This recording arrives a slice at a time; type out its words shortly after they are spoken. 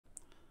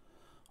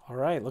All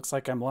right, looks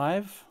like I'm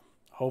live.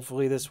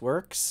 Hopefully this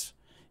works.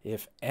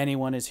 If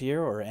anyone is here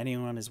or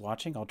anyone is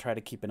watching, I'll try to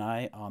keep an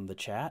eye on the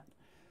chat.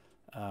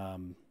 But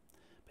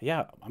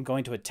yeah, I'm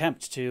going to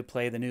attempt to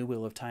play the new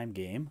Wheel of Time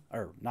game.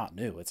 Or not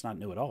new, it's not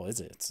new at all, is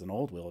it? It's an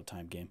old Wheel of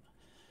Time game.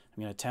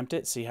 I'm going to attempt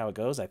it, see how it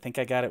goes. I think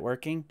I got it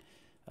working.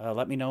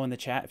 Let me know in the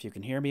chat if you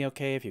can hear me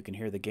okay, if you can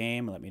hear the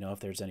game. Let me know if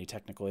there's any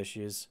technical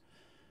issues.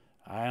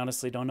 I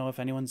honestly don't know if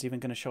anyone's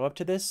even going to show up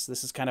to this.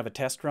 This is kind of a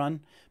test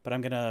run, but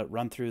I'm going to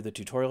run through the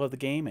tutorial of the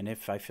game, and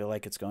if I feel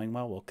like it's going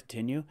well, we'll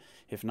continue.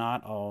 If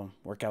not, I'll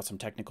work out some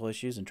technical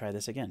issues and try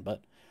this again.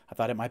 But I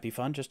thought it might be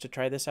fun just to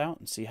try this out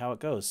and see how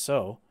it goes.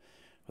 So,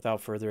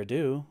 without further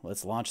ado,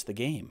 let's launch the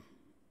game.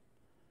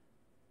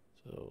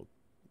 So,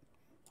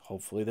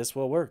 hopefully this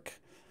will work.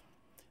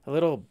 A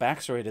little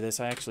backstory to this,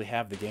 I actually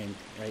have the game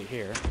right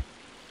here.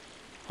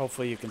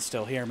 Hopefully you can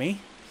still hear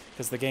me,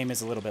 because the game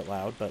is a little bit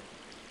loud, but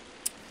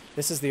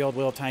this is the old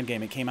Wheel of Time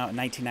game. It came out in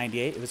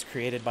 1998. It was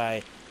created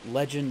by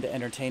Legend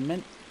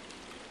Entertainment,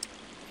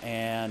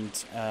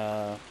 and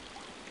I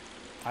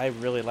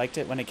really liked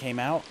it when it came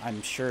out.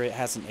 I'm sure it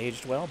hasn't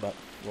aged well, but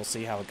we'll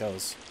see how it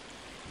goes.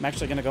 I'm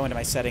actually going to go into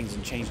my settings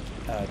and change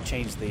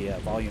the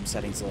volume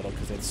settings a little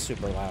because it's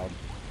super loud.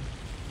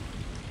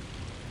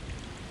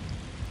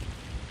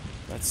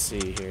 Let's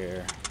see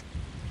here.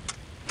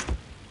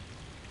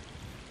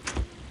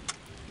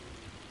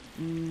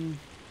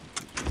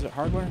 Is it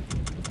hardware?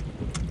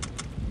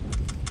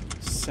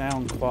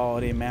 Sound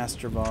quality,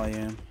 master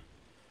volume.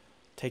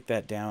 Take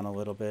that down a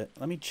little bit.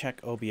 Let me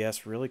check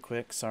OBS really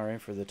quick. Sorry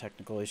for the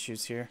technical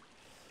issues here.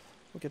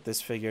 We'll get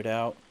this figured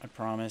out, I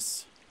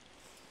promise.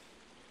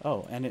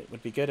 Oh, and it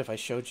would be good if I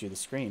showed you the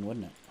screen,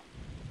 wouldn't it?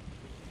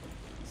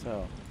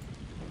 So,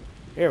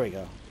 here we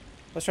go.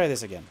 Let's try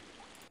this again.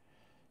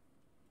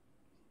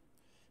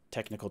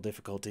 Technical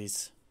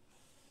difficulties.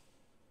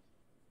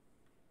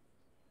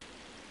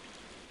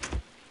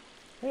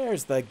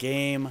 There's the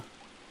game.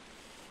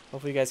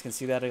 Hopefully you guys can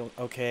see that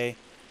okay.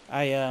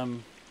 Oh,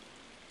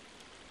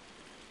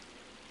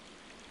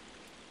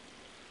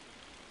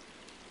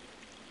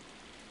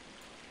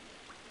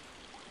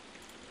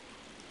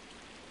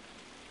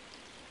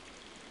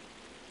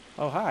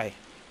 hi.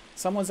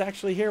 Someone's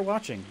actually here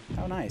watching.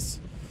 How nice.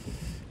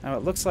 Now,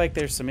 it looks like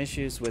there's some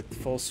issues with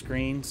full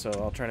screen, so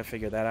I'll try to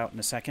figure that out in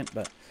a second,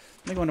 but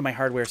let me go into my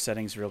hardware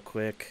settings real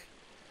quick.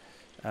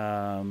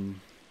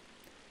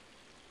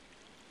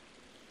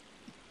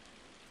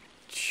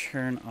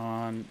 Turn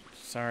on,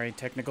 sorry,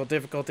 technical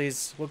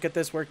difficulties. We'll get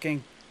this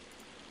working.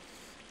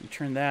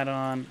 Turn that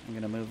on. I'm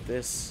going to move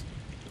this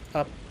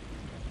up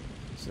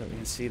so that we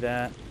can see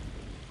that.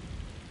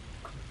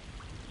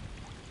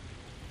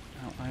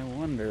 Now, I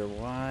wonder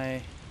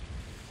why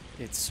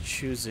it's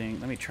choosing.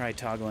 Let me try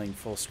toggling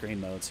full screen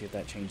mode, see if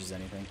that changes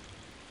anything.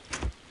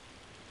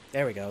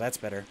 There we go, that's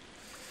better.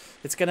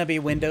 It's going to be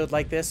windowed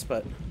like this,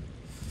 but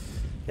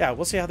yeah,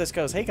 we'll see how this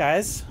goes. Hey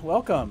guys,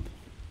 welcome.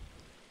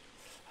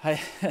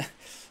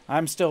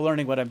 I'm still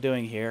learning what I'm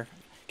doing here.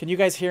 Can you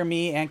guys hear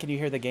me and can you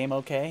hear the game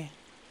okay?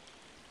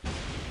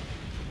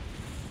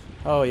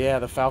 Oh yeah,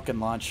 the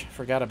Falcon launch.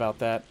 Forgot about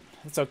that.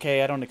 It's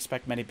okay, I don't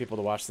expect many people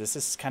to watch this.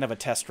 This is kind of a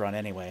test run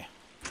anyway.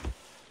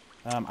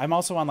 I'm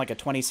also on like a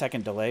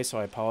 20-second delay, so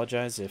I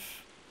apologize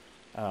if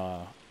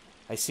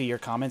I see your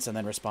comments and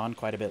then respond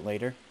quite a bit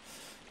later.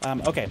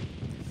 Okay,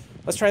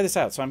 let's try this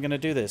out. So I'm going to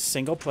do this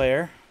single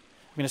player.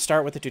 I'm going to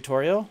start with the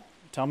tutorial.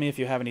 Tell me if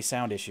you have any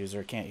sound issues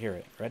or can't hear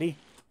it. Ready?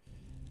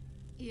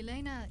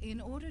 Elena,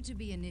 in order to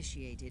be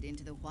initiated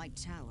into the White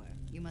Tower,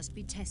 you must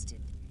be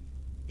tested.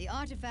 The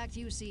artifact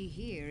you see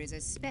here is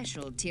a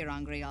special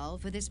Tirangreal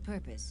for this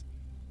purpose.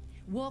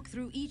 Walk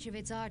through each of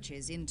its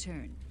arches in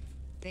turn.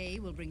 They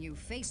will bring you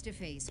face to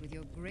face with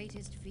your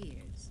greatest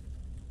fears.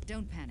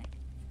 Don't panic,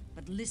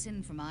 but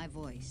listen for my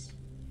voice.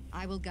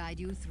 I will guide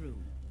you through.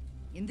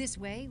 In this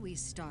way, we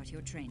start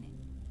your training.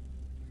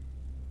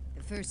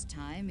 The first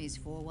time is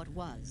for what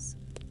was.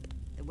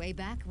 The way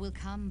back will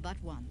come but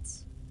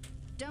once.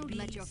 Don't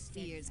let your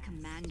fears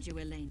command you,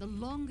 Elaine. The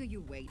longer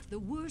you wait, the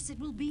worse it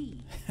will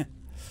be.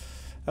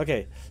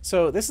 Okay,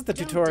 so this is the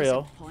tutorial.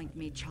 Don't disappoint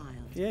me, child.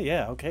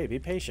 Yeah, okay, be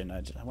patient.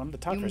 I wanted to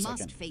talk for a second.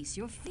 You must face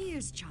your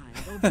fears, child,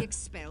 or be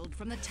expelled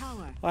from the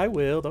tower. I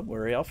will, don't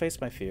worry, I'll face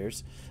my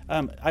fears.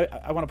 I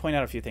want to point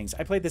out a few things.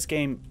 I played this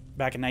game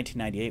back in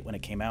 1998 when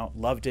it came out,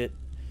 loved it.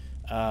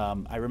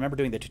 I remember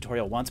doing the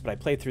tutorial once, but I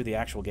played through the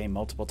actual game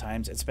multiple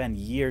times. It's been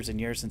years and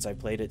years since I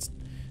played it.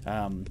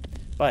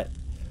 But,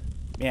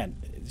 man,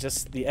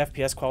 just the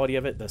FPS quality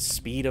of it, the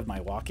speed of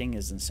my walking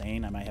is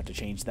insane. I might have to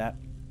change that.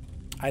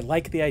 I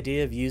like the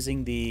idea of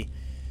using the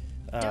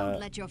Don't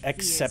let your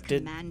fears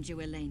command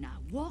you, Elena.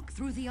 Walk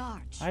through the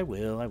arch. I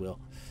will.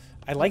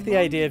 I like the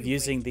idea of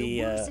using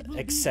the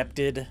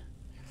accepted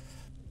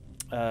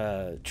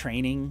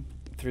training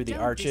through the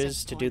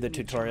arches to do the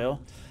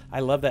tutorial. I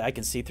love that I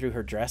can see through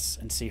her dress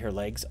and see her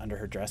legs under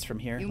her dress from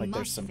here. Like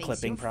there's some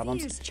clipping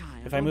problems.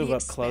 If I move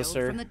up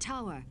closer,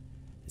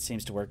 it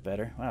seems to work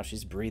better. Wow,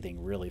 she's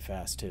breathing really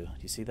fast too.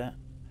 Do you see that?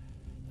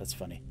 That's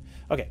funny.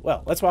 Okay,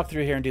 well, let's walk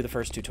through here and do the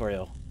first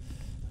tutorial.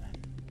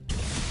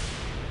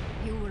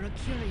 You were a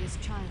curious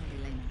child,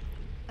 Elena.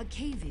 A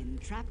cave-in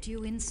trapped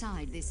you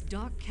inside this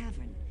dark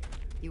cavern.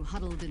 You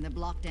huddled in the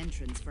blocked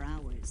entrance for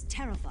hours,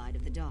 terrified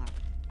of the dark.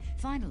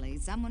 Finally,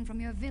 someone from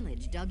your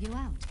village dug you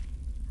out.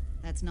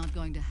 That's not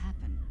going to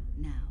happen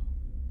now.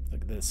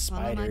 Look at the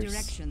spiders. Follow my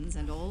directions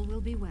and all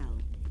will be well.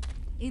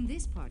 In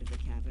this part of the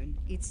cavern,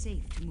 it's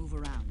safe to move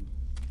around.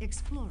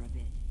 Explore a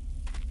bit.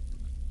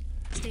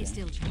 Stay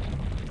still, child.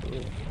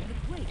 The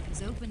quake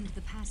has opened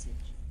the passage.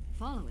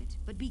 Follow it,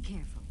 but be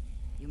careful.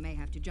 You may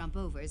have to jump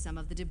over some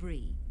of the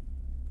debris.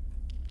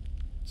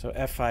 So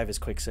F5 is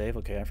quick save.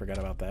 Okay, I forgot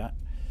about that.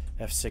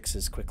 F6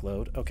 is quick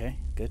load. Okay,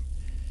 good.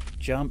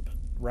 Jump,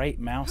 right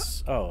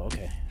mouse. Oh,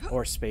 okay.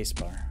 Or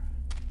spacebar.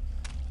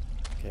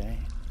 Okay.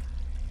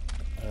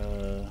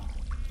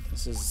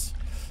 This is...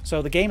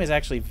 So the game is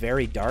actually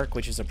very dark,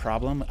 which is a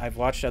problem. I've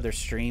watched other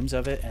streams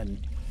of it,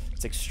 and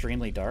it's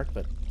extremely dark,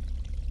 but...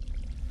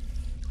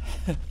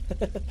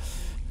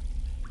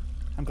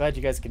 I'm glad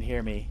you guys can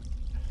hear me.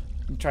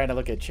 I'm trying to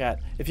look at chat.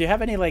 If you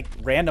have any like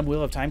random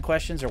Wheel of Time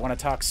questions or want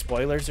to talk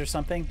spoilers or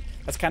something,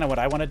 that's kind of what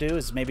I want to do,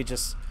 is maybe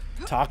just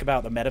talk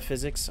about the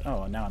metaphysics.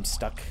 Oh, now I'm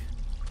stuck.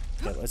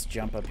 Okay, let's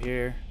jump up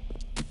here.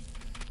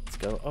 Let's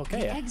go.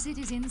 Okay. The exit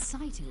is in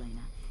sight,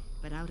 Elena,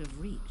 but out of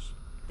reach.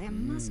 There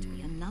must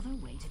be another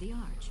way to the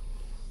arch.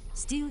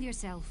 Steel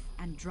yourself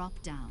and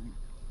drop down.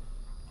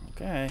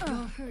 Okay. You're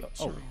hurt,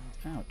 child.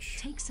 Ouch.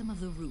 Take some of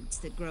the roots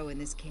that grow in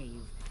this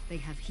cave. They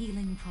have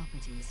healing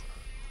properties.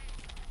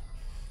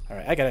 All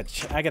right, I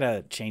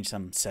gotta change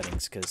some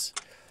settings because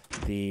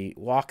the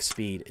walk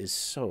speed is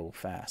so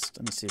fast.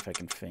 Let me see if I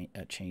can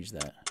change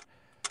that.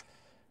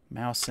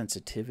 Mouse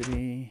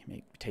sensitivity,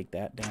 maybe take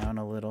that down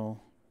a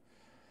little.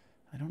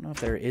 I don't know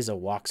if there is a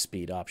walk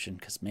speed option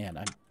because man,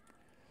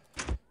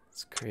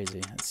 it's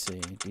crazy. Let's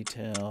see,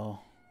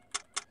 detail.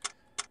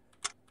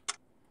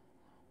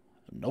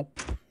 Nope.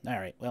 All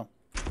right, well,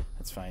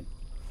 that's fine.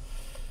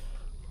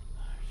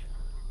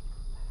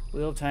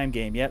 Wheel of Time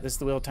game. Yeah, this is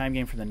the Wheel of Time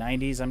game from the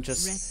 90s. I'm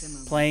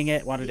just playing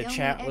it. Wanted to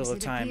chat Wheel of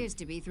Time. Appears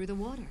to be through the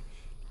water.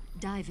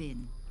 Dive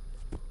in.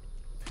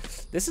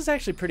 This is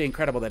actually pretty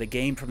incredible that a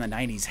game from the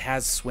 90s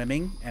has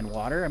swimming and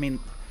water. I mean,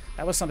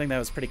 that was something that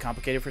was pretty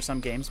complicated for some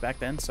games back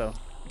then, so...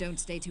 Don't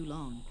stay too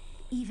long.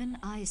 Even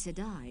Aes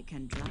Sedai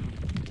can drown.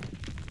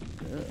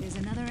 There's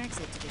another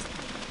exit to this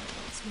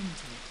cave. Swim to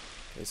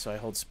it. Okay, so I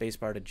hold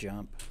spacebar to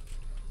jump.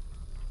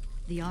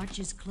 The arch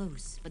is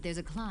close, but there's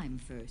a climb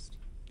first.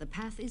 The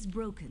path is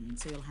broken,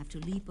 so you'll have to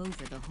leap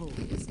over the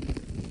holes.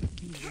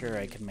 Sure,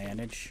 I can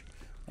manage.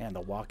 Man, the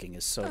walking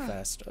is so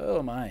fast.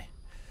 Oh my. I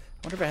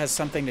wonder if it has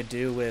something to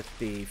do with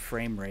the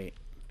frame rate.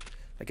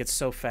 Like, it's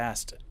so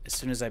fast. As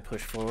soon as I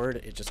push forward,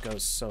 it just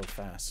goes so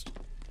fast.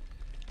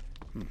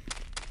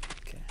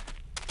 Okay.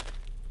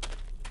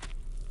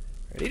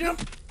 Ready to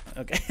jump?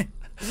 Okay.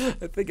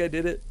 I think I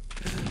did it.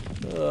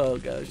 Oh,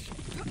 gosh.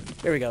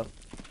 There we go.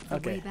 Okay.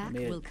 The way back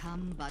will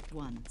come but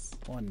once.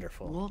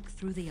 Wonderful. Walk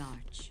through the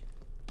arch.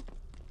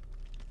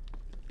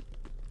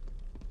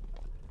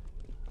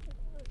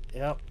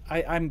 Yep,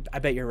 I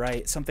bet you're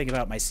right. Something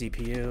about my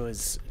CPU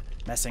is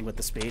messing with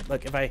the speed.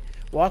 Look, if I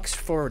walk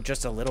forward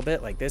just a little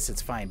bit like this,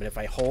 it's fine. But if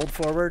I hold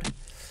forward,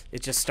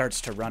 it just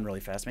starts to run really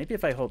fast. Maybe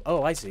if I hold...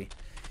 Oh, I see.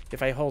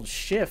 If I hold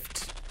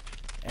shift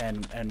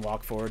and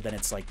walk forward, then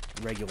it's like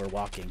regular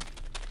walking.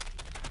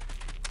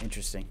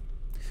 Interesting.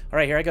 All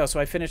right, here I go. So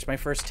I finished my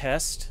first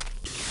test.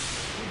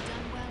 You've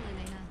done well,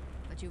 Elena,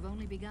 but you've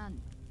only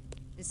begun.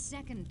 The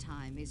second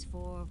time is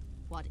for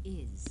what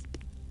is.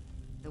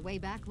 The way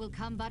back will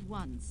come but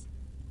once.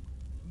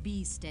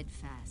 Be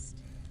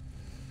steadfast.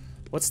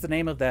 What's the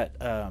name of that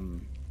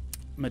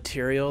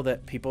material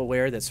that people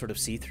wear that's sort of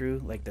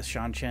see-through, like the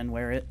Shan Chen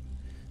wear it?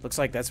 Looks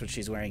like that's what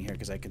she's wearing here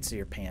because I can see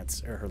her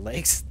pants or her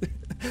legs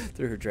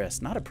through her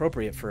dress. Not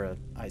appropriate for a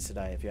Aes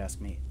Sedai, if you ask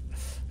me.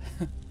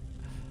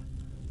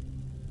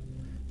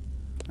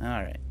 All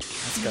right,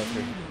 let's go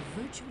through.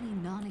 Your virtually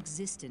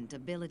non-existent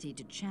ability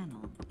to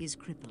channel is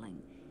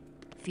crippling.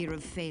 Fear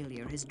of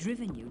failure has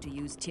driven you to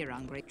use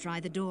Tirangre. Try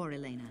the door,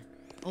 Elena.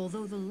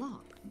 Although the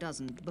lock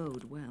doesn't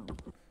bode well.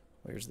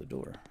 Where's the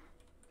door?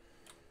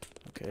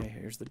 Okay,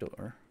 here's the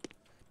door.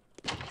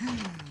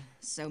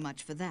 So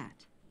much for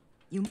that.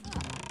 You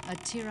a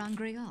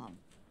Tirangreal.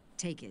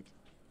 Take it.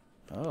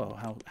 Oh,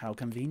 how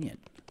convenient.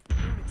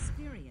 Your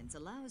experience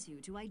allows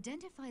you to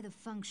identify the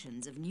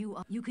functions of new...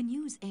 You can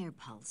use air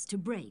pulse to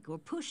break or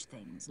push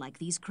things like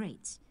these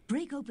crates.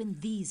 Break open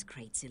these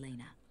crates,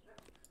 Elena.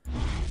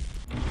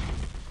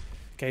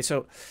 Okay,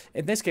 so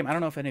in this game, I don't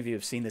know if any of you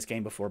have seen this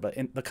game before, but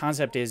the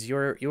concept is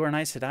you're an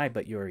Aes Sedai,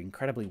 but you're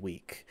incredibly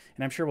weak.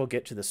 And I'm sure we'll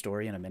get to the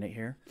story in a minute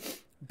here.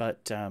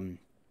 But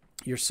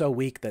you're so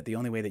weak that the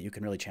only way that you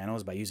can really channel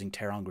is by using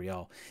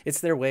Terangrial. It's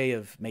their way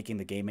of making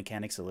the game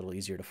mechanics a little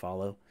easier to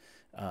follow.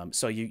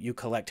 So you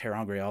collect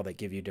Terangrial that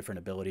give you different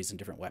abilities and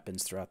different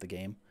weapons throughout the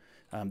game.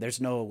 There's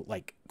no,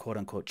 like,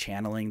 quote-unquote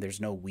channeling. There's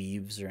no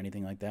weaves or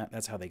anything like that.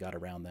 That's how they got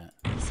around that.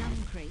 Some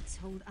crates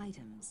hold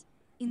items.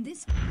 In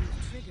this case,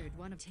 you've triggered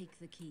one of take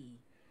the key.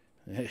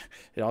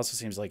 It also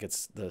seems like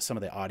it's some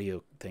of the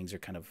audio things are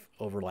kind of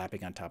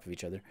overlapping on top of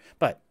each other.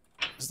 But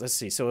let's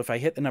see. So if I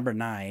hit the number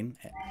 9,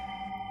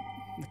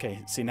 okay,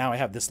 see now I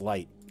have this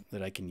light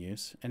that I can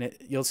use. And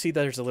you'll see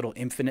there's a little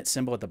infinite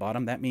symbol at the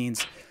bottom. That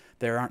means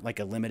there aren't like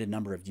a limited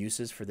number of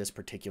uses for this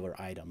particular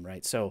item,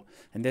 right? So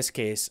in this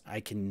case, I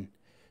can...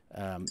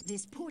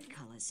 This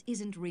portcullis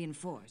isn't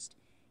reinforced.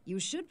 You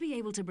should be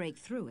able to break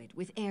through it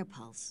with air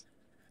pulse.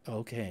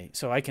 Okay,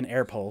 so I can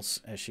air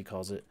pulse, as she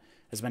calls it,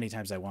 as many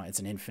times as I want. It's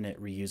an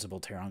infinite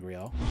reusable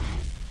ter'angreal.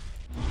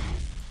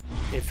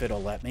 If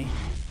it'll let me.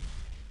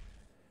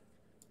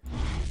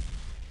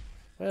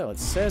 Well, it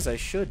says I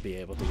should be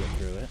able to get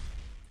through it.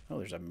 Oh,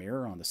 there's a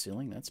mirror on the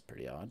ceiling. That's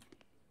pretty odd.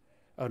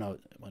 Oh, no.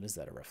 What is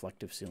that? A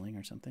reflective ceiling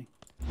or something?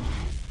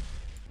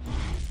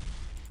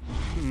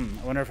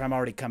 I wonder if I'm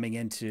already coming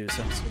into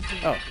some...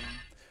 Oh.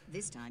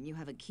 This time you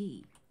have a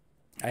key.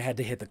 I had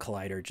to hit the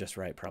collider just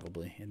right,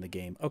 probably, in the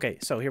game. Okay,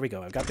 so here we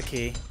go. I've got the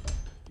key.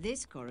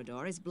 This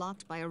corridor is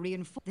blocked by a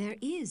reinforced... There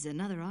is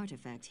another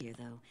artifact here,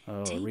 though.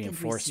 Oh, a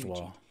reinforced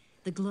wall.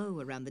 The glow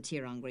around the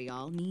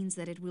ter'angreal means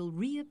that it will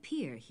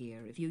reappear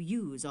here if you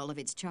use all of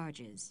its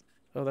charges.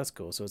 Oh, that's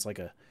cool. So it's like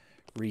a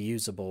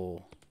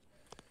reusable...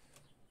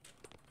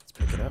 Let's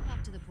pick it up.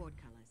 Up to the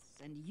portcullis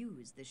and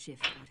use the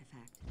shift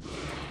artifact.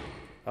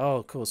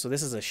 Oh, cool. So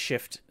this is a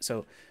shift.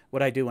 So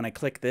what I do when I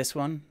click this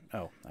one...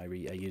 Oh, I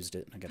used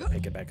it. I got to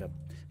pick it back up.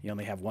 You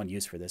only have one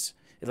use for this.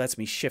 It lets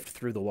me shift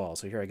through the wall.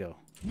 So here I go.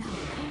 Now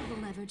pull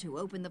the lever to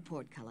open the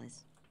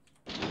portcullis.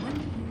 When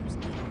you use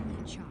the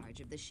only charge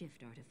of the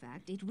shift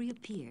artifact, it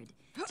reappeared.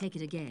 Take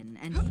it again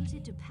and use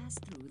it to pass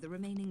through the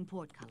remaining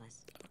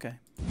portcullis. Okay.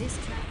 This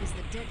trap is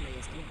the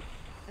deadliest yet.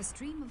 A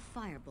stream of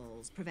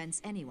fireballs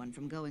prevents anyone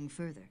from going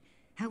further.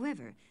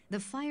 However, the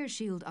fire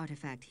shield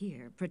artifact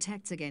here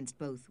protects against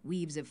both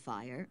weaves of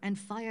fire and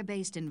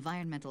fire-based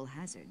environmental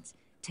hazards.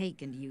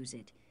 Take and use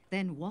it.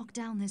 Then walk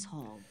down this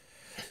hall.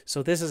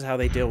 So this is how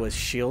they deal with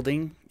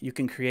shielding. You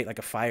can create like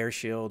a fire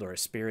shield or a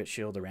spirit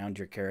shield around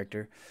your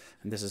character.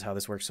 And this is how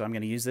this works. So I'm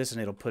going to use this and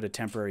it'll put a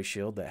temporary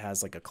shield that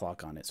has like a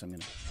clock on it. So I'm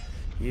going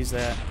to use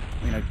that.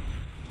 I'm going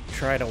to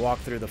try to walk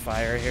through the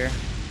fire here.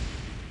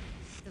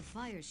 The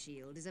fire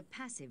shield is a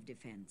passive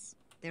defense.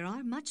 There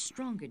are much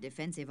stronger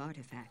defensive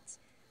artifacts,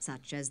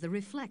 such as the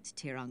reflect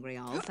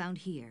ter'angreal found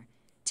here.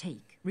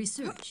 Take,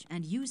 research,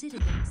 and use it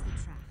against the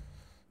trap.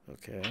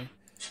 Okay.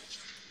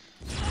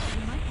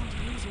 You might want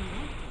to use your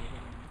light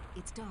glow.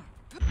 It's dark.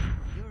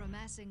 You're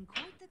amassing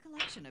quite the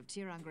collection of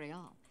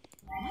ter'angreal.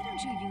 Why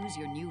don't you use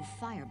your new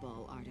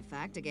fireball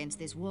artifact against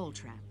this wall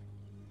trap?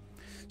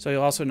 So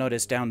you'll also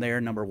notice down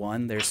there, number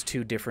 1, there's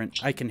 2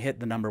 different... I can hit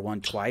the number 1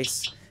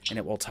 twice, and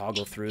it will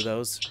toggle through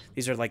those.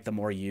 These are like the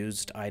more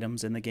used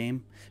items in the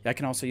game. I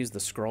can also use the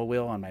scroll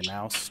wheel on my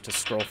mouse to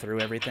scroll through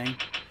everything.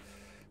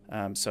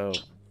 So,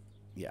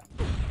 yeah.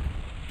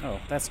 Oh,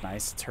 that's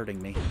nice. It's hurting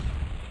me.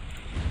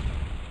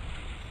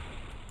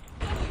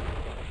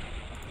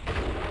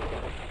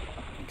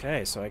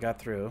 Okay, so I got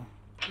through.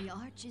 The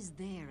arch is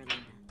there, Elena.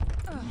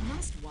 You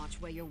must watch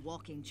where you're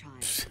walking,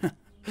 child.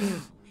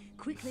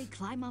 Quickly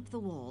climb up the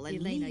wall and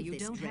Elena, leave you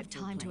this don't have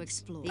dreadful time to place.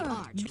 explore. The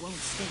arch won't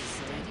stay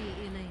steady,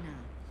 Elena.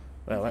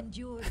 Well, You've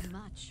endured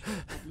much,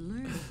 but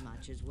learned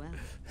much as well.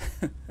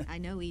 I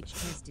know each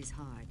test is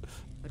hard,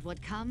 but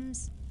what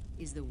comes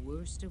is the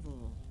worst of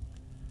all.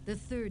 The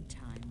third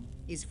time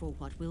is for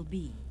what will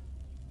be.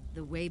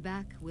 The way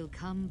back will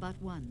come but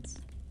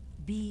once.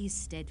 Be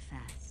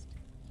steadfast.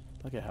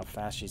 Look at how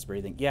fast she's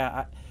breathing.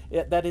 Yeah,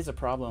 that is a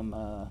problem.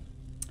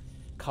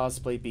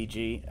 Cosplay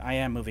BG. I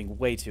am moving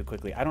way too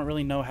quickly. I don't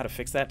really know how to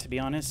fix that, to be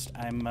honest.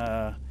 I'm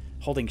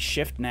holding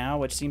shift now,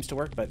 which seems to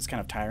work, but it's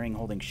kind of tiring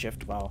holding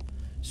shift while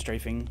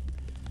strafing.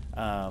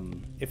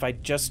 If I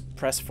just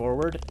press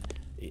forward,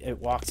 it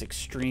walks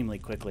extremely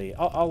quickly.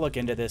 I'll look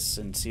into this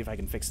and see if I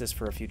can fix this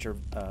for a future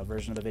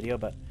version of the video,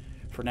 but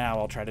for now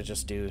I'll try to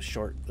just do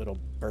short little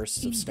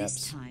bursts of steps.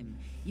 This time,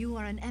 you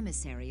are an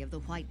emissary of the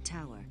White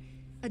Tower.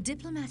 A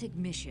diplomatic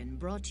mission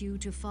brought you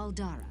to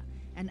Faldara,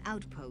 an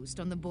outpost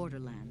on the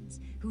borderlands,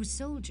 whose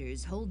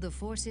soldiers hold the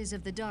forces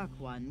of the Dark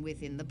One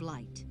within the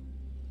Blight.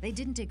 They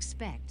didn't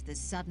expect the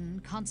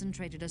sudden,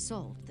 concentrated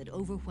assault that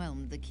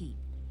overwhelmed the keep.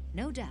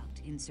 No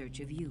doubt in search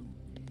of you.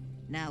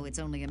 Now it's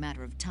only a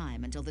matter of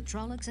time until the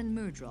Trollocs and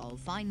Myrddraal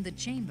find the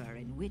chamber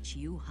in which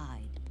you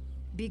hide.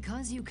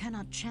 Because you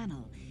cannot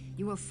channel,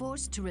 you are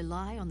forced to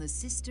rely on the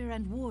Sister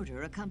and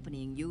Warder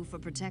accompanying you for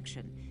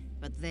protection,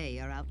 but they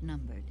are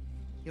outnumbered.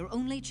 Your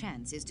only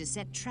chance is to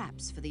set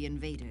traps for the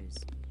invaders.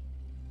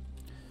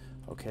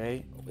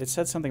 Okay, it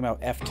said something about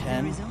F10.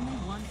 There is only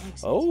one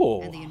exit,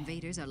 and the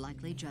invaders are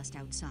likely just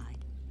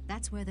outside.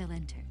 That's where they'll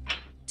enter.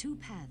 2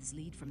 paths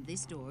lead from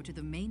this door to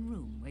the main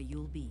room where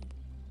you'll be.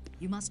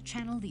 You must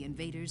channel the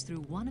invaders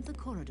through one of the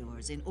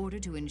corridors in order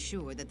to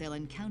ensure that they'll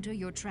encounter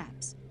your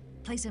traps.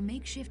 Place a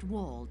makeshift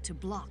wall to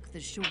block the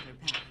shorter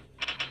path.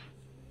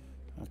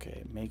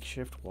 Okay,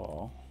 makeshift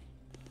wall.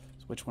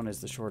 So which one is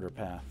the shorter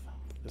path?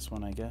 This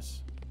one, I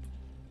guess.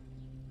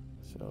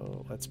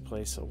 So let's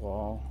place a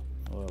wall.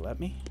 Will it let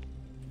me?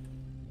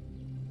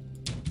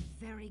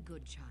 Very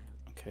good, child.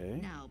 Okay.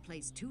 Now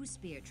place 2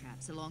 spear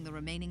traps along the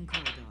remaining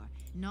corridor.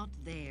 Not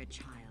there,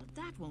 child.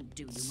 That won't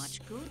do you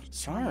much good.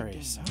 Try Sorry,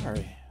 again.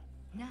 sorry.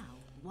 Now,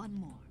 one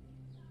more.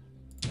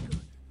 Good.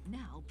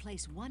 Now,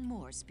 place one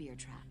more spear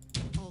trap.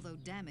 Although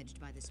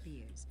damaged by the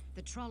spears,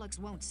 the Trollocs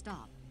won't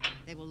stop.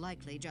 They will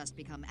likely just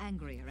become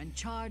angrier and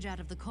charge out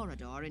of the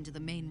corridor into the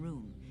main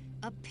room.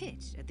 A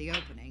pit at the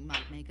opening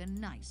might make a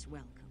nice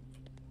welcome.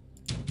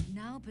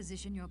 Now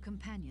position your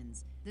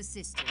companions, the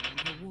sister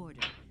and her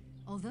warder.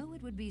 Although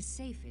it would be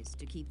safest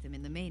to keep them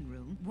in the main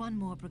room, one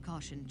more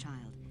precaution,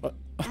 child. What?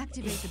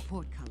 Activate the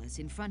portcullis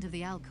in front of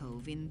the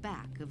alcove in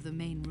back of the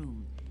main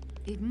room.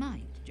 It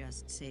might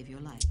just save your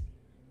life.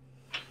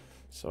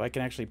 So I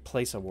can actually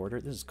place a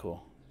warder. This is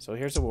cool. So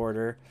here's a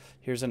warder.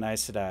 Here's an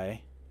Aes Sedai.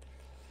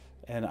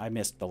 And I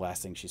missed the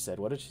last thing she said.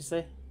 What did she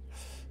say?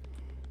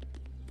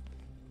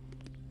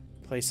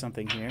 Place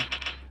something here.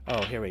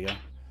 Oh, here we go.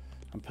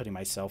 I'm putting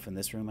myself in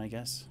this room, I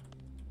guess.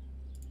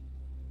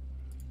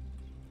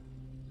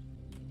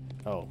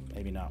 Oh,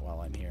 maybe not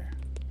while I'm here.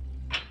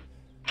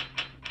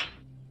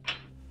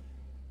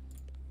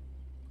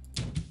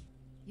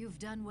 You've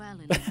done well,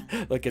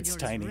 Elena. Look, it's You're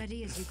tiny. as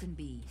ready as you can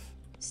be.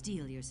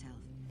 Steel yourself.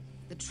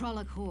 The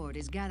Trolloc horde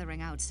is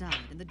gathering outside,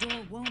 and the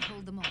door won't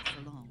hold them off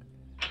for long.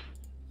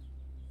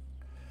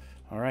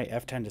 All right,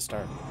 F10 to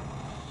start.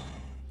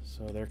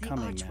 So they're The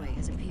coming archway now.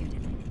 has appeared,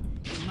 Elena.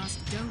 You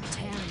must don't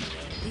tarry.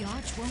 The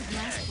arch won't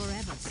last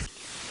forever.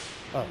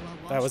 Oh,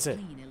 You are that was washed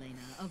it. clean, Elena,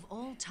 of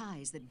all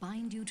ties that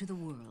bind you to the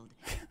world.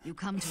 You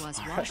come to us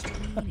washed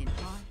clean in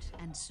heart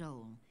and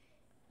soul.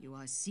 You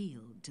are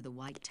sealed to the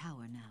White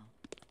Tower now.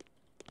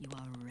 You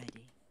are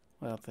ready.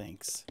 Well,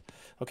 thanks.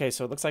 Okay,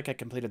 so it looks like I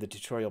completed the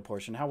tutorial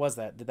portion. How was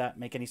that? Did that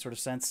make any sort of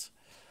sense?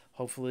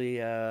 Hopefully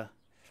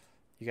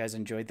you guys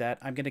enjoyed that.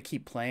 I'm going to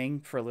keep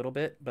playing for a little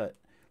bit, but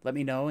let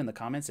me know in the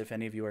comments if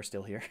any of you are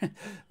still here.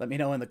 Let me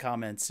know in the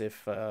comments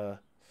if,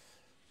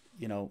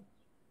 you know,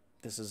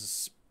 this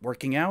is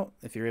working out,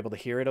 if you're able to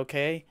hear it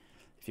okay.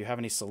 If you have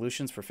any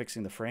solutions for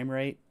fixing the frame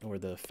rate or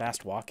the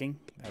fast walking,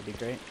 that would be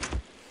great.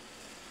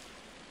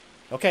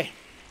 Okay,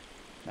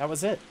 that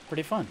was it.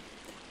 Pretty fun.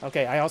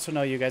 Okay, I also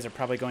know you guys are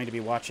probably going to be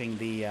watching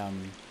the,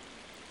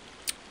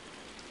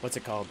 what's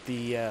it called?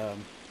 The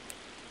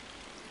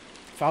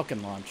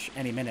Falcon launch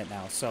any minute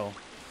now, so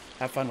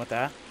have fun with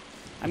that.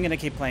 I'm going to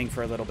keep playing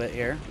for a little bit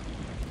here.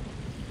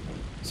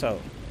 So,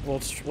 we'll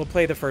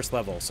play the first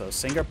level. So,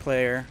 single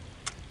player,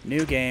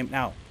 new game.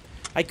 Now,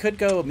 I could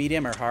go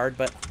medium or hard,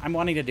 but I'm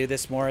wanting to do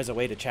this more as a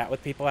way to chat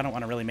with people. I don't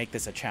want to really make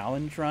this a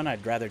challenge run.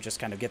 I'd rather just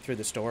kind of get through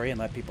the story and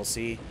let people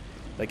see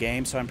the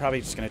game. So I'm probably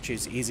just going to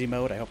choose easy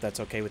mode. I hope that's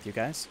okay with you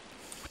guys.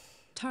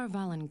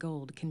 Tarvalin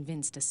Gold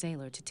convinced a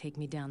sailor to take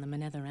me down the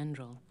Manether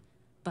Endril,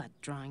 but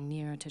drawing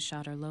nearer to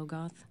Shadar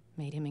Logoth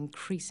made him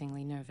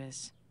increasingly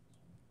nervous.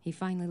 He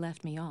finally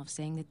left me off,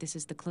 saying that this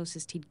is the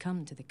closest he'd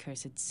come to the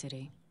cursed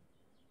city.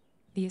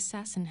 The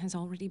assassin has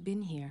already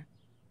been here.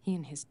 He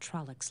and his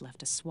Trollocs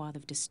left a swath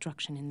of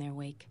destruction in their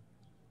wake.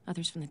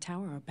 Others from the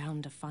tower are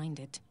bound to find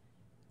it.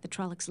 The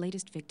Trollocs'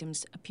 latest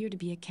victims appear to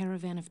be a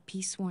caravan of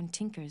peace-sworn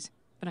tinkers,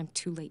 but I'm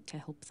too late to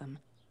help them.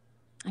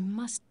 I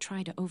must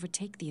try to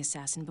overtake the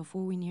assassin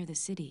before we near the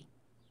city.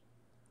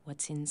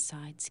 What's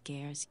inside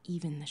scares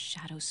even the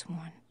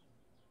Shadow-sworn.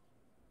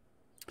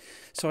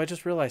 So I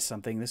just realized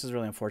something. This is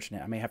really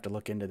unfortunate. I may have to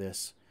look into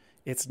this.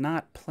 It's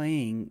not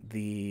playing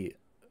the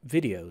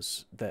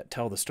videos that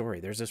tell the story.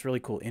 There's this really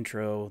cool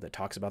intro that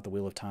talks about the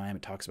Wheel of Time.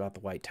 It talks about the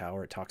White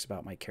Tower. It talks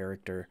about my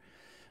character.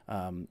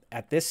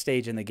 At this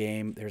stage in the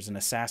game, there's an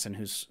assassin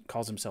who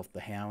calls himself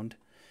the Hound.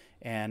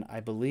 And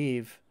I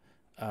believe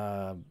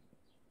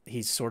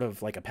he's sort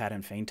of like a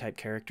Padan Fane type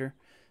character.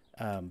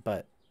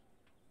 But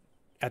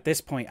at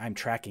this point, I'm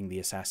tracking the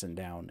assassin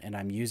down, and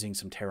I'm using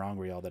some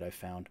Terangrial that I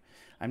found.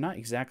 I'm not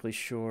exactly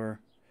sure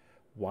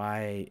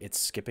why it's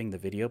skipping the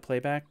video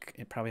playback.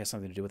 It probably has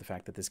something to do with the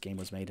fact that this game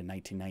was made in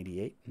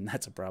 1998, and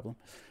that's a problem.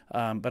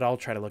 But I'll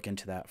try to look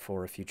into that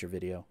for a future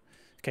video.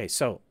 Okay,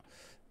 so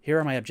here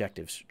are my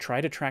objectives. Try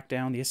to track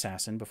down the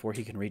assassin before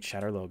he can reach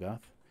Shadar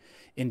Logoth.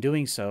 In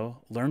doing so,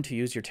 learn to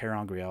use your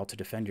Terangrial to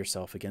defend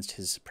yourself against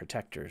his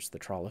protectors, the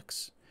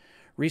Trollocs.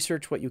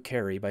 Research what you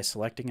carry by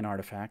selecting an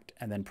artifact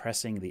and then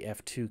pressing the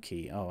F2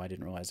 key. Oh, I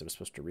didn't realize I was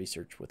supposed to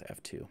research with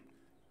F2.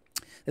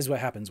 This is what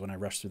happens when I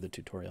rush through the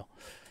tutorial.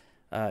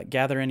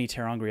 Gather any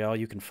Terangrial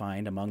you can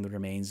find among the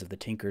remains of the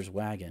Tinker's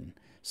wagon.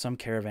 Some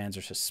caravans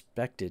are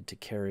suspected to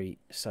carry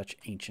such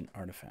ancient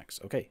artifacts.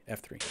 Okay,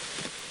 F3.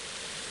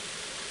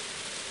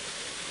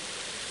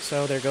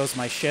 So there goes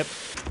my ship.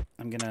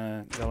 I'm going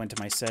to go into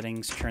my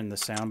settings, turn the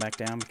sound back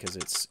down because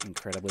it's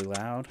incredibly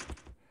loud.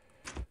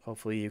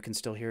 Hopefully you can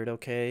still hear it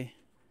okay.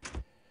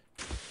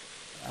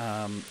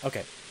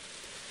 Okay.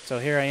 So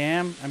here I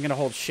am. I'm going to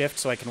hold shift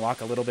so I can walk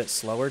a little bit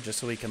slower just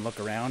so we can look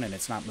around and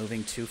it's not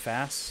moving too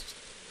fast.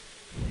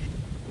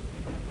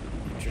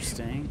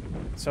 Interesting.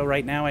 So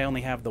right now I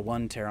only have the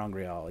one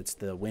Terangrial. It's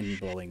the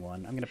wind-blowing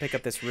one. I'm going to pick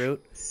up this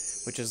root,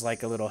 which is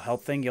like a little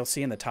health thing. You'll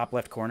see in the top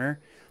left corner,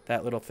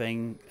 that little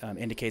thing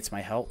indicates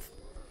my health.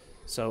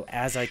 So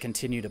as I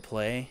continue to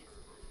play,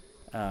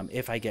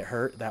 if I get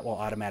hurt, that will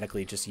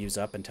automatically just use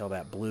up until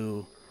that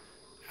blue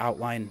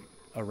outline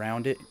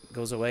around it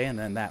goes away, and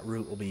then that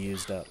root will be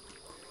used up.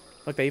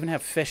 Look, they even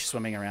have fish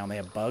swimming around. They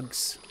have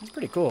bugs. It's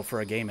pretty cool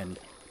for a game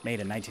made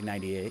in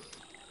 1998.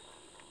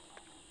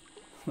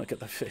 Look at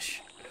the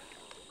fish.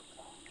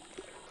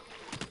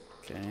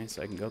 Okay,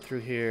 so I can go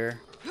through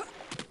here.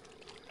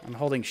 I'm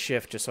holding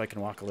shift just so I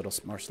can walk a little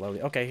more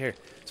slowly. Okay, here.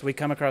 So we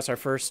come across our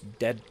first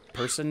dead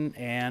person,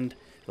 and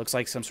looks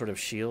like some sort of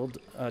shield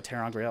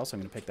ter'angreal, so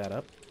I'm going to pick that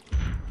up.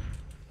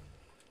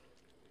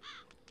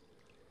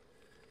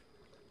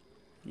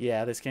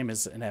 Yeah, this game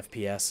is an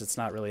FPS. It's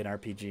not really an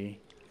RPG.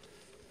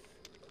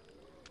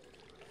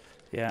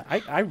 Yeah,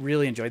 I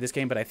really enjoyed this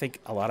game, but I think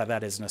a lot of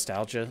that is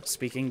nostalgia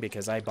speaking,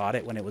 because I bought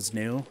it when it was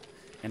new,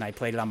 and I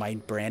played it on my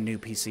brand new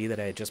PC that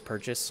I had just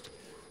purchased.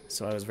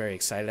 So I was very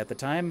excited at the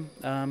time.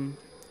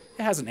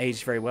 It hasn't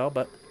aged very well,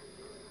 but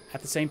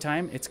at the same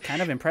time, it's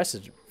kind of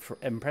impressive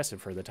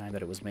for the time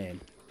that it was made.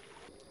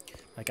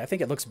 Like, I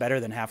think it looks better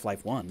than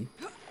Half-Life 1.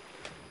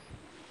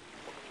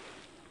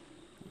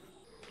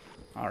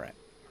 Alright,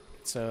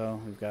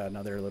 so we've got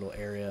another little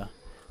area.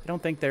 I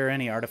don't think there are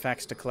any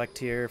artifacts to collect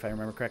here, if I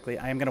remember correctly.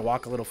 I am going to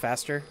walk a little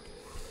faster,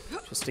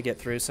 just to get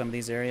through some of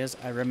these areas.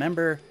 I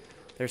remember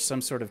there's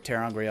some sort of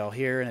ter'angreal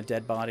here and a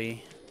dead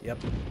body. Yep.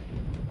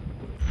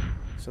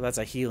 So that's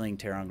a healing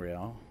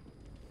ter'angreal.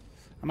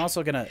 I'm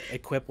also going to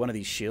equip one of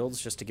these shields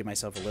just to give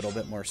myself a little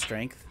bit more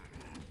strength.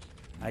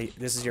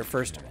 This is your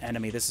first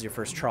enemy. This is your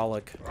first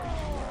Trolloc.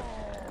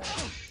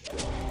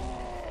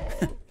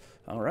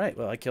 Alright,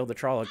 well, I killed the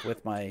Trolloc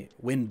with my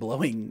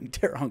wind-blowing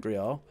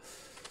ter'angreal.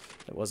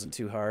 It wasn't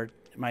too hard.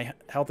 My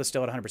health is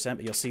still at 100%,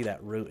 but you'll see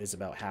that root is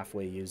about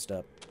halfway used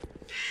up.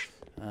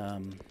 Now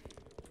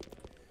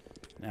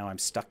I'm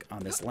stuck on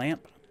this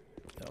lamp.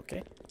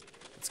 Okay,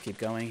 let's keep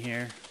going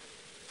here.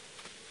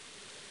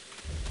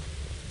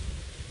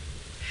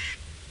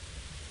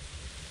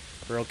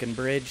 Broken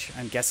bridge.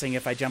 I'm guessing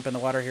if I jump in the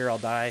water here, I'll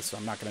die, so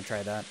I'm not going to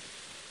try that.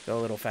 Go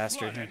a little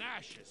faster here.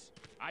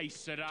 I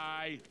said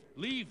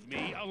leave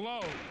me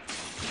alone.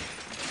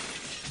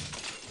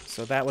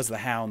 So that was the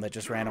hound that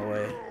just ran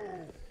away.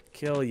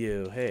 Kill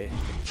you. Hey.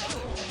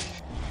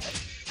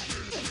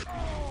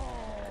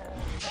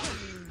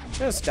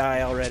 Just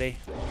die already.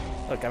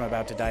 Look, I'm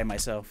about to die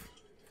myself.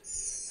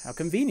 How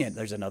convenient.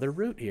 There's another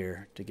root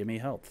here to give me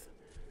health.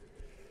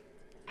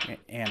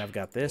 And I've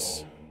got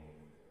this.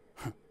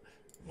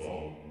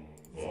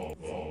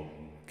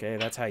 Okay,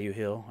 that's how you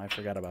heal. I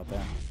forgot about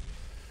that.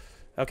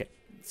 Okay,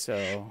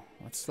 so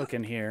let's look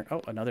in here.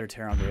 Oh, another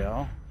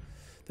ter'angreal.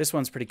 This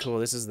one's pretty cool.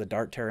 This is the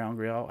Dart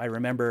ter'angreal. I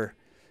remember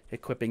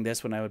equipping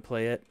this when I would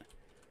play it,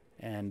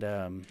 and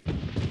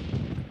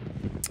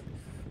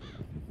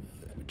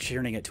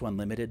churning it to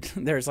unlimited.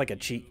 There's like a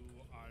cheat.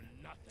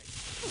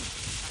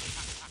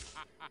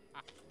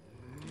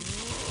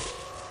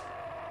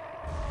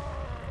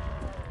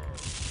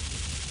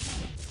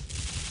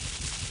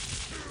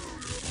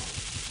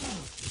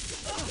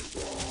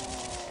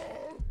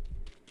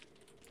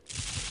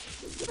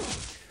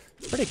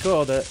 Pretty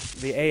cool.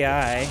 The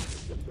AI,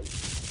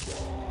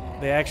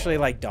 they actually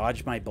like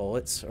dodge my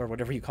bullets or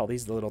whatever you call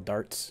these, the little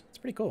darts. It's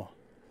pretty cool.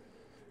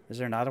 Is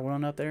there not a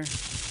one up there?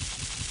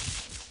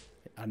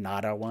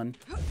 Not a one.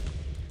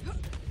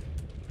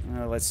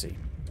 Let's see.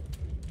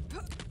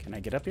 Can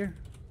I get up here?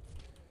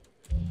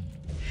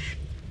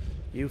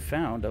 You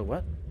found a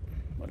what?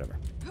 Whatever.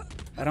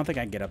 I don't think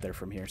I can get up there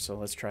from here, so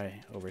let's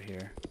try over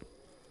here.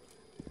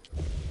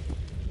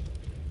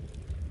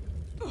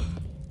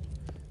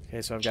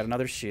 Okay, so I've got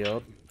another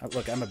shield. Oh,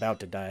 look, I'm about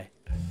to die.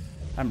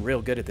 I'm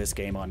real good at this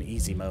game on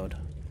easy mode.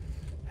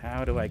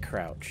 How do I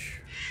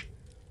crouch?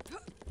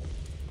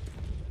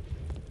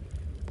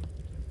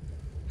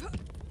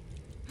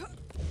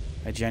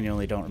 I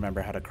genuinely don't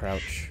remember how to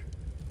crouch.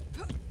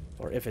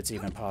 Or if it's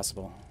even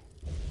possible.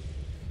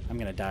 I'm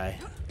gonna die.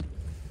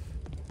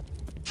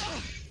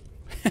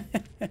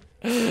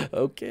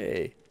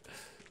 Okay.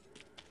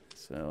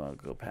 So I'll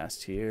go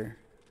past here.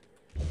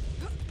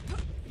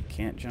 You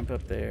can't jump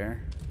up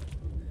there.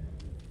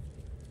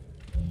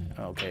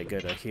 Okay,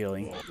 good. A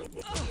healing.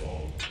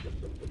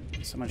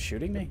 Is someone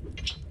shooting me?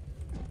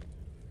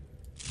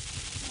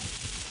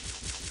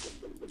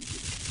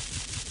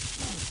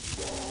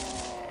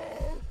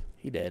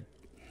 He did.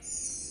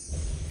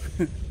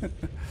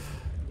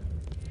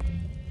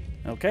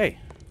 Okay.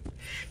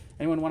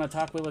 Anyone want to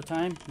talk Wheel of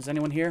Time? Is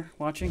anyone here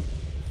watching?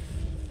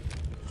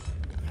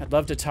 I'd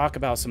love to talk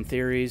about some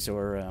theories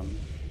or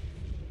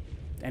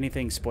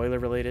anything spoiler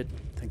related.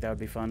 I think that would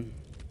be fun.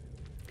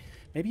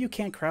 Maybe you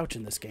can't crouch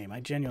in this game.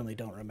 I genuinely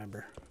don't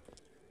remember.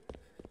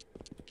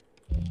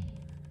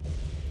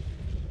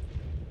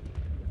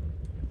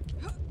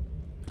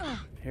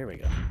 Here we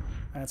go.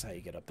 That's how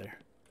you get up there.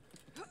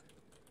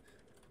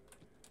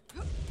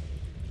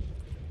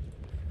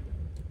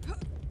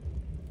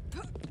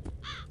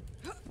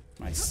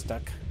 Am I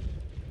stuck?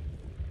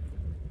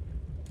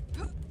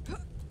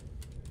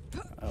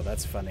 Oh,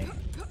 that's funny.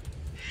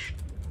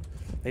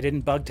 They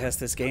didn't bug test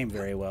this game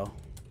very well,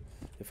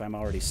 if I'm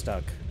already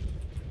stuck.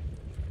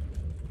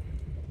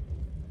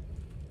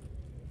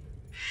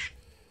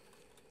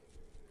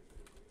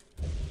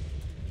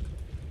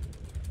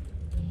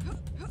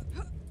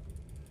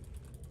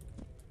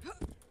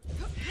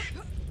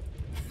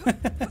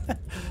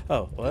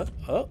 Oh, what?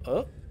 Oh,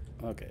 oh.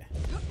 Okay.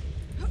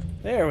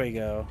 There we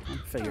go. I'm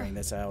figuring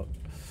this out.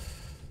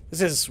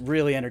 This is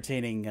really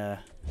entertaining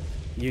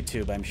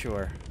YouTube, I'm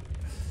sure.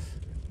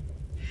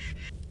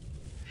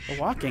 The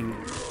walking.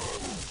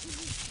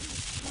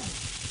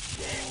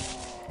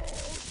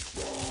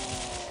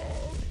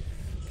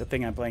 Good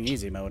thing I'm playing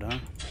easy mode, huh?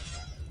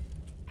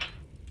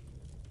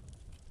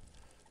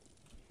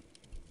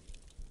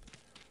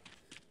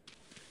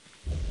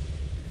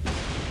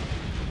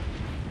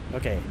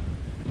 Okay.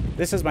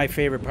 This is my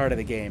favorite part of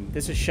the game.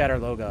 This is Shatter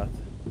Logoth.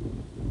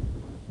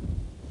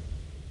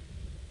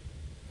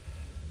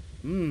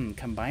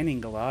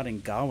 Combining Galad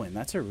and Gawain.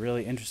 That's a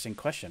really interesting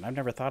question. I've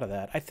never thought of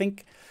that. I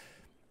think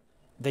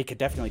they could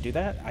definitely do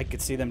that. I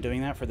could see them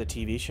doing that for the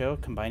TV show,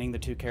 combining the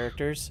two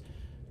characters,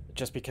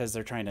 just because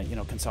they're trying to, you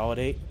know,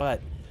 consolidate.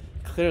 But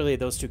clearly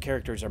those two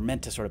characters are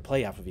meant to sort of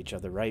play off of each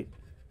other, right?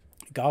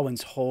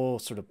 Gawain's whole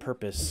sort of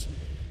purpose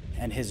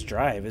and his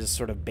drive is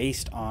sort of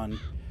based on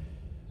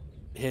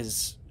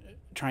his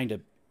trying to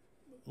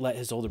let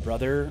his older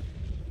brother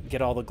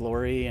get all the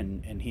glory,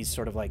 and he's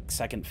sort of like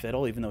second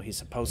fiddle, even though he's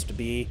supposed to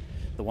be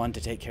the one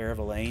to take care of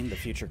Elaine, the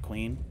future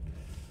queen.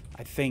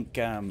 I think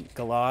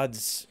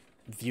Galad's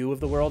view of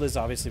the world is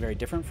obviously very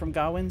different from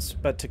Gawain's,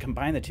 but to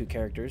combine the two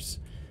characters,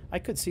 I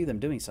could see them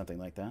doing something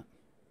like that.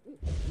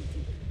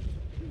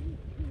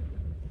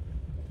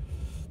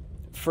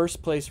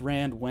 First place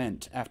Rand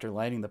went after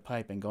lighting the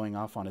pipe and going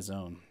off on his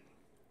own.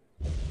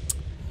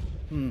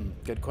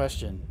 Good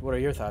question. What are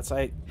your thoughts?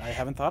 I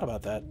haven't thought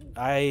about that.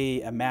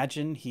 I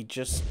imagine he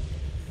just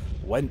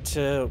went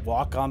to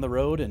walk on the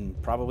road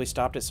and probably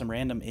stopped at some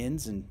random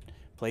inns and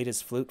played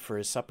his flute for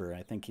his supper.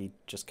 I think he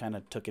just kind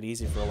of took it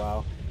easy for a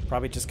while.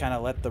 Probably just kind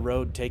of let the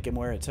road take him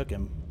where it took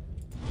him.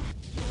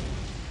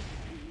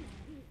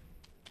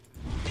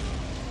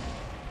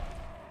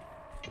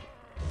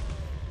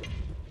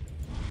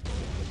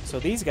 So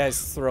these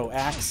guys throw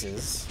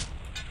axes.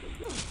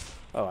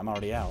 Oh, I'm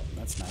already out.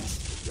 That's nice.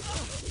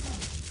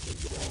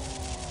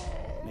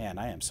 Man,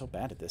 I am so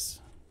bad at this.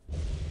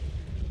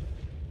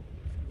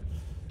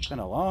 It's been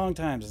a long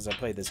time since I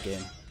played this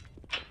game.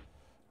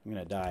 I'm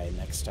gonna die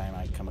next time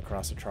I come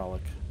across a Trolloc.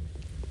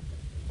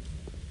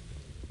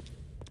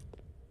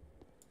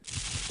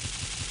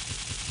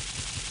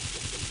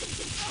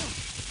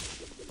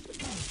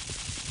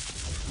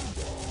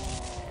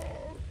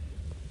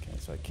 Okay,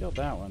 so I killed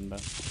that one,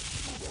 but...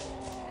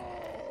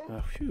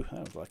 Oh, phew,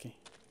 that was lucky.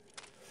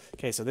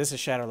 Okay, so this is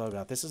Shatter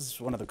Logoth. This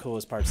is one of the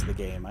coolest parts of the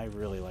game. I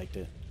really liked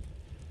it.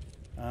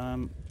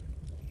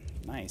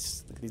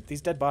 Nice.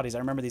 These dead bodies, I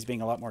remember these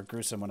being a lot more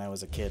gruesome when I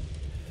was a kid.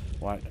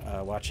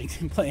 Watching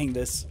him playing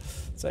this.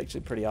 It's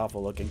actually pretty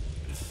awful looking.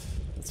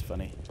 That's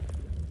funny.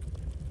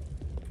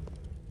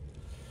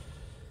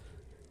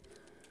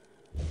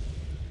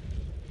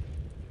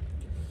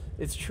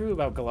 It's true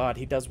about Galad.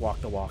 He does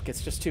walk the walk.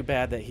 It's just too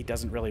bad that he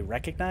doesn't really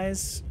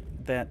recognize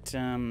that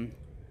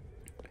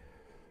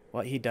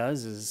what he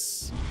does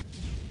is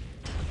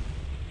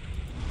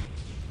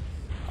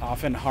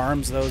often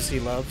harms those he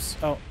loves.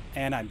 Oh,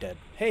 and I'm dead.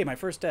 Hey, my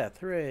first death.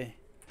 Hooray.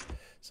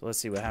 So let's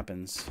see what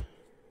happens.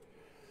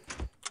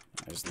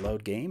 I just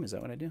load game. Is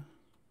that what I do?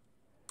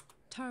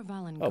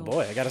 Oh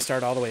boy, I got to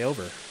start all the way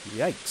over.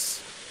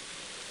 Yikes.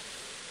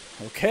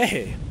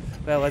 Okay.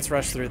 Well, let's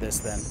rush through this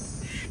then.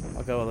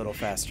 I'll go a little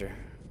faster.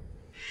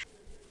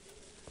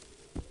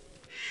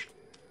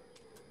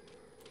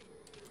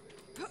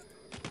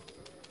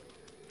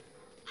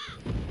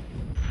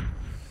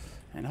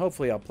 And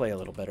hopefully I'll play a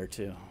little better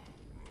too.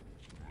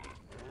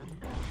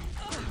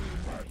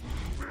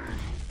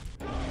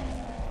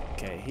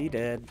 Okay, he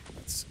dead.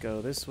 Let's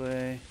go this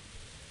way.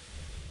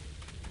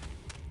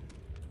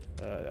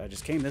 I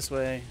just came this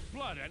way.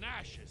 Blood and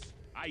ashes.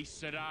 I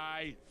said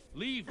I.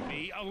 Leave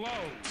me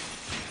alone.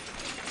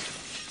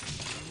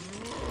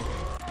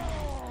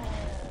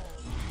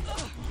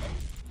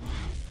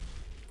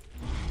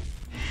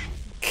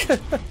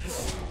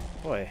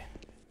 Boy,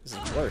 this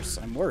is worse.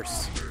 I'm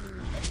worse.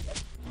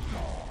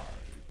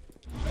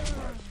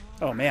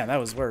 Oh man, that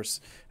was worse.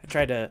 I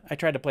tried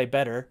to play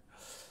better,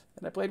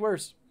 and I played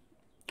worse.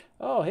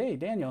 Oh, hey,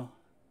 Daniel.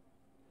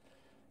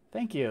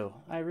 Thank you.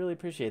 I really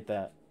appreciate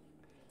that.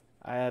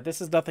 This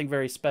is nothing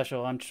very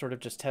special. I'm sort of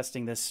just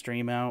testing this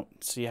stream out,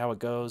 see how it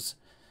goes.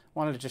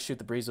 Wanted to just shoot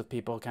the breeze with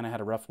people. Kind of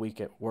had a rough week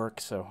at work,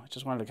 so I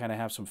just wanted to kind of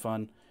have some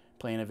fun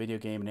playing a video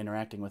game and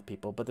interacting with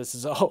people. But this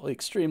is all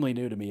extremely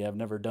new to me. I've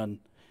never done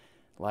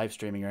live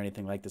streaming or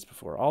anything like this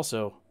before.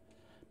 Also,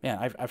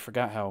 man, I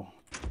forgot how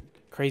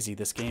crazy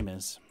this game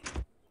is.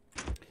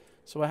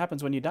 So what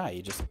happens when you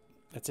die?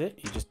 That's it?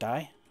 You just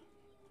die?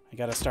 I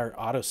gotta start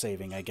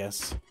auto-saving, I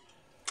guess.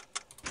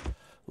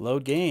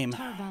 Load game.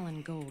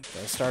 Gotta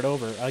start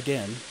over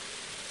again.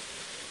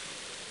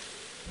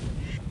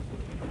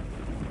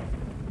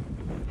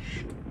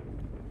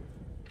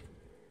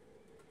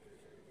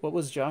 What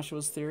was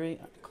Joshua's theory?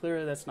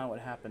 Clearly that's not what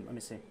happened. Let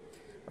me see.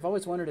 I've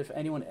always wondered if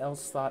anyone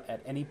else thought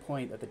at any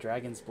point that the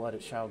dragon's blood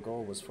at Shao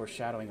Gol was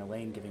foreshadowing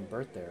Elaine giving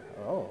birth there.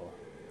 Oh,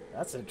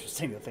 that's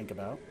interesting to think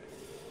about.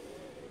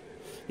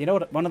 You know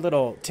what? One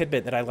little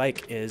tidbit that I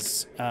like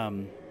is,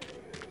 and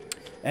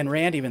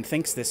Rand even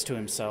thinks this to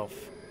himself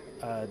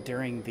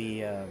during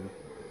the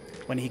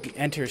when he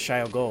enters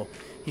Shio Gul.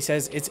 He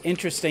says it's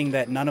interesting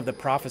that none of the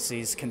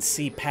prophecies can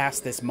see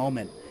past this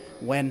moment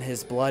when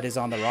his blood is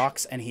on the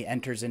rocks and he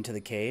enters into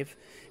the cave.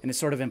 And it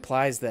sort of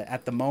implies that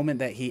at the moment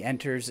that he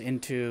enters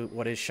into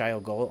what is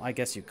Shio Gul, I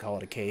guess you call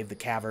it a cave, the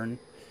cavern,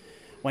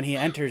 when he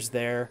enters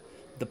there,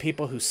 the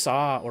people who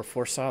saw or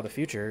foresaw the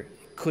future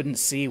couldn't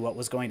see what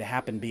was going to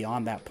happen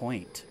beyond that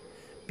point,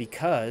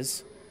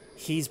 because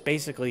he's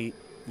basically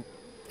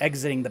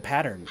exiting the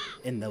pattern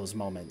in those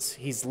moments.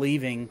 He's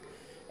leaving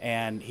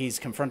and he's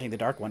confronting the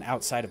Dark One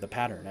outside of the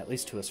pattern, at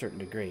least to a certain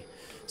degree.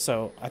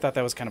 So I thought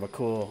that was kind of a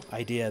cool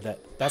idea,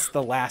 that that's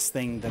the last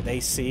thing that they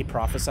see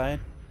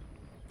prophesied.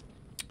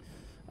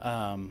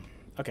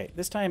 Okay,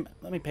 this time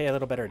let me pay a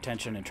little better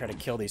attention and try to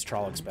kill these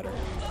Trollocs better.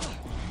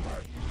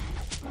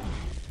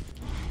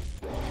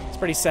 It's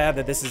pretty sad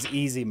that this is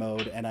easy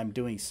mode and I'm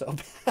doing so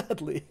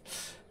badly.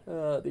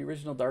 The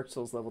original Dark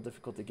Souls level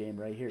difficulty game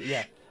right here.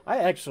 Yeah, I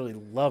actually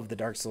love the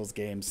Dark Souls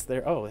games.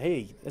 They're, oh,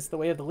 hey, it's the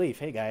Way of the Leaf.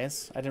 Hey,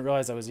 guys. I didn't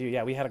realize that was you.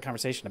 Yeah, we had a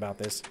conversation about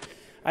this.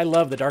 I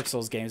love the Dark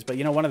Souls games, but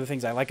you know, one of the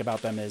things I like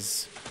about them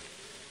is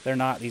they're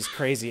not these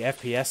crazy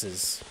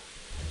FPSs.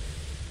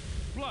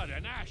 Blood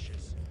and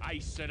ashes. I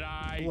said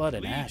I. Blood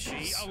and leave ashes.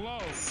 me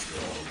alone.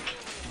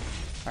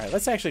 All right,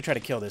 let's actually try to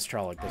kill this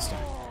Trolloc this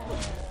time.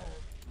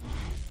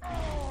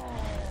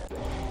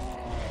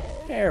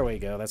 There we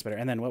go. That's better.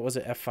 And then what was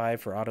it? F5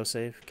 for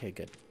autosave? Okay,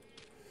 good.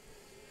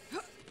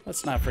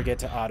 Let's not forget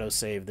to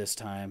autosave this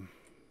time.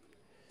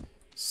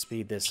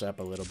 Speed this up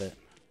a little bit.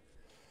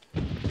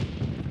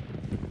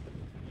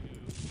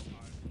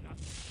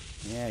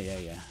 Yeah.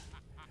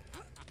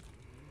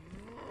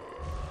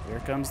 Here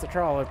comes the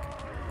Trolloc.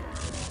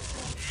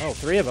 Oh,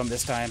 3 of them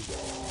this time.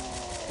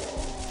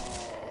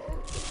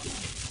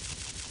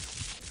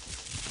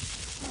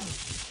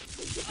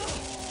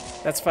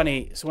 That's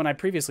funny. So when I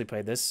previously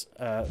played this,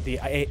 the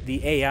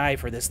AI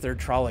for this third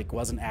Trolloc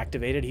wasn't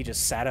activated. He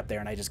just sat up there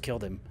and I just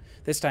killed him.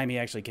 This time he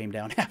actually came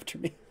down after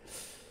me.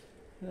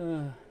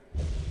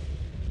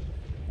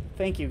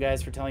 Thank you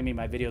guys for telling me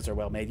my videos are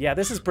well made. Yeah,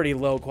 this is pretty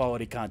low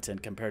quality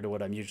content compared to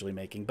what I'm usually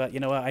making. But you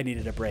know what? I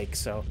needed a break,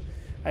 so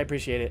I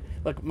appreciate it.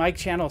 Look, my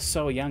channel's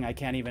so young I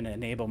can't even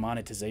enable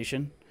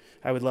monetization.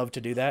 I would love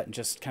to do that and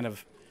just kind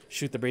of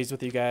shoot the breeze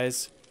with you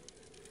guys.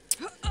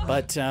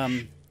 But,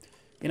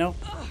 you know,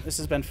 this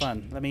has been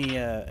fun. Let me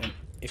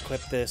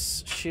equip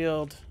this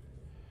shield.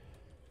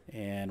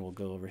 And we'll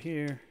go over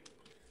here.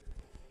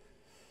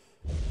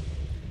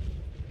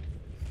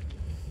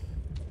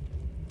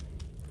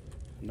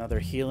 Another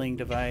healing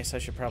device. I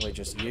should probably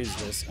just use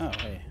this. Oh,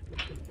 hey.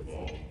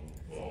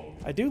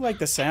 I do like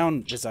the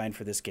sound design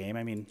for this game.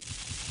 I mean,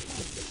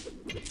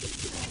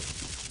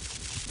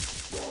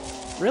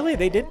 really,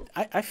 they did.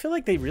 I feel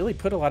like they really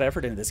put a lot of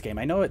effort into this game.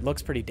 I know it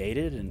looks pretty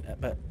dated,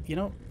 but you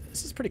know,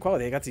 this is pretty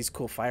quality. They got these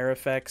cool fire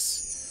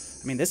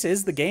effects. I mean, this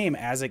is the game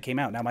as it came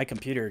out. Now, my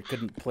computer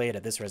couldn't play it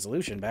at this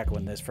resolution back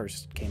when this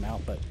first came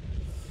out, but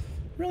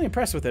I'm really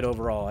impressed with it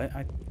overall.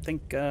 I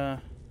think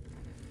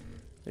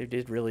they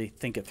did really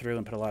think it through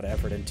and put a lot of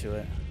effort into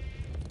it.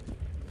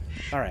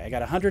 All right, I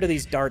got 100 of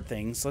these dart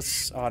things.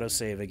 Let's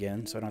autosave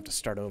again so I don't have to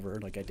start over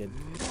like I did.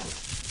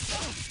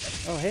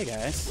 Oh, hey,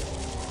 guys.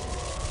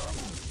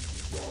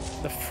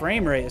 The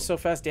frame rate is so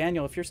fast.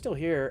 Daniel, if you're still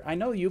here, I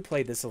know you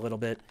played this a little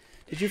bit.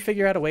 Did you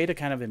figure out a way to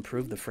kind of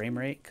improve the frame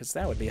rate? Because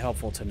that would be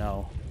helpful to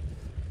know.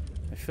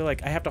 I feel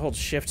like I have to hold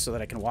shift so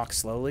that I can walk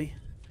slowly.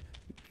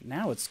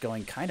 Now it's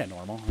going kind of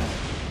normal.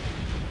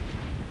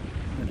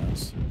 Who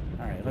knows?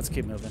 All right, let's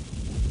keep moving.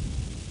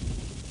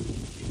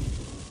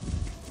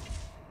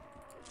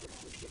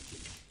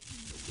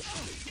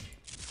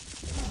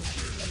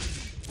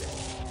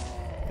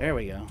 There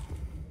we go.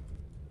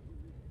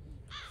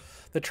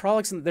 The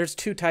Trollocs, there's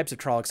 2 types of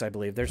Trollocs, I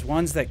believe. There's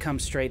ones that come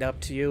straight up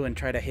to you and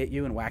try to hit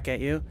you and whack at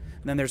you.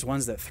 And then there's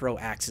ones that throw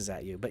axes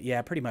at you. But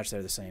yeah, pretty much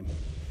they're the same.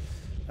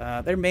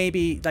 There may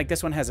be, like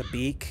this one has a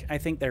beak. I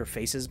think their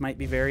faces might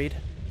be varied.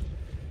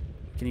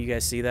 Can you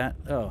guys see that?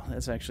 Oh,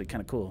 that's actually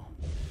kind of cool.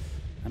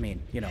 I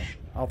mean, you know,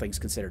 all things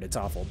considered, it's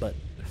awful. But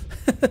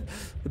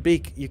the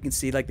beak, you can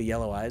see like the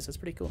yellow eyes. That's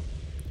pretty cool.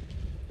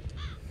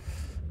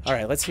 All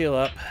right, let's heal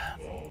up.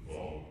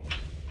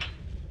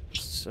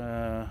 Let's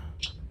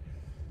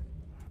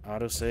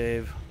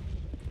autosave.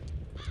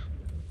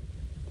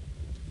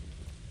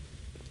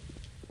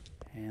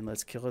 And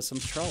let's kill us some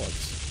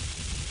Trollocs.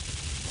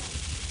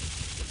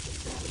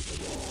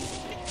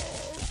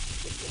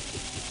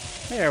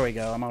 There we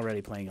go. I'm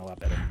already playing a lot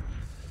better.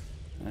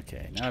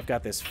 Okay, now I've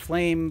got this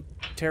flame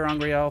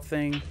ter'angreal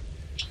thing.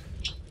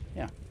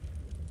 Yeah.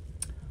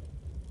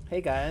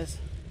 Hey, guys.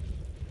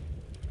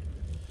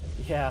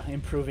 Yeah,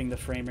 improving the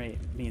frame rate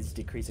means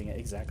decreasing it.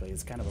 Exactly.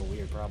 It's kind of a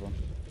weird problem.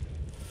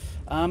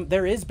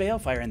 There is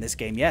balefire in this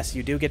game. Yes,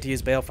 you do get to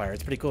use balefire.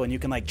 It's pretty cool, and you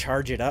can like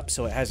charge it up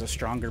so it has a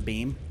stronger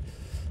beam.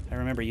 I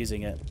remember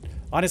using it.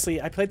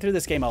 Honestly, I played through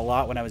this game a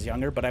lot when I was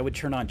younger, but I would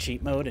turn on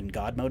cheat mode and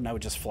God mode, and I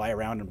would just fly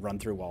around and run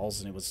through walls,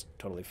 and it was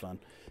totally fun.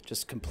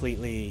 Just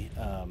completely,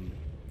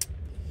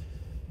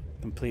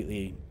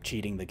 completely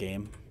cheating the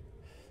game.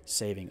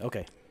 Saving.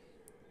 Okay.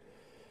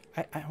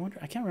 I wonder.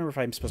 I can't remember if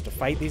I'm supposed to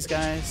fight these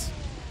guys.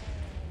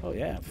 Oh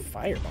yeah,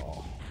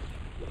 fireball.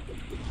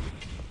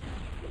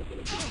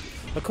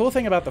 The cool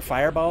thing about the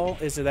fireball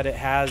is that it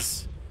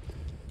has...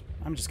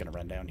 I'm just gonna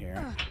run down here.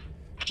 I'm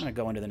gonna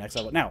go into the next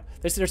level. Now,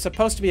 there's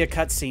supposed to be a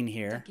cutscene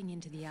here. Ducking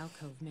into the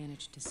alcove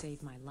managed to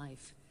save my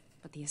life,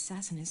 but the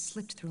assassin has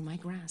slipped through my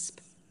grasp.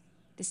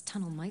 This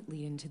tunnel might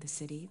lead into the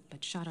city,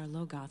 but Shadar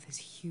Logoth is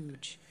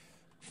huge.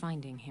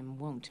 Finding him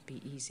won't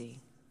be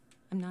easy.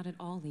 I'm not at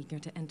all eager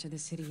to enter the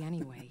city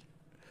anyway.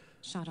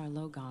 Shadar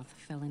Logoth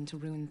fell into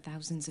ruin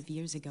thousands of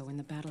years ago in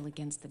the battle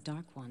against the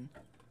Dark One,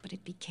 but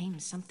it became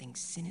something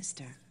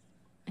sinister,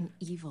 an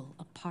evil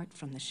apart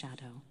from the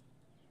shadow.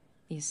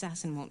 The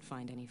assassin won't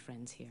find any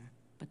friends here,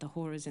 but the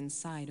horrors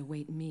inside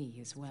await me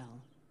as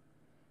well.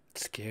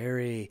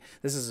 Scary.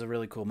 This is a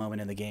really cool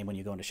moment in the game when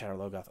you go into Shadar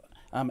Logoth.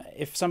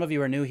 If some of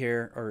you are new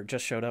here or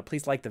just showed up,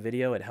 please like the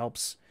video. It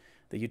helps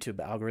the YouTube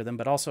algorithm.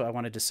 But also, I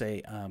wanted to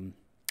say,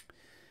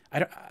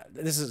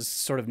 this is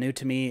sort of new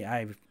to me.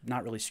 I've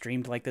not really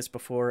streamed like this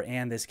before,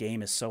 and this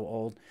game is so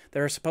old.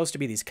 There are supposed to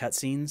be these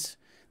cutscenes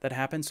that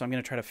happen, so I'm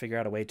going to try to figure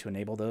out a way to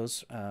enable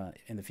those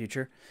in the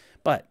future.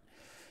 But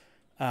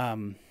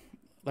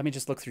let me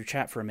just look through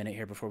chat for a minute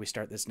here before we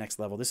start this next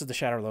level. This is the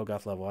Shadar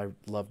Logoth level. I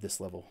loved this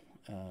level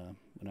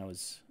when I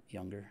was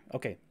younger.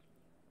 Okay.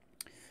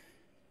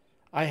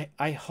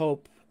 I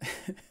hope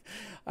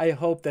I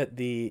hope that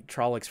the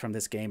Trollocs from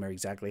this game are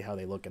exactly how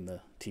they look in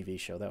the TV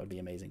show. That would be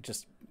amazing.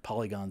 Just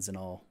polygons and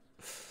all.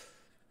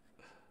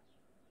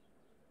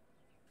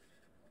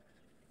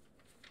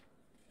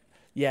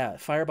 Yeah,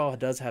 Fireball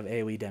does have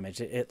AoE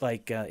damage. It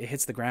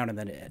hits the ground and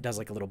then it does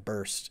like a little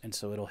burst, and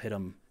so it'll hit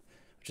them,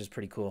 which is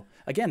pretty cool.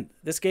 Again,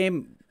 this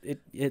game,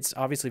 it's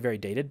obviously very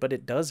dated, but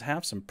it does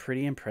have some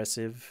pretty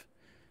impressive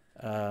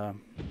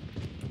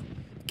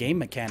game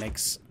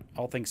mechanics,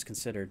 all things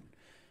considered.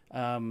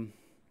 Been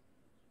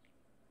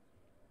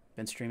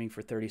streaming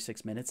for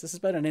 36 minutes. This has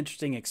been an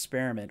interesting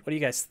experiment. What do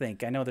you guys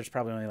think? I know there's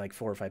probably only like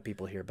 4 or 5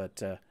 people here, but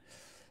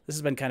this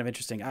has been kind of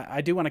interesting. I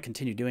do want to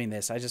continue doing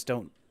this. I just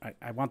don't...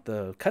 I want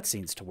the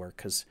cutscenes to work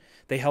because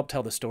they help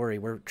tell the story.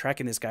 We're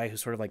tracking this guy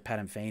who's sort of like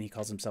Padam Fane. He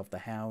calls himself the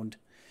Hound,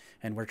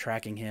 and we're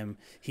tracking him.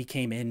 He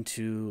came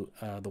into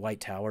the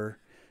White Tower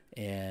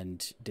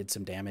and did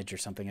some damage or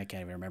something. I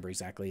can't even remember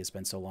exactly. It's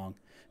been so long.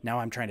 Now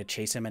I'm trying to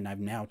chase him, and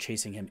I'm now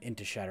chasing him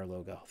into Shadar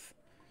Logoth.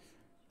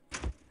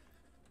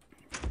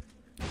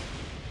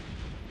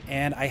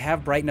 And I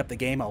have brightened up the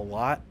game a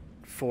lot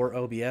for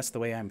OBS, the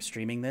way I'm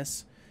streaming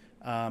this.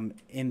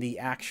 In the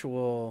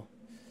actual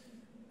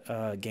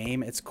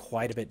game, it's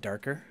quite a bit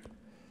darker.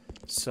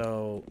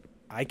 So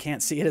I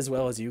can't see it as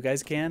well as you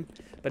guys can,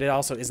 but it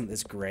also isn't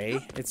this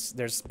gray.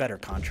 There's better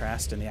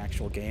contrast in the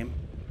actual game.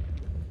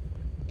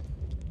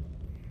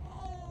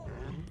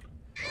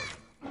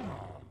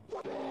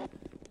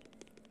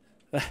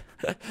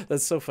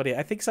 That's so funny.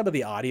 I think some of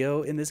the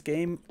audio in this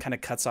game kind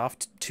of cuts off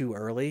too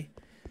early.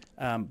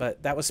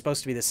 But that was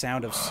supposed to be the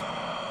sound of...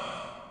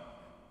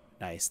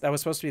 Nice. That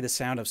was supposed to be the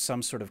sound of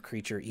some sort of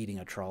creature eating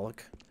a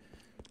Trolloc.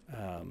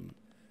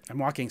 I'm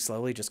walking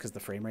slowly just because the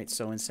frame rate's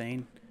so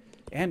insane.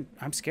 And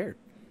I'm scared.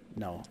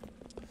 No.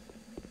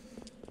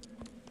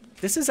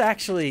 This is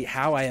actually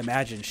how I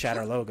imagined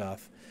Shadar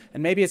Logoth.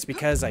 And maybe it's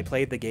because I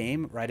played the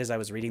game right as I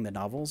was reading the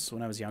novels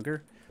when I was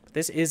younger. But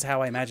this is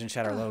how I imagined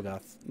Shadar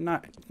Logoth.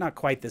 Not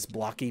quite this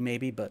blocky,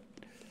 maybe, but...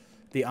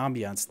 the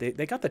ambiance,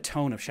 they got the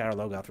tone of Shadar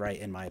Logoth right,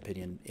 in my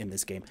opinion, in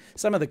this game.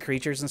 Some of the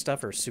creatures and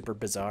stuff are super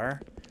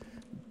bizarre,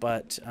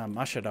 but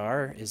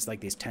Mashadar is like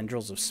these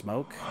tendrils of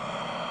smoke,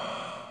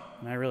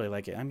 and I really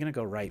like it. I'm going to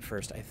go right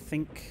first. I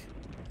think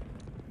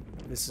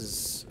this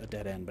is a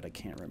dead end, but I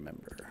can't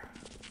remember.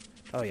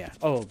 Oh, yeah.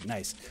 Oh,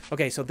 nice.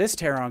 Okay, so this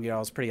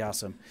Terrangyal is pretty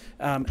awesome.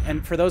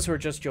 And for those who are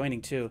just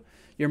joining, too,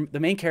 the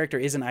main character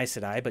is an Aes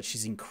Sedai, but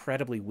she's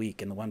incredibly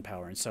weak in the 1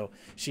 power, and so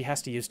she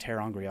has to use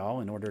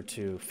Terrangyal in order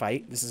to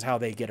fight. This is how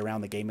they get around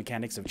the game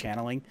mechanics of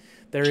channeling.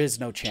 There is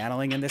no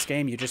channeling in this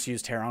game. You just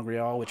use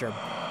Terrangyal, which are...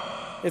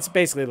 it's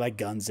basically like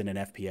guns in an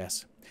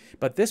FPS.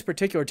 But this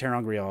particular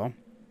Terrangyal,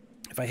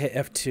 if I hit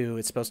F2,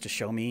 it's supposed to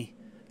show me...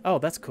 Oh,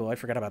 that's cool. I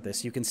forgot about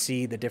this. You can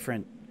see the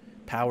different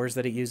powers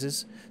that it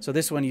uses. So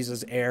this one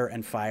uses air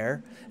and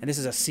fire, and this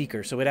is a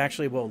seeker, so it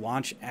actually will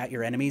launch at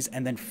your enemies,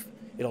 and then...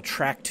 it'll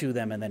track to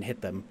them and then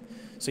hit them.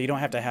 So you don't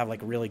have to have like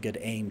really good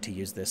aim to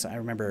use this. I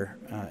remember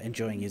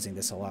enjoying using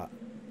this a lot.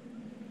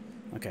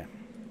 Okay.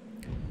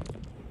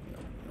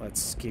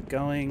 Let's keep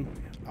going.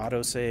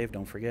 Autosave,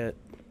 don't forget.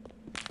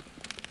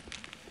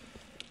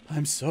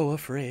 I'm so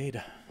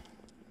afraid.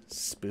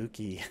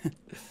 Spooky.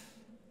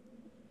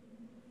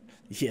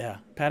 Yeah,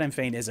 Padam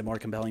Fane is a more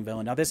compelling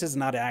villain. Now, this is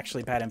not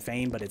actually Padam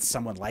Fane, but it's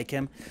someone like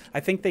him. I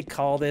think they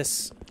call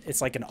this,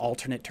 it's like an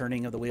alternate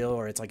turning of the wheel,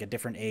 or it's like a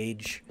different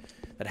age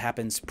that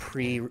happens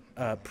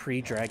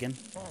pre-dragon.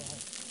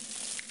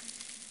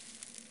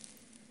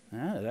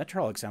 Ah, that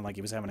Trolloc sounded like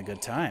he was having a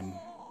good time.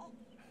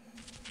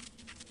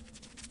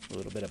 A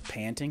little bit of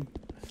panting.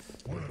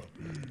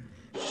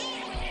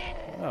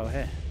 Oh,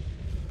 hey.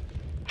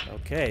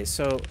 Okay,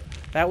 so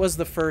that was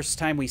the first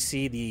time we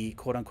see the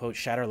quote-unquote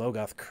Shatter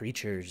Logoth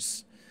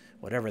creatures.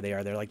 Whatever they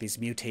are, they're like these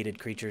mutated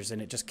creatures,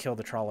 and it just killed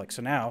the Trolloc.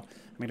 So now,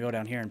 I'm going to go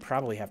down here and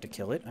probably have to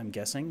kill it, I'm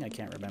guessing. I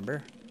can't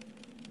remember.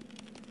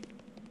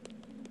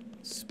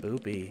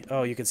 Spoopy.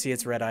 Oh, you can see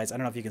its red eyes. I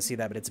don't know if you can see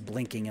that, but it's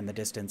blinking in the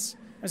distance.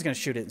 I'm just going to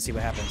shoot it and see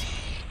what happens.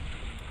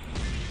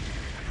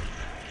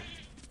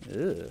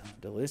 Ugh,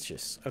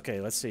 delicious.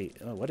 Okay, let's see.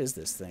 Oh, what is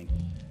this thing?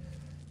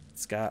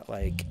 It's got,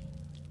 like,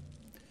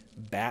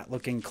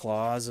 bat-looking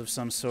claws of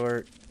some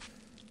sort.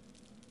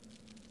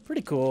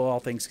 Pretty cool, all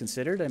things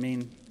considered. I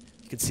mean,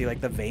 you can see,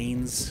 like, the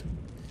veins.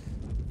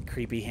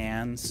 Creepy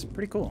hands.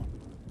 Pretty cool.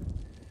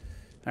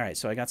 Alright,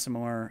 so I got some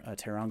more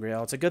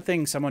Terangrial. It's a good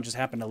thing someone just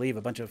happened to leave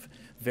a bunch of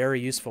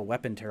very useful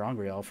weapon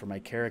Terangrial for my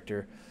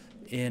character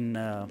in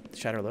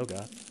Shatter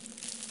Logoth.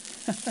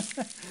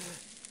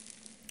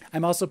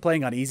 I'm also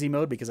playing on easy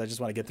mode because I just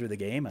want to get through the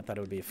game. I thought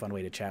it would be a fun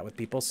way to chat with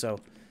people, so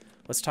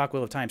let's talk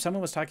Wheel of Time.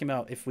 Someone was talking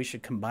about if we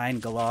should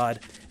combine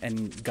Galad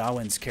and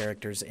Gawain's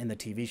characters in the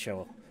TV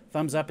show.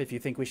 Thumbs up if you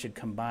think we should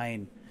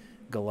combine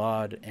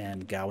Galad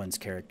and Gawain's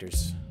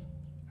characters.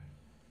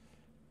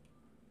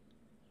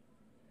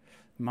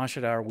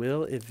 Mashadar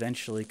will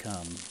eventually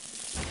come.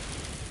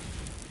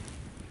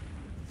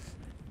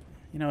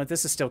 You know,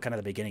 this is still kind of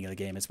the beginning of the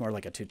game. It's more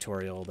like a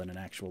tutorial than an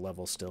actual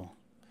level still.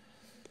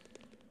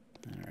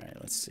 Alright,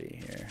 let's see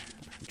here.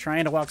 I'm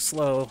trying to walk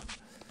slow.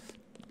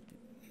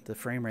 The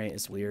frame rate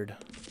is weird.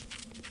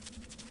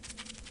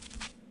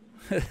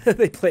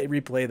 They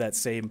replay that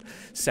same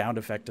sound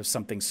effect of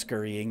something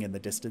scurrying in the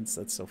distance.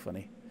 That's so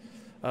funny.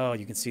 Oh,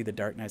 you can see the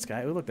dark night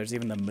sky. Oh, look, there's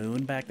even the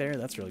moon back there.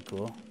 That's really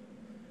cool.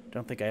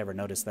 Don't think I ever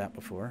noticed that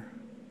before.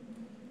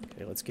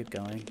 Okay, let's keep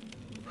going.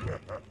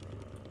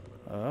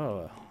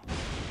 Oh.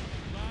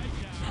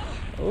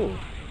 Oh.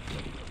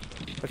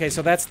 Okay,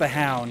 so that's the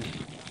Hound.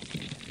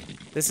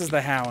 This is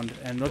the Hound,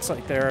 and looks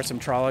like there are some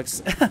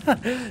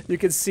Trollocs. You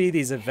can see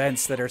these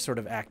events that are sort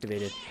of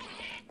activated.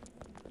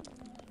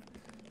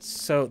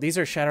 So these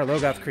are Shatter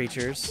Logoth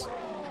creatures.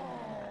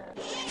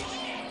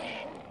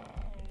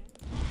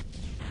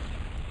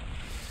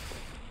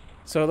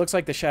 So it looks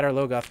like the Shatter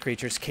Logoth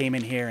creatures came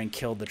in here and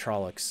killed the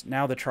Trollocs.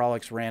 Now the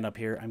Trollocs ran up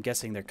here. I'm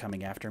guessing they're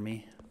coming after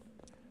me.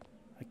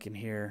 I can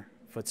hear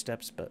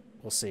footsteps, but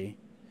we'll see.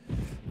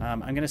 I'm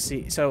going to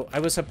see. So I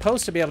was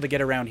supposed to be able to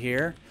get around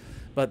here,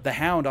 but the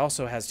Hound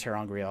also has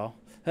Terangrial.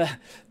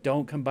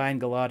 Don't combine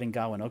Galad and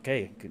Gawain.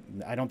 Okay,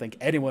 I don't think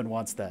anyone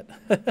wants that.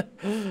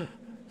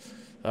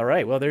 All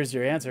right, well, there's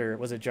your answer.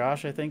 Was it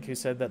Josh, I think, who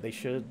said that they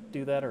should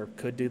do that or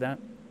could do that?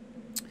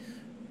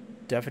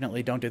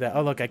 Definitely don't do that.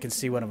 Oh, look, I can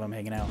see one of them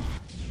hanging out.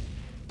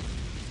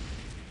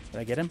 Did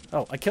I get him?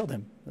 Oh, I killed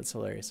him. That's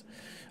hilarious.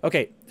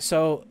 Okay,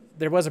 so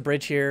there was a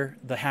bridge here.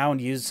 The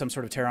Hound used some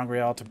sort of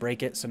Terangrial to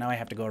break it, so now I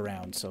have to go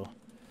around. So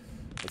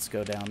let's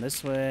go down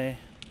this way.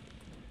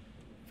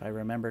 If I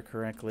remember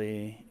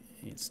correctly,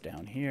 it's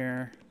down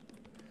here.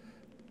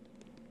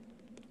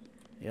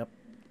 Yep.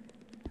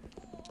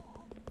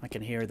 I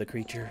can hear the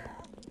creature.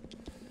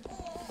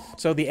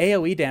 So the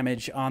AoE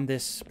damage on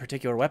this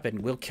particular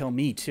weapon will kill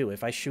me too.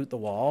 If I shoot the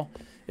wall,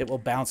 it will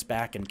bounce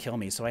back and kill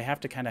me. So I have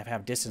to kind of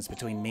have distance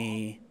between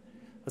me.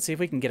 Let's see if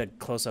we can get a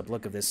close-up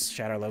look of this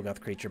Shatter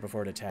Logoth creature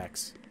before it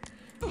attacks.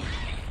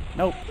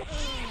 Nope.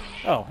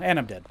 Oh, and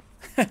I'm dead.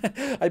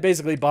 I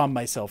basically bombed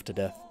myself to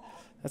death.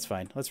 That's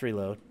fine. Let's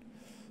reload.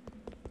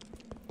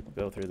 We'll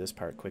go through this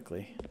part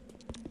quickly.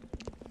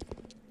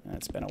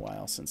 It's been a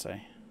while since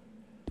I...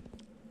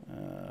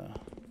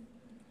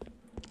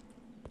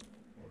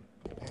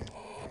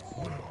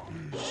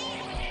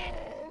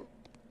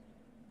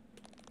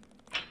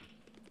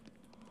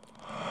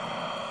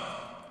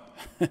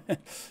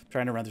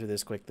 Trying to run through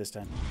this quick this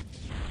time.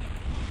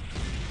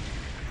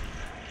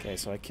 Okay,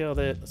 so I killed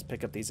it. Let's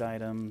pick up these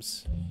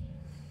items.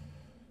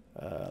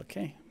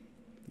 Okay.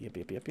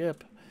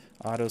 Yep.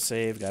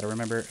 Autosave. Gotta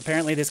remember.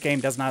 Apparently this game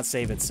does not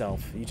save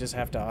itself. You just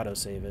have to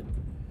autosave it.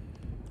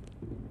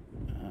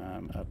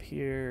 Up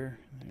here.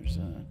 There's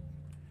a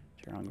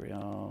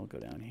Terangrial. Go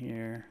down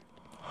here.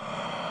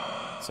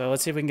 So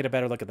let's see if we can get a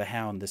better look at the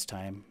Hound this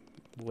time.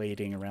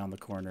 Waiting around the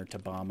corner to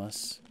bomb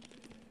us.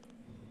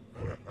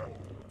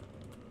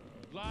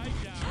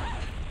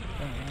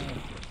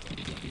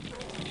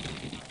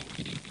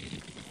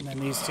 And then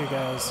these two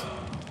guys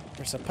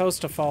are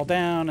supposed to fall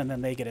down, and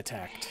then they get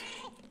attacked.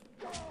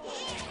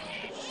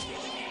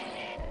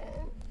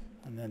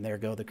 And then there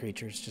go the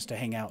creatures, just to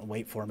hang out and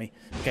wait for me.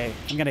 Okay,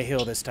 I'm going to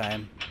heal this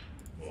time.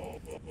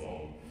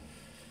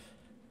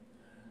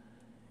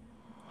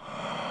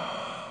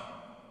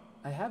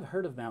 I have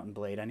heard of Mountain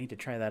Blade. I need to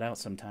try that out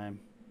sometime.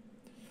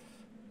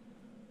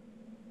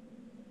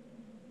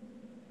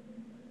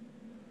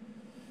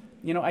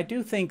 You know, I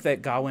do think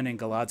that Gawain and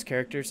Galad's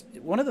characters,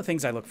 one of the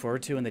things I look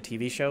forward to in the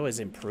TV show is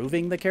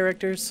improving the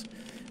characters.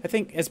 I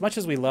think as much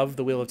as we love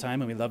the Wheel of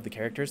Time and we love the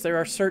characters, there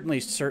are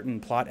certainly certain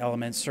plot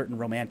elements, certain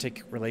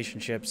romantic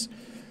relationships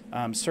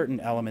certain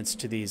elements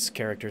to these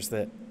characters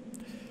that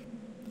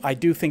I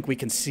do think we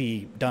can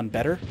see done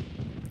better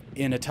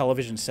in a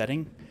television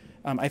setting.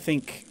 I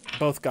think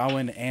both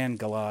Gawain and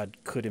Galad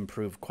could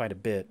improve quite a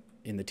bit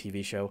in the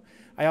TV show.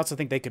 I also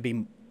think they could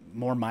be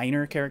more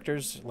minor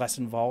characters, less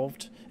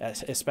involved,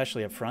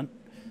 especially up front.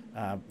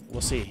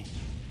 We'll see.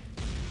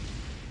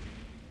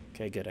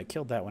 Okay, good. I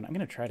killed that one. I'm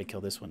going to try to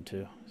kill this one,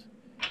 too.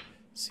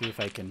 See if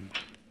I can...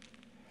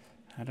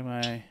 How do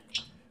I...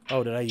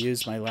 Oh, did I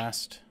use my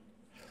last...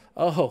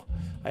 Oh,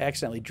 I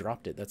accidentally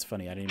dropped it. That's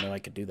funny. I didn't know I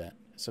could do that.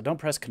 So don't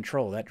press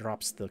control. That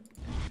drops the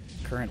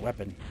current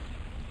weapon.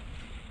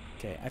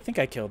 Okay, I think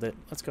I killed it.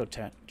 Let's go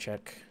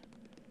check.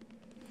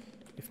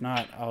 If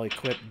not, I'll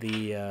equip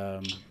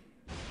the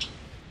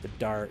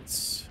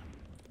darts.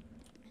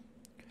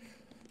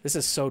 This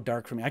is so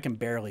dark for me. I can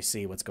barely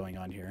see what's going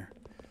on here.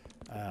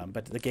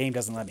 But the game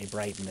doesn't let me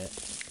brighten it.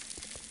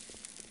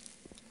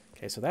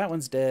 Okay, so that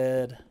one's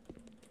dead.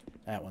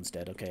 That one's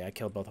dead. Okay, I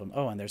killed both of them.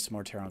 Oh, and there's some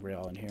more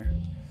ter'angreal in here.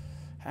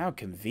 How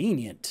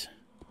convenient.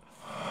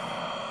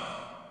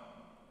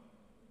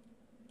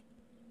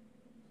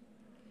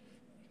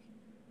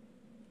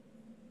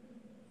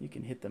 You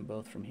can hit them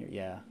both from here.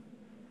 Yeah.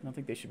 I don't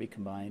think they should be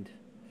combined.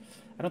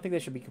 I don't think they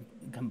should be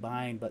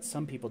combined, but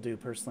some people do.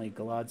 Personally,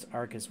 Galad's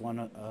arc is one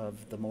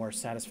of the more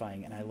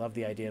satisfying, and I love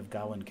the idea of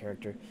Gawain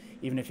character,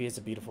 even if he is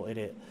a beautiful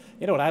idiot.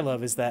 You know what I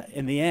love is that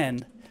in the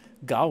end,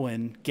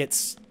 Gawain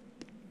gets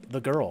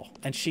the girl,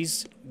 and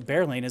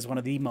Berlain is one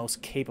of the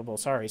most capable,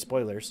 sorry,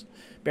 spoilers,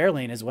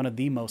 Berlain is one of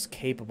the most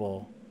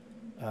capable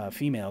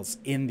females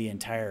in the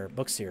entire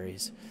book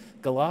series.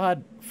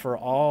 Galad, for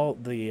all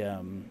the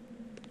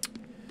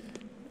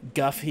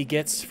guff he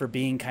gets for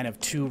being kind of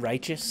too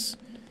righteous,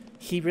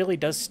 he really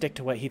does stick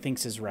to what he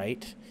thinks is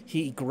right.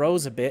 He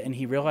grows a bit, and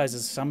he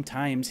realizes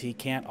sometimes he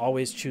can't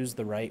always choose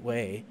the right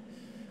way.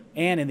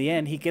 And in the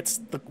end, he gets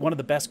one of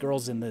the best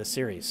girls in the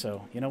series.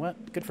 So, you know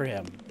what? Good for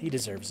him. He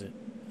deserves it.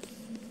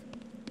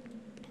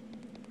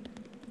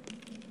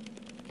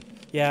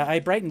 Yeah, I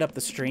brightened up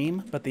the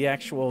stream, but the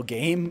actual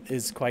game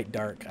is quite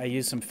dark. I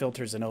used some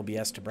filters in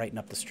OBS to brighten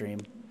up the stream.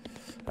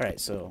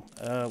 Alright, so,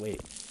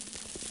 wait.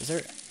 Is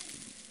there...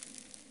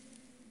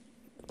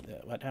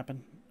 what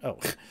happened? Oh,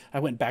 I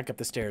went back up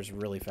the stairs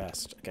really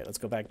fast. Okay, let's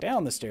go back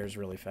down the stairs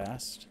really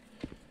fast.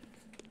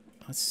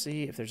 Let's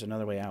see if there's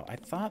another way out. I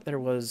thought there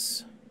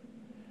was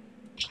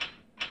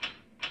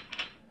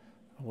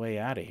a way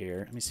out of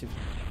here. Let me see.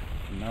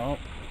 Nope,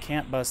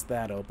 can't bust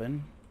that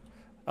open.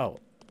 Oh,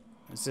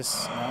 is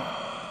this... No.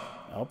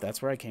 Oh,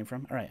 that's where I came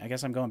from. All right, I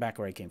guess I'm going back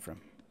where I came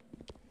from.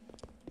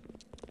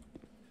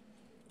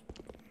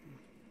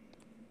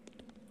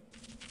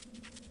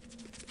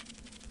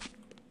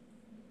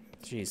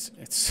 Jeez,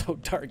 it's so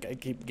dark. I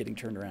keep getting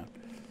turned around.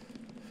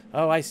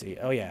 Oh, I see.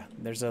 Oh, yeah.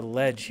 There's a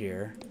ledge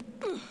here.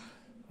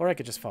 Or I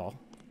could just fall.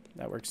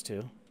 That works,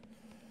 too.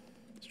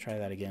 Let's try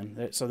that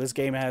again. So this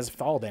game has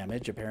fall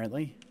damage,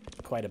 apparently.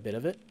 Quite a bit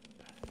of it.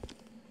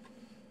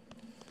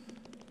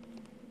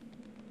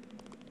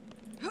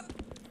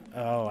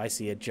 Oh, I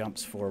see. It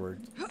jumps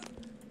forward.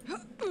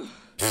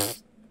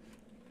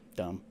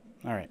 Dumb.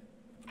 All right.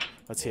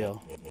 Let's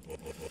heal.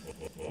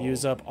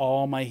 Use up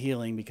all my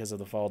healing because of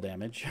the fall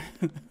damage.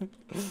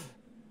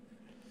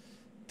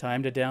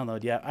 Time to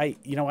download. Yeah,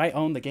 I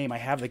own the game. I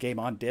have the game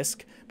on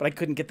disc, but I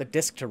couldn't get the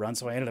disc to run,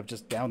 so I ended up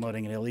just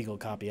downloading an illegal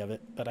copy of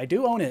it. But I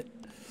do own it.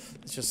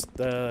 It's just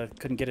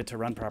couldn't get it to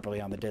run properly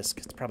on the disc.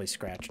 It's probably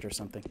scratched or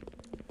something.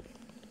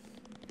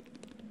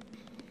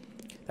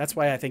 That's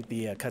why I think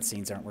the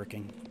cutscenes aren't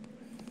working.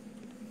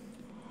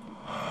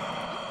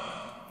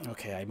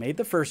 Okay, I made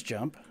the first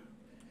jump.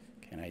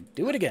 Can I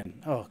do it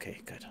again? Oh, okay,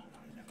 good.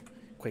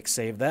 Quick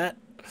save that.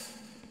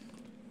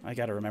 I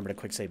gotta remember to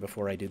quick save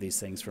before I do these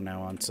things from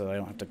now on, so I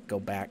don't have to go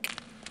back.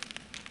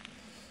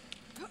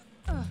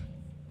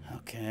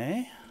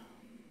 Okay.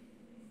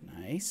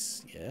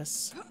 Nice.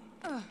 Yes.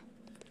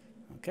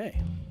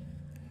 Okay.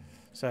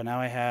 So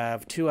now I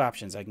have two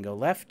options. I can go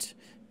left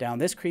down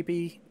this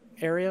creepy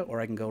area,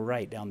 or I can go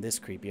right down this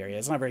creepy area.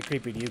 It's not very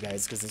creepy to you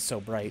guys because it's so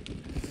bright.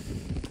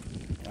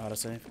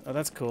 Autosave. Oh,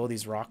 that's cool.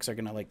 These rocks are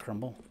gonna, like,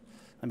 crumble.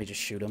 Let me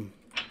just shoot them.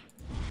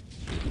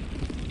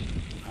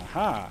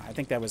 Aha! I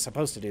think that was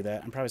supposed to do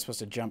that. I'm probably supposed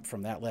to jump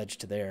from that ledge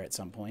to there at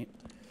some point.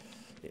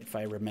 If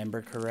I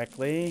remember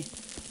correctly.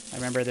 I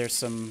remember there's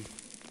some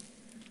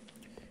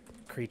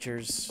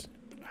creatures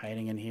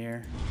hiding in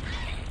here.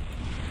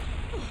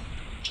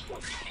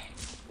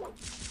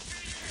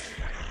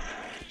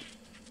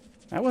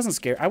 I wasn't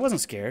scared. I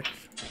wasn't scared.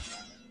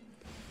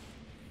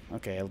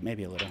 Okay,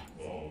 maybe a little.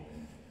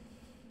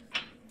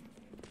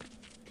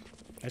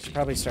 I should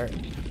probably start...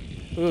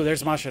 Ooh,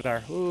 there's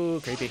Mashadar. Ooh,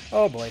 creepy.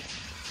 Oh, boy.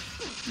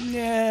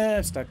 Yeah,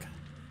 I'm stuck.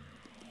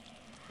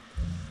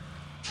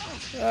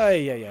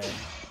 Ay, ay, ay.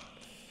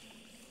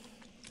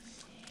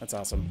 That's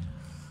awesome.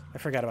 I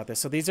forgot about this.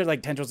 So these are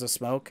like tendrils of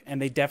smoke,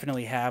 and they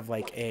definitely have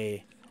like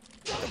a...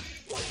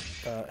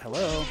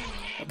 hello?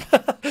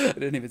 I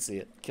didn't even see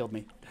it. Killed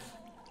me.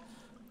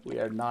 We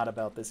are not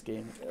about this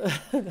game.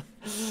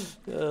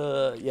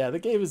 Yeah, the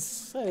game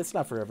is... It's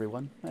not for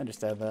everyone. I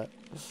understand that.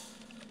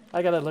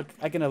 I gotta look...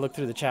 I'm gonna look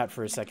through the chat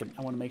for a second.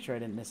 I want to make sure I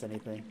didn't miss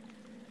anything.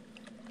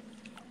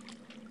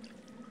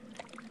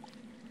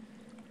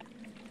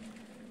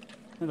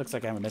 It looks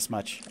like I haven't missed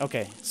much.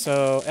 Okay,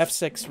 so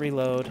F6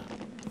 reload.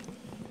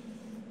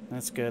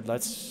 That's good.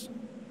 Let's...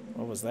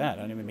 What was that?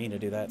 I didn't even mean to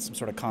do that. Some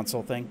sort of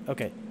console thing.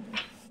 Okay.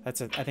 I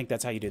think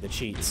that's how you do the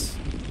cheats.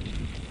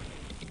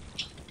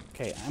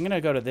 Okay, I'm gonna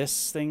go to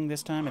this thing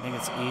this time. I think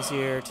it's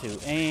easier to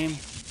aim.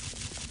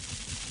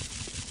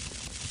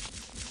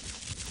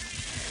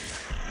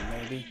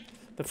 Maybe.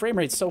 The frame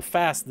rate's so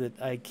fast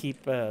that I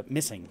keep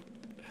missing.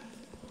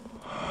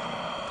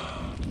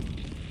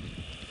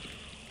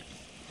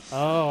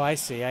 Oh, I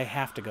see. I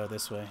have to go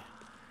this way.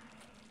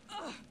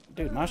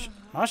 Dude,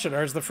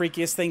 Mashadar is the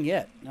freakiest thing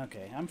yet.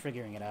 Okay, I'm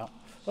figuring it out.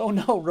 Oh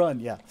no, run!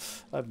 Yeah,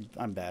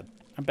 I'm bad.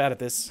 I'm bad at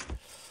this.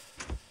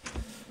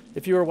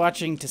 If you were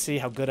watching to see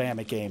how good I am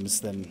at games,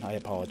 then I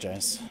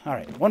apologize. All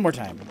right, one more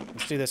time.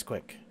 Let's do this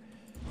quick.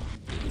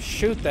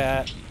 Shoot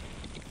that.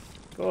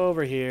 Go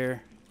over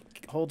here.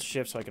 Hold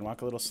shift so I can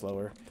walk a little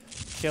slower.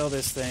 Kill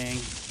this thing.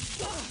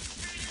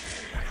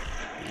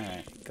 All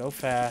right, go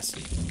fast.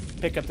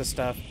 Pick up the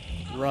stuff.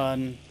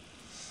 Run.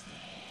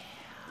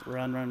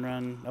 Run, run,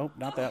 run. Nope,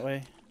 not that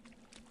way.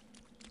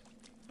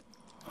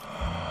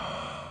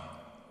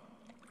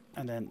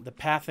 And then the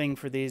pathing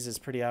for these is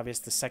pretty obvious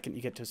the second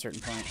you get to a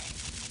certain point.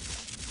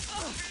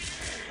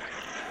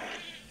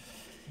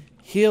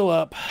 Heal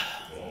up,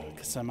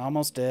 because I'm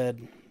almost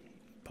dead.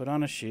 Put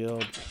on a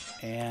shield,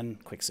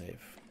 and quick save.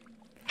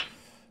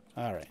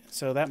 Alright,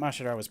 so that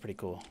Mashadar was pretty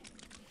cool.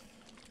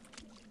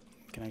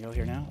 Can I go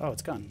here now? Oh,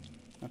 it's gone.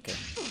 Okay.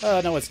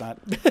 No, it's not.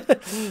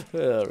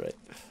 Alright.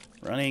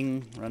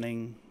 Running,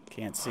 running.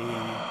 Can't see.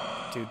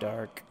 Too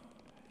dark.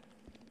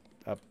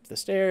 Up the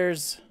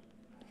stairs.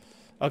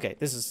 Okay,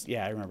 this is...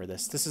 Yeah, I remember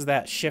this. This is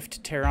that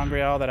shift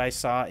Terrangrial that I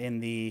saw in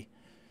the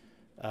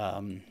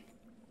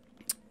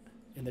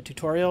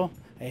tutorial.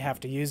 I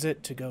have to use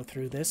it to go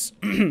through this.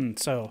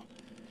 So,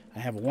 I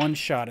have one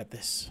shot at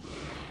this.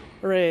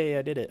 Hooray,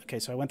 I did it. Okay,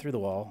 so I went through the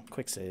wall.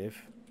 Quick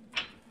save.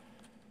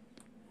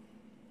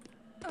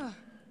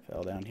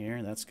 Fell down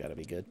here. That's got to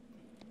be good.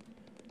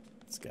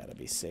 It's got to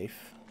be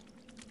safe.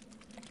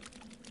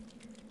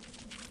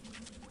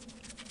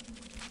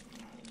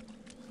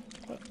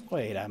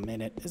 Wait a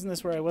minute. Isn't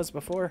this where I was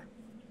before?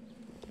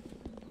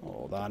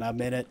 Hold on a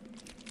minute.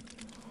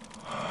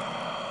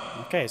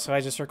 Okay, so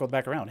I just circled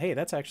back around. Hey,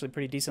 that's actually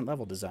pretty decent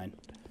level design.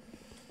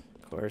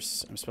 Of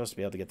course, I'm supposed to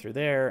be able to get through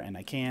there, and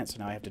I can't, so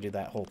now I have to do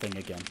that whole thing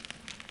again.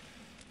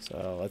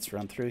 So let's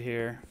run through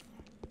here.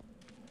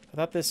 I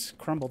thought this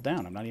crumbled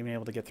down. I'm not even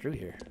able to get through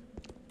here.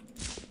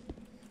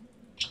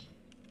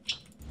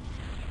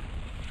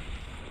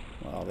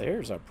 Well,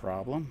 there's a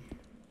problem.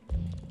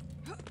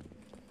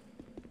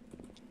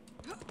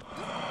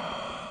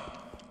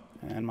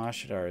 And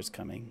Mashadar is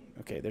coming.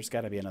 Okay, there's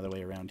got to be another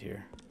way around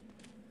here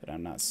that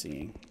I'm not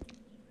seeing.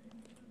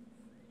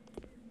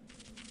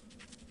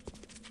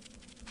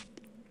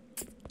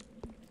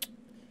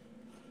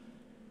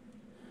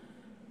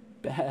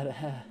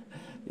 Badass.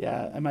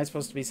 Yeah, am I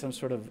supposed to be some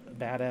sort of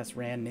badass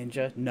Ran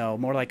ninja? No,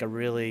 more like a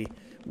really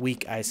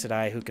weak Aes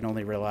Sedai who can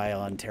only rely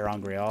on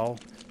Terrangrial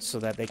so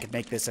that they could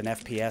make this an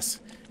FPS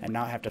and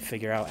not have to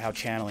figure out how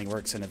channeling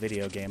works in a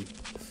video game.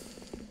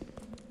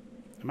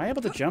 Am I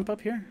able to jump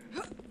up here?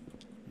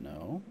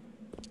 No.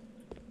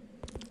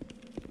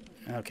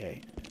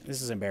 Okay,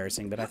 this is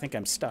embarrassing, but I think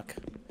I'm stuck.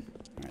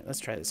 Alright, let's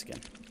try this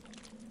again.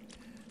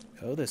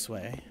 Go this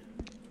way.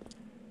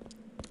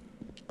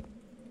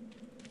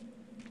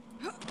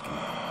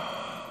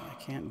 I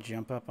can't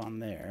jump up on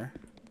there.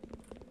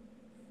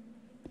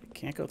 I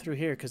can't go through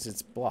here because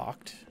it's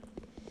blocked.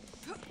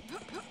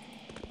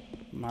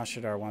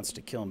 Mashadar wants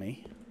to kill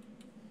me.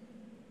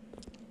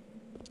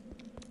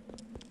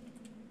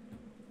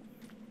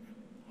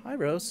 Hi,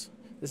 Rose.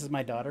 This is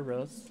my daughter,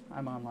 Rose.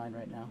 I'm online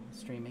right now,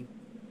 streaming.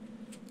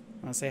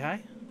 Want to say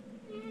hi?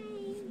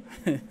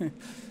 Hi.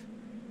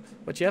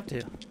 What you up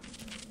to?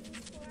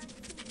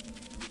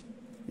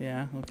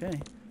 Yeah, okay.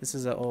 This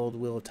is an old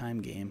Wheel of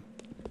Time game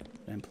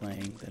that I'm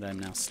playing that I'm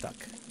now stuck.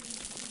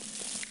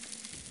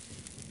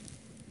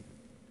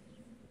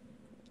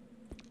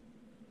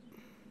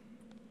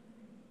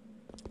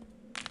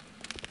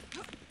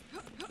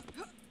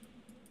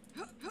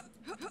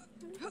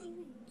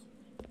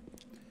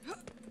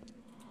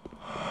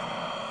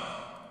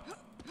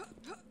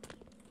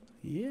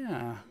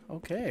 Yeah,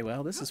 okay,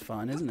 well, this is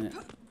fun, isn't it?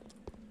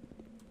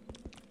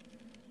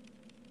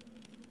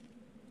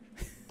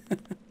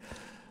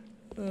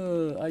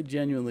 I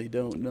genuinely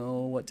don't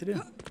know what to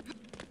do.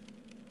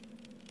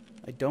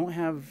 I don't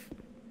have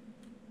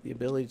the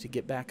ability to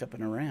get back up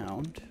and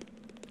around.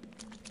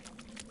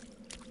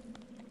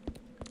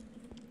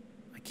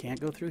 I can't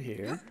go through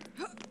here.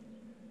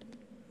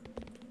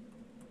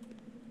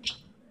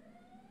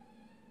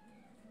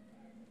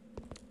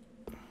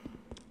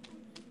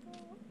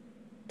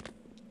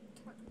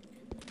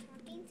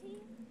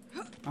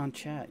 On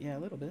chat, yeah, a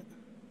little bit.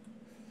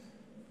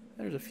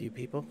 there's a few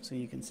people, so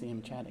you can see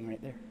them chatting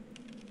right there.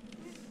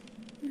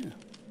 Yeah.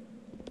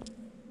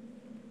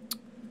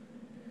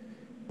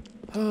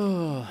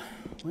 Oh,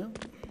 well,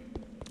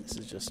 this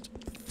is just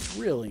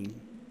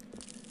thrilling.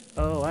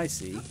 Oh, I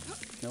see.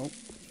 Nope,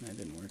 that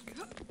didn't work.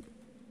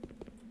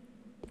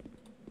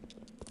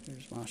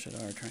 There's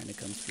Mashadar trying to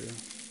come through.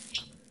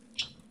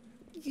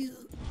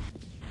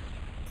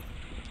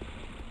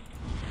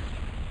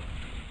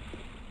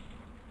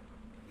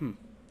 Hmm.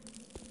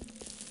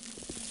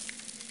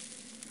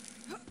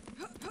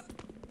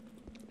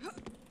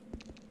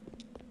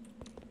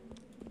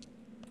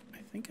 I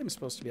think I'm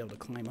supposed to be able to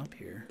climb up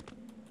here.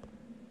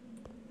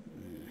 I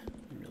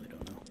really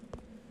don't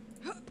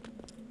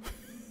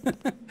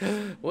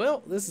know.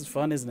 Well, this is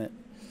fun, isn't it?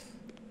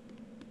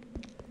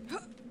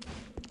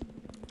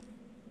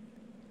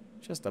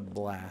 Just a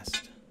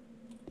blast.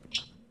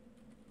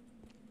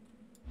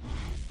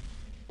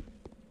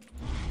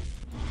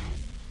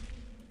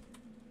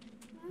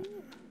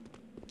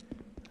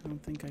 I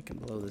don't think I can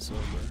blow this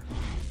over.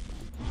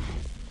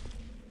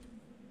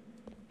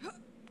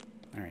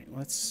 Alright,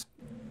 let's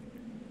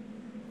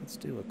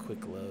do a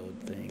quick load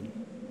thing.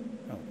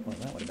 Oh, well,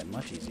 that would have been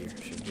much easier.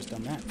 Should have just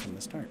done that from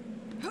the start.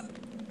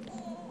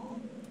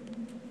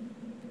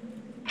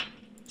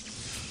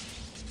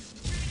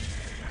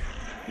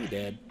 He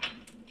dead.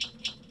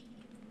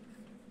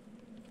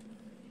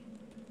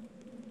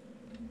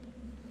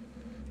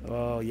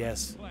 Oh,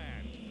 yes.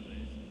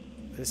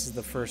 This is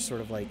the first sort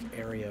of like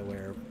area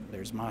where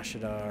there's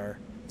Mashadar.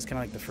 It's kind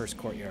of like the first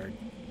courtyard.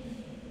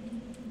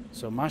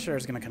 So Mashadar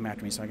is going to come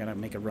after me, so I got to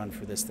make a run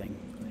for this thing.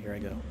 Here I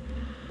go.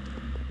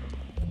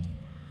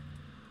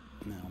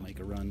 And I'll make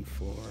a run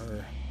for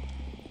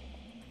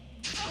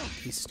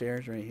these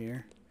stairs right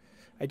here.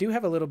 I do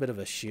have a little bit of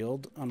a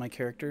shield on my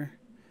character,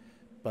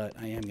 but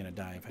I am going to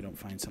die if I don't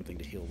find something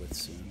to heal with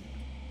soon.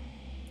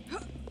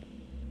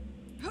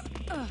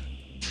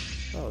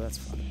 Oh, that's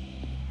fun.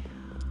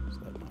 So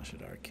let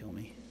Mashadar kill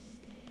me.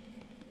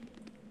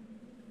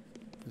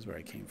 This is where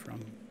I came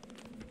from.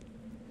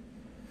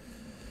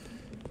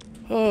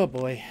 Oh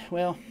boy.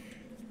 Well,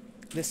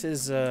 this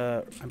is,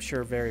 I'm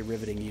sure, very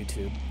riveting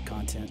YouTube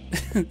content.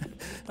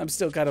 I'm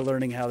still kind of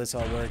learning how this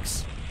all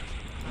works.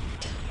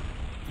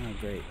 Oh,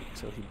 great.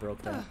 So he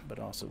broke that, but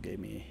also gave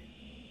me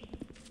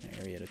an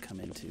area to come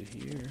into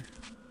here.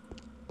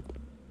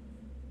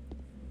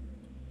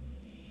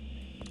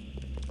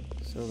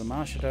 So the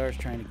Mashadar is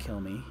trying to kill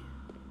me.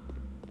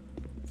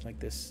 It's like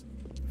this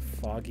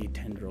foggy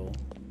tendril.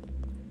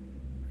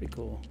 Pretty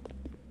cool.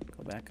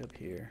 Go back up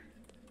here.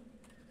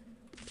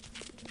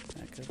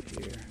 Back up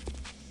here.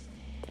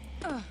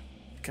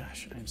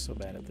 Gosh, I'm so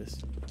bad at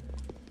this.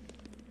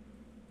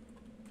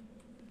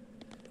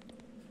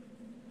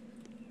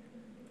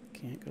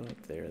 Can't go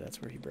up there. That's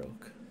where he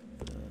broke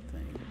the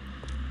thing.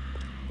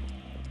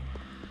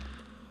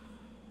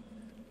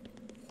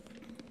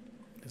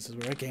 This is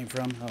where I came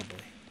from. Oh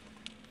boy.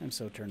 I'm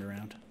so turned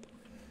around.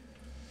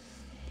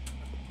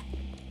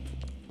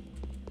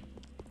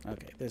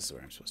 Okay, this is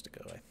where I'm supposed to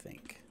go, I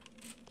think.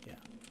 Yeah.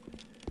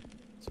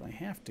 So I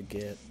have to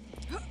get...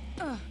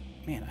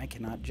 Man, I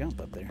cannot jump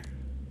up there.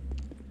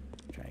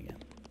 Try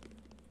again.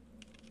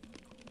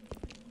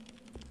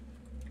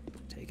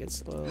 Take it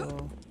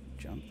slow.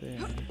 Jump there.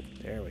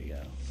 There we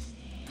go.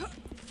 Up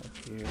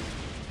here.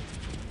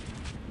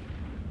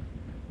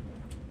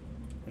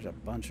 There's a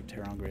bunch of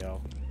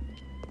Terangrial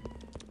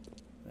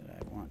that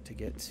I want to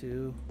get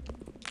to.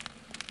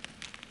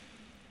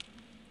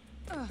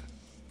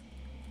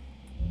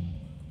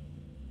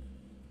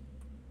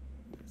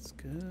 That's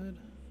good.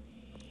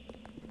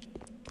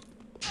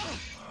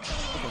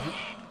 Okay.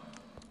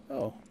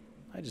 Oh,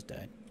 I just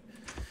died.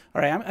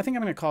 All right, I think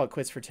I'm going to call it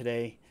quits for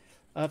today.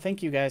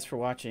 Thank you guys for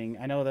watching.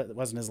 I know that it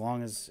wasn't as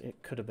long as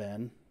it could have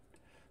been.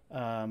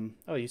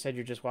 Oh, you said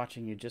you're just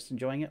watching. You're just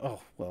enjoying it?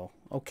 Oh, well,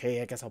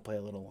 okay. I guess I'll play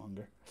a little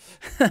longer.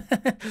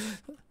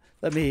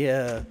 Let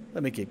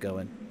me keep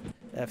going.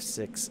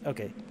 F6.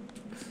 Okay.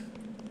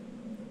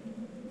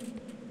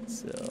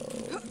 So,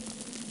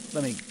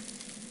 let me...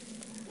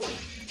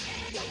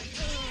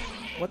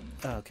 What?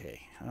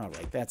 Okay. All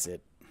right. That's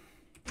it.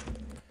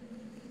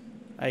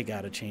 I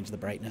gotta change the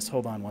brightness.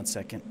 Hold on one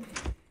second.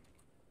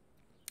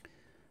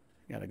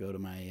 Gotta go to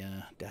my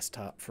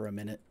desktop for a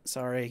minute.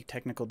 Sorry,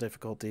 technical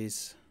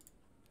difficulties.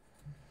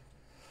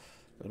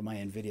 Go to my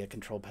NVIDIA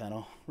control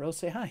panel. Rose,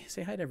 say hi.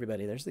 Say hi to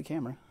everybody. There's the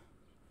camera.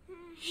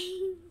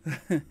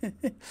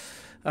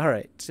 All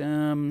right.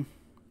 I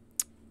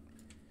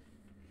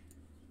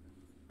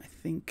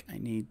think I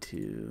need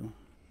to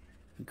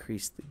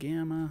increase the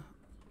gamma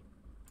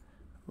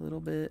a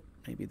little bit.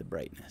 Maybe the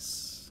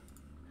brightness.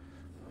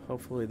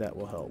 Hopefully that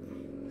will help.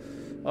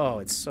 Oh,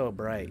 it's so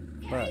bright.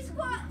 But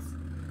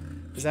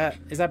is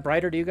that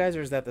brighter to you guys,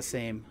 or is that the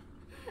same?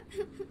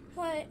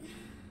 What?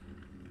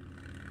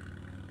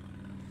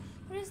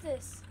 What is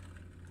this?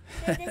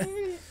 This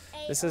isn't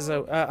This is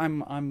a.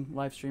 I'm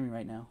live streaming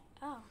right now.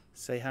 Oh.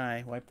 Say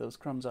hi. Wipe those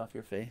crumbs off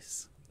your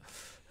face.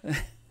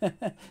 This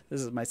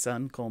is my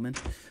son Coleman.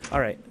 All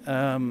right.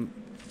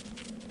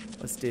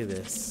 Let's do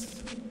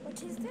this.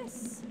 What is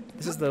this?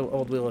 This is the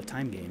old Wheel of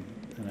Time game,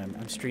 and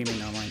I'm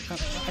streaming online. Oh,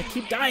 I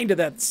keep dying to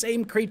that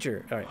same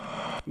creature. All right,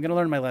 I'm gonna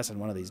learn my lesson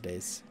one of these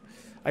days.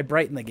 I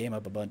brightened the game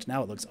up a bunch.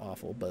 Now it looks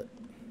awful, but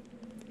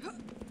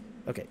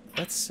okay.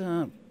 Let's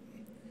kill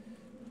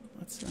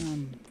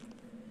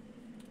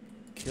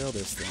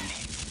this thing.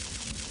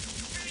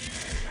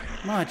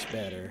 Much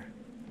better.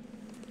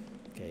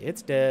 Okay,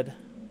 it's dead.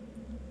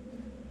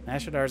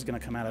 Mashadar's gonna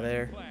come out of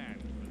there.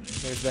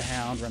 There's the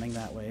hound running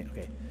that way.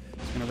 Okay,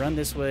 it's gonna run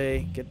this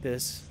way. Get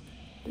this.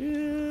 I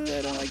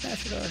don't like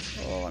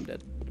Mashadar. Oh, I'm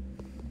dead.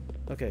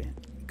 Okay,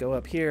 go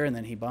up here, and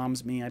then he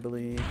bombs me, I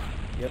believe.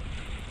 Yep.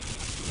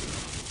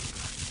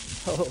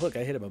 Oh, look,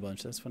 I hit him a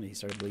bunch. That's funny. He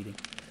started bleeding.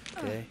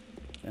 Okay,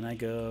 then I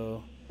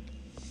go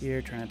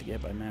here, trying to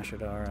get by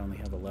Mashadar. I only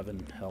have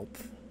 11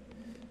 health.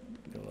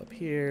 Go up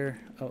here.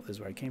 Oh, this is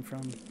where I came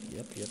from.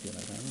 Yep, I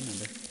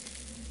remember.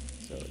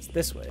 So it's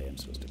this way I'm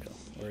supposed to go.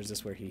 Or is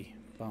this where he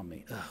bombed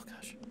me? Oh,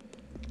 gosh.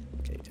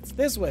 Okay, it's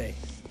this way.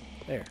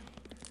 There.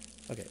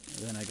 Okay,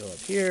 then I go up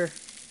here.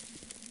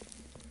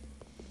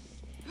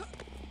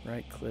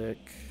 Right click.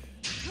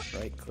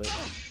 Right click.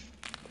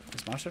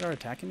 Is Mashadar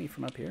attacking me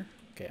from up here?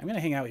 Okay, I'm going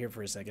to hang out here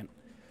for a second.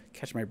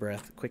 Catch my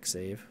breath. Quick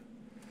save.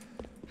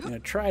 I'm going to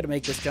try to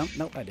make this jump.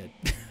 Nope, I did.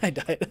 I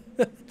died.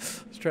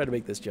 Let's try to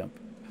make this jump.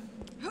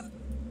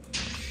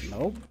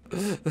 Nope.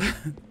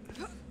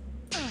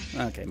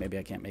 Okay, maybe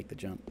I can't make the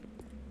jump.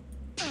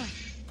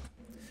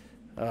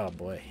 Oh,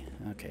 boy.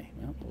 Okay,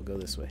 well, we'll go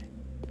this way.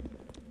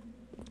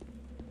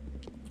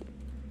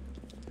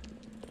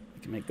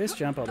 I can make this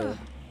jump, although...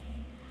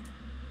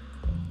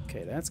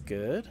 Okay, that's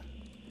good.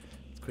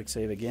 Let's quick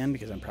save again,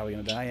 because I'm probably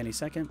going to die any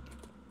second.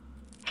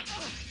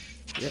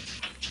 Yep.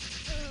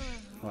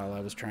 While I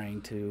was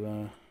trying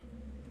to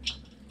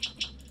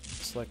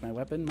select my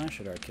weapon,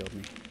 Mashadar killed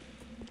me.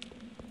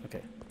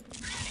 Okay.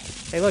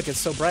 Hey, look, it's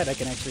so bright I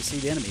can actually see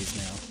the enemies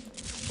now.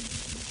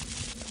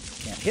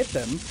 Can't hit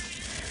them.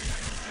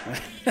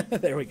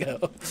 There we go.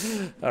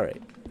 All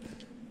right.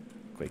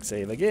 Quick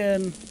save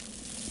again.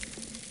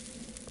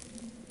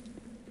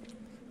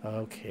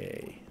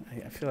 Okay.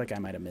 I feel like I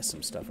might have missed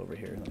some stuff over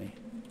here. Let me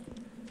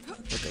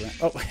look around.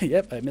 Oh,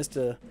 yep, I missed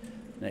an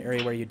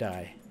area where you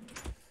die.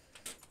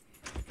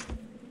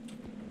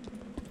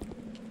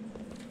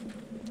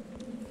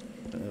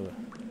 Oh,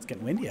 it's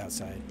getting windy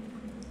outside.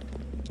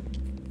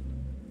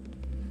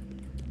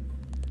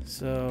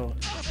 So,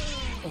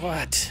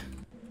 what?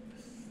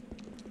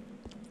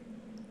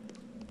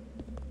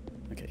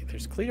 Okay,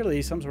 there's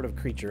clearly some sort of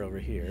creature over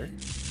here.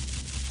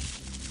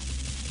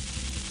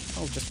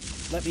 Oh,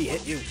 just let me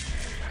hit you.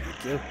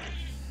 Thank you.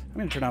 I'm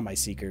going to turn on my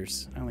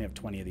seekers. I only have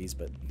 20 of these,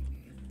 but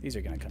these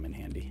are going to come in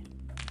handy.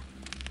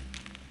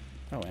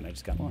 Oh, and I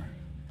just got more.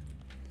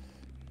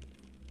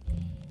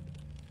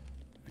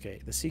 Okay,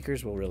 the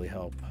seekers will really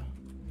help.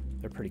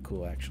 They're pretty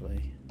cool,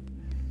 actually.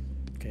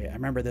 Okay, I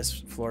remember this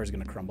floor is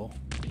going to crumble.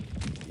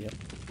 Yep.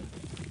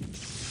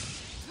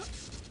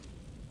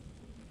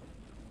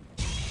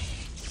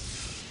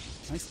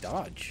 Nice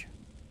dodge.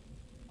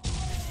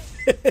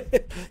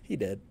 He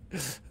did.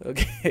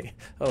 Okay.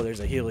 Oh, there's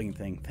a healing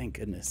thing. Thank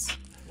goodness.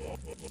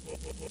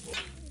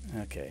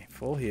 Okay,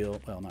 full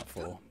heal. Well, not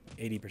full.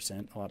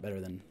 80%. A lot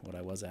better than what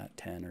I was at,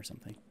 10 or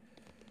something.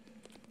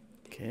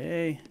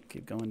 Okay,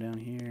 keep going down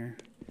here.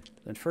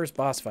 Then first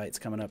boss fight's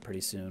coming up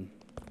pretty soon,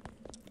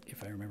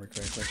 if I remember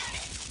correctly.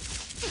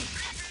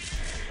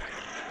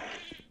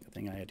 Good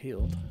thing I had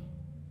healed.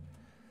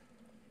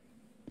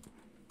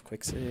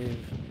 Quick save.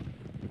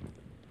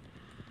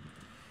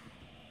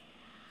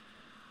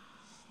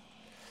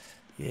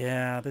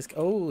 Yeah, this...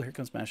 Oh, here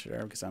comes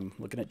Mashadar because I'm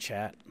looking at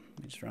chat.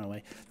 Let me just run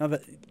away. Now,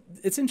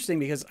 it's interesting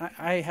because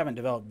I haven't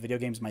developed video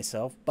games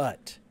myself,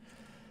 but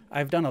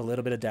I've done a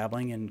little bit of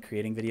dabbling in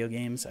creating video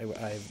games.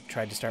 I've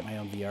tried to start my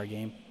own VR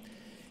game.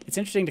 It's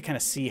interesting to kind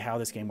of see how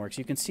this game works.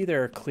 You can see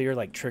there are clear,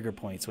 like, trigger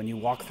points. When you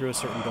walk through a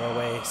certain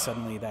doorway,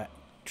 suddenly that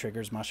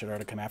triggers Mashadar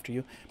to come after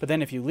you. But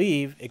then if you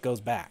leave, it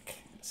goes back.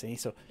 See?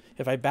 So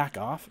if I back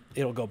off,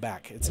 it'll go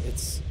back.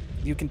 It's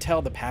you can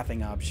tell the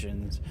pathing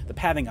options. The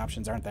pathing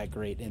options aren't that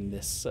great in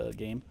this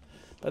game,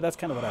 but that's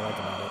kind of what I like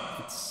about it.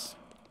 It's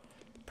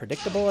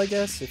predictable, I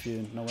guess, if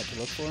you know what to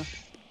look for.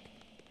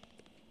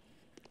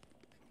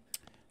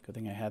 Good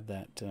thing I had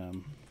that.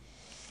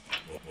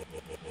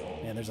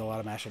 Yeah, there's a lot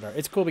of Mashadar.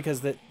 It's cool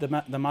because the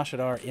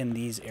Mashadar in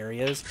these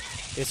areas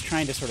is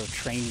trying to sort of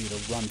train you to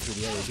run through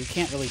the areas. You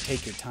can't really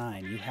take your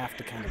time. You have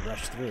to kind of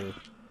rush through.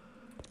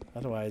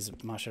 Otherwise,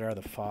 Mashadar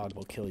the Fog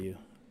will kill you.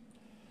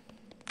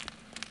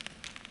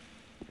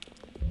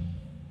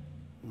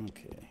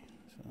 Okay,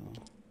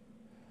 so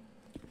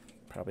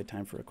probably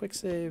time for a quick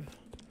save.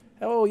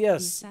 Oh,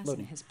 yes, The assassin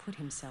loading. has put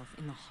himself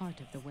in the heart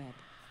of the web.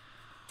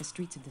 The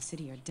streets of the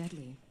city are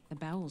deadly. The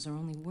bowels are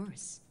only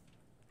worse.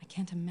 I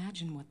can't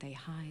imagine what they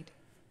hide,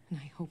 and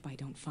I hope I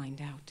don't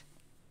find out.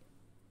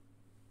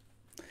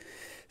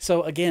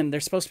 So again,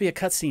 there's supposed to be a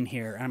cutscene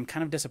here. I'm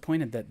kind of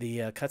disappointed that the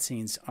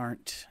cutscenes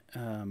aren't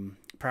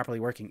properly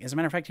working. As a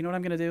matter of fact, you know what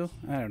I'm going to do?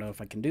 I don't know if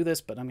I can do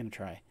this, but I'm going to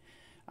try.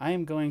 I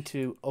am going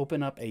to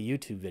open up a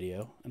YouTube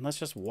video, and let's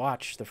just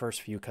watch the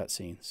first few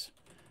cutscenes.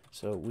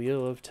 So,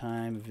 Wheel of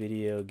Time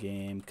video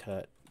game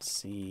cut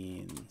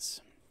scenes.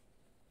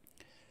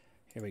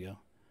 Here we go.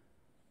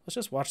 Let's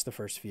just watch the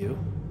first few,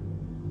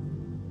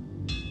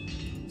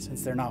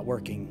 since they're not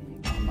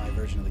working on my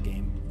version of the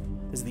game.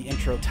 This is the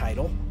intro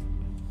title.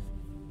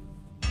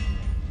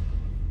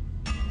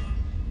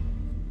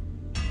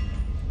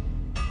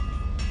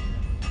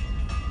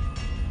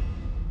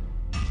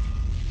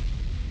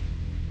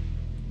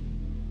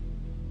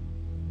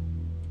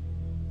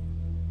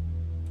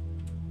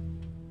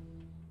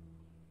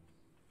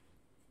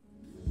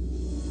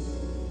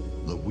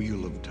 The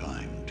wheel of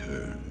time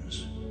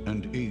turns,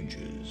 and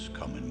ages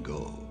come and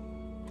go,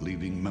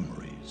 leaving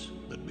memories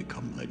that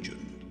become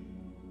legend.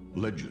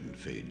 Legend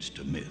fades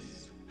to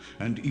myth,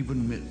 and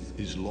even myth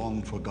is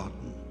long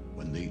forgotten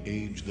when the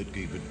age that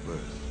gave it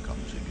birth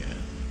comes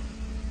again.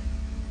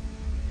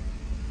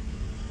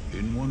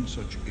 In one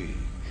such age,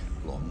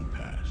 long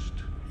past,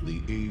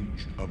 the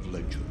age of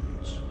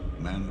legends,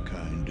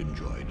 mankind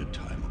enjoyed a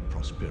time of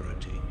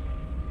prosperity.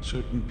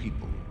 Certain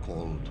people,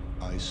 called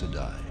Aes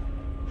Sedai,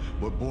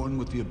 were born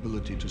with the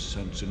ability to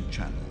sense and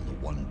channel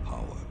the one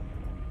power.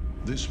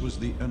 This was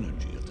the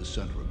energy at the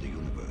center of the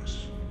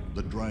universe,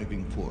 the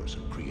driving force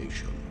of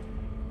creation.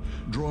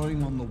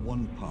 Drawing on the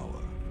one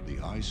power, the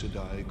Aes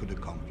Sedai could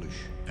accomplish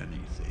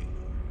anything.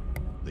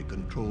 They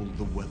controlled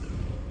the weather,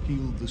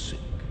 healed the sick,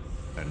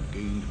 and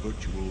gained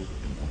virtual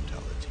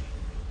immortality.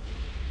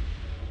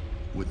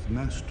 With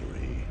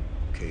mastery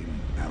came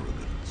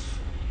arrogance.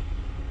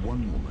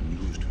 One woman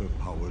used her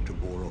power to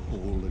bore a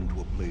hole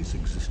into a place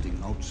existing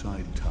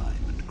outside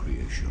time and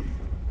creation.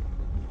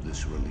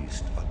 This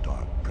released a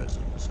dark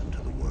presence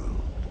into the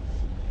world.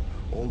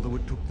 Although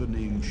it took the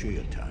name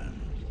Sheatan,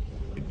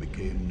 it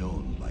became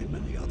known by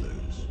many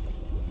others.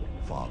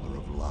 Father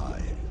of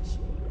lies,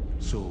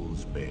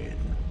 soul's bane,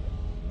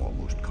 or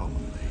most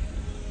commonly,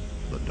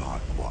 the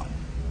Dark One.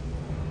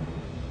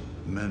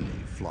 Many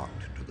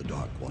flocked to the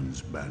Dark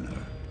One's banner,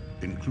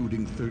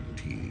 including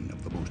 13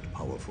 of the most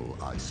powerful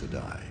Aes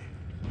Sedai,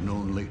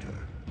 known later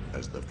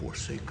as the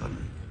Forsaken.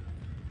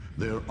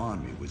 Their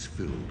army was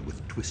filled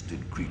with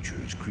twisted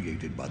creatures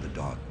created by the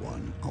Dark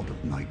One out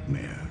of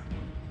nightmare.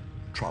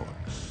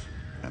 Trollocs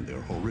and their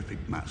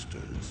horrific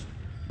masters,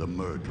 the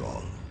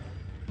Murdral.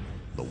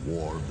 The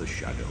War of the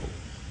Shadow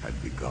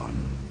had begun.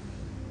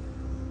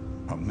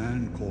 A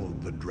man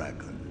called the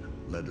Dragon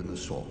led an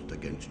assault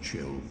against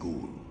Shel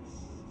Ghul,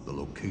 the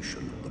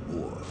location of the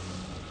boar,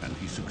 and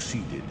he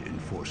succeeded in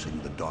forcing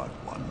the Dark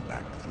One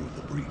back through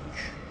the breach.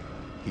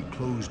 He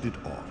closed it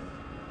off,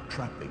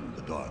 trapping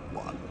the Dark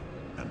One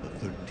and the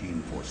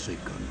 13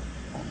 Forsaken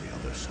on the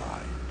other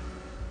side.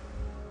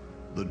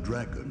 The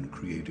dragon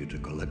created a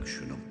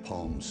collection of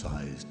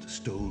palm-sized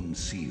stone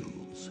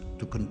seals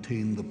to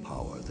contain the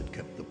power that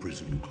kept the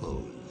prison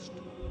closed.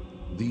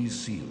 These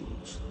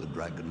seals the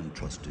dragon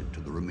entrusted to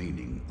the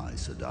remaining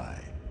Aes Sedai.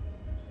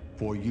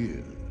 For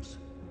years,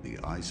 the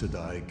Aes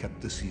Sedai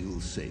kept the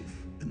seals safe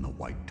in the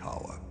White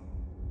Tower.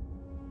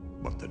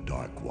 But the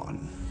Dark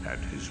One had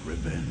his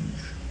revenge.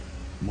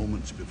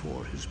 Moments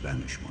before his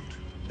banishment,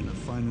 in a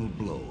final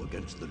blow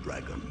against the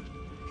dragon,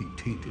 he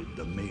tainted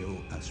the male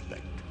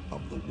aspect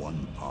of the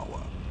one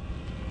power.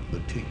 The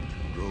taint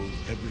drove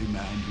every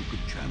man who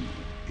could channel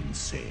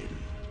insane.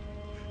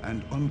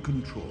 And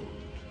uncontrolled,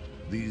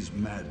 these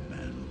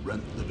madmen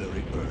rent the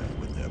very earth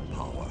with their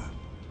power.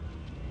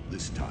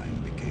 This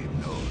time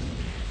became known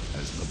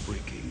as the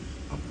breaking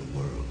of the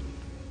world.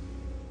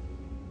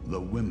 The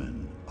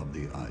women of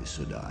the Aes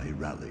Sedai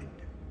rallied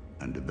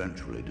and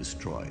eventually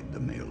destroyed the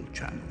male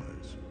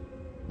channelers.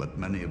 But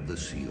many of the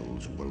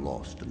seals were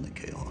lost in the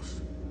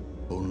chaos.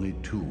 Only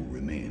 2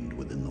 remained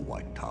within the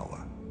White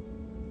Tower.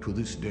 To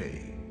this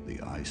day, the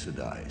Aes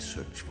Sedai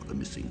search for the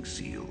missing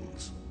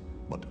seals,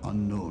 but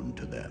unknown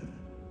to them,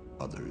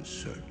 others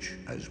search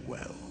as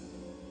well.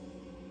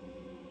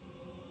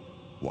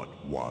 What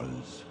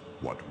was,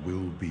 what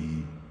will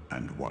be,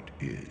 and what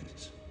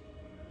is,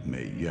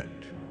 may yet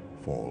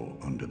fall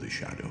under the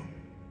shadow.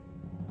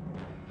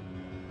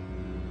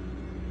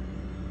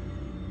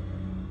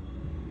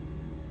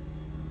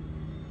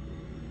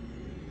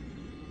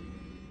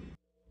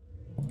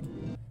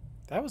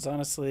 That was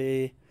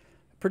honestly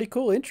a pretty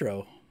cool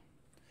intro.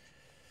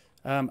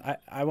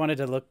 I wanted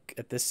to look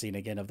at this scene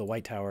again of the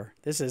White Tower.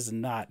 This is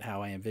not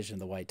how I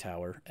envisioned the White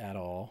Tower at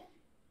all.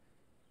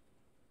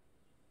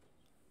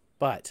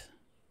 But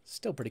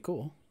still pretty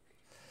cool.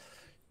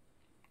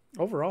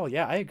 Overall,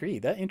 yeah, I agree.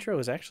 That intro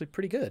is actually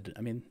pretty good.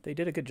 I mean, they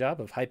did a good job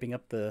of hyping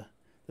up the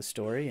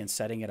story and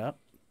setting it up.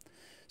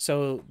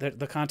 So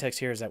the context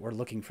here is that we're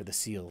looking for the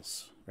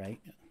seals,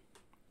 right?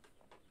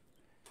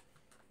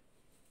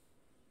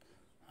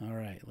 All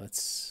right,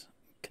 let's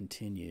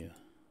continue.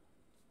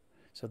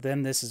 So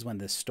then this is when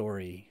the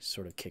story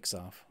sort of kicks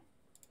off.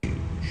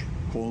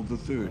 Called the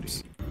 30.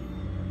 Oops.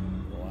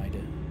 Why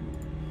did...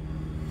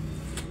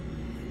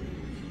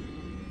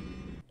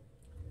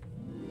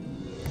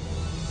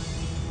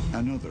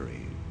 Another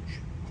age,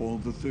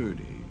 called the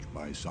Third Age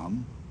by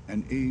some,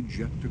 an age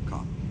yet to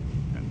come,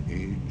 an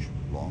age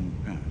long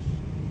past.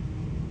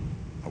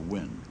 A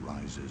wind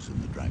surprises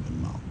in the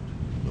Dragon Mount.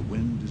 The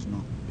wind is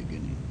not the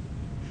beginning.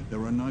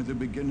 There are neither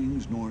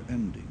beginnings nor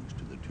endings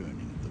to the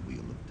turning of the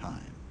wheel of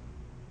time.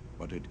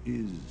 But it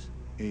is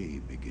a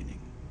beginning.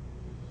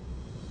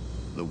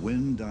 The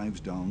wind dives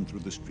down through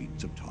the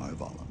streets of Tar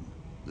Valon,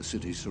 the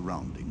city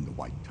surrounding the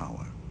White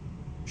Tower.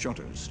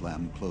 Shutters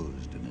slam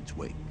closed in its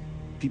wake.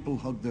 People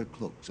hug their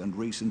cloaks and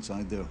race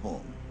inside their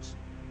homes.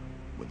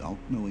 Without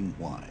knowing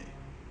why,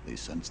 they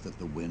sense that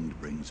the wind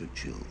brings a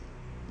chill.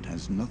 It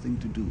has nothing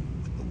to do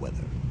with the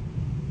weather.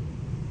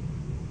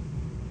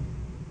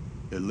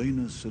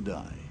 Elena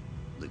Sedai,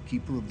 the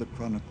keeper of the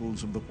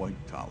chronicles of the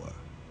White Tower,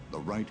 the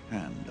right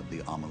hand of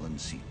the Amelan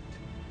seat,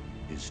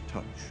 is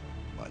touched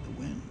by the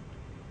wind.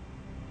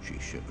 She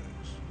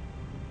shivers.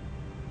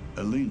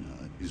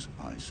 Elena is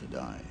Aes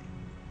Sedai,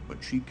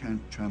 but she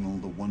can't channel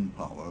the one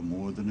power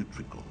more than a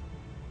trickle.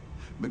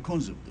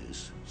 Because of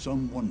this,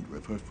 some wonder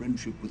if her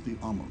friendship with the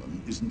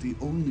Amelan isn't the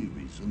only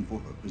reason for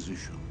her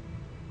position.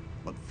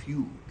 But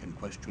few can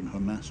question her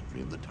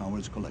mastery of the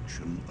Tower's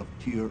collection of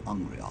Tir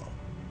Angreal,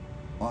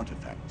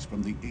 artifacts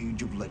from the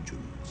Age of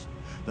Legends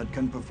that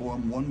can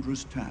perform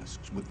wondrous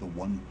tasks with the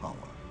one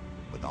power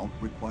without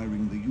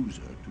requiring the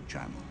user to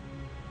channel.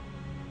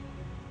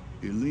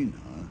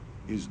 Elena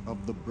is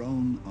of the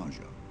Brown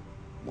Aja,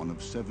 one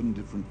of 7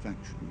 different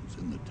factions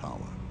in the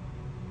Tower.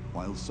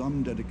 While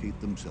some dedicate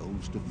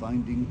themselves to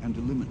finding and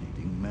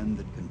eliminating men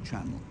that can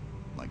channel,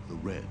 like the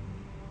Red,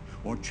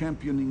 or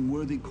championing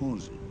worthy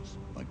causes,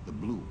 like the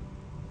Blue,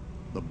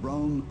 the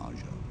Brown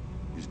Aja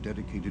is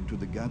dedicated to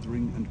the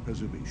gathering and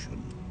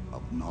preservation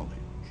of knowledge.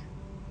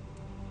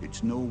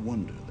 It's no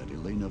wonder that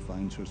Elena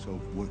finds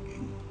herself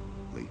working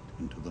late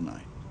into the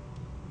night.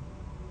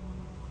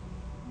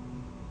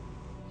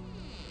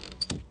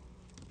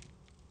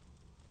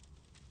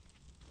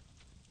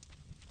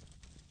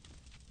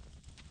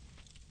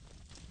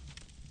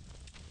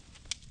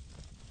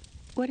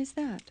 What is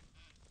that?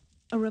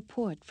 A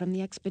report from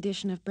the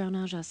expedition of Brown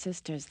Aja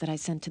sisters that I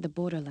sent to the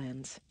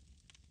borderlands.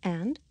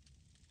 And?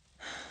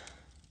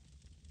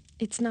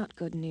 It's not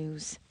good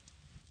news.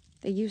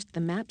 They used the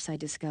maps I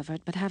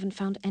discovered, but haven't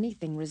found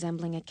anything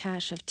resembling a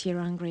cache of Tir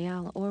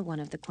Angreal or one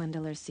of the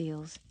Quendeler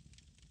seals.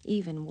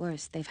 Even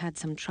worse, they've had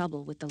some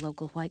trouble with the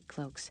local White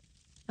Cloaks.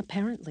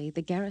 Apparently,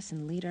 the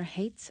garrison leader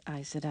hates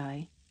Aes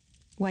Sedai.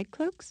 White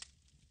Cloaks?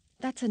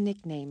 That's a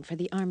nickname for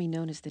the army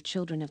known as the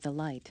Children of the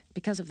Light,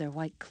 because of their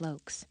white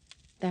cloaks.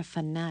 They're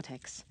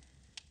fanatics.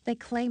 They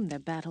claim they're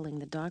battling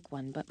the Dark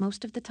One, but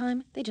most of the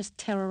time, they just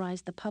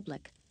terrorize the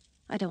public.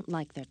 I don't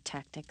like their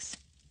tactics.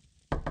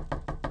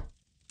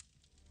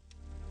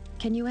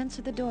 Can you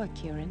answer the door,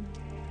 Kieran?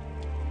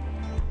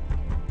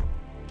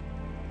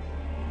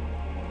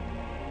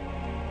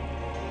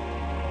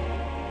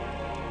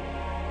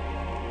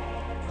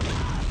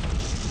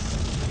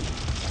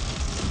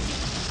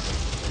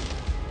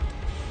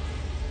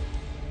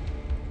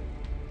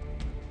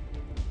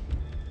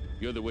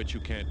 You're the witch who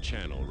can't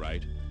channel,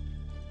 right?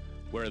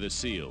 Where are the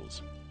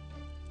seals?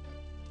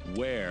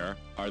 Where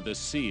are the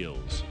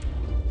seals?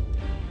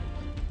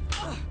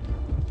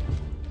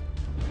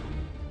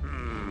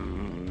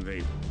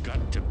 They've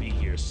got to be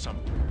here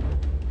somewhere.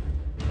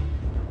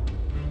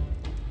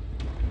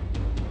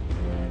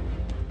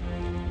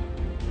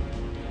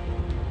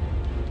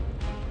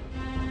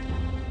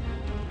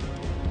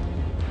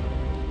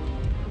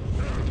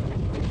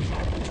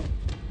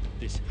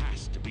 This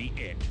has to be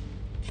it.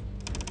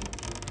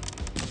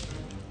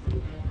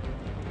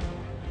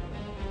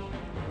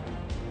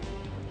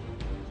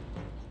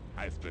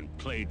 I've been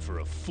played for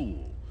a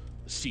fool.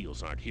 The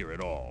seals aren't here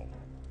at all.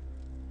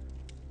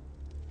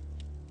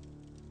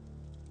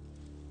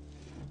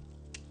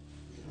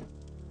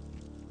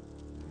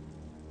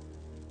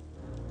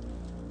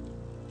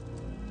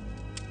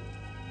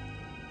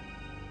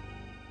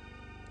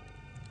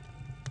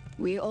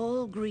 We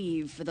all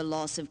grieve for the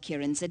loss of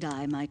Kirin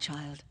Sedai, my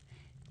child.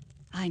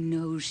 I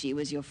know she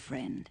was your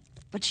friend,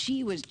 but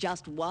she was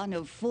just one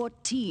of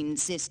 14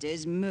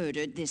 sisters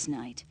murdered this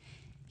night.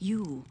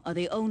 You are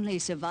the only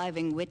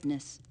surviving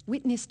witness.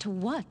 Witness to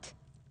what?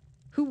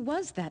 Who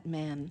was that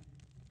man?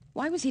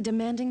 Why was he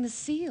demanding the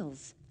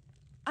seals?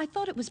 I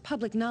thought it was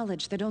public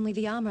knowledge that only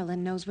the Amerlin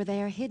knows where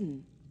they are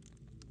hidden.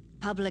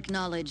 Public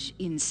knowledge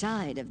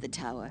inside of the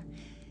tower.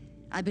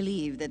 I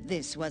believe that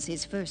this was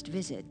his first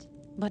visit.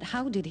 But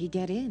how did he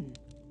get in?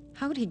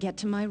 How'd he get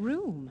to my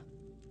room?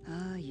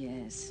 Ah,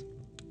 yes.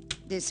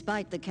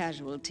 Despite the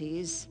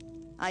casualties,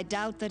 I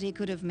doubt that he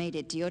could have made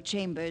it to your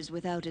chambers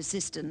without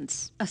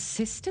assistance.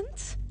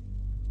 Assistance?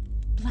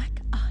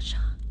 Black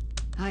Aja.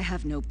 I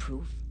have no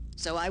proof,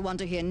 so I want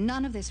to hear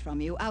none of this from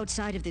you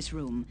outside of this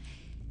room.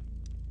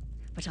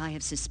 But I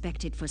have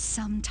suspected for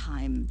some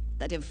time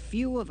that a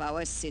few of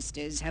our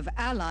sisters have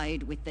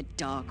allied with the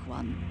Dark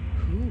One.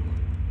 Who?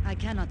 I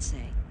cannot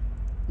say.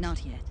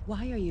 Not yet.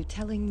 Why are you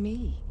telling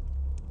me?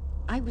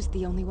 I was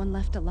the only one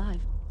left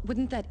alive.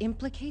 Wouldn't that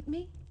implicate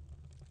me?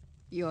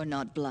 You're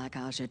not Black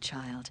Aja,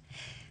 child.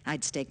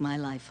 I'd stake my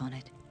life on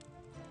it.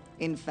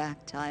 In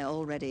fact, I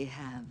already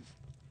have.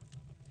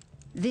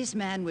 This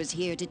man was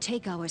here to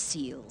take our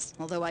seals,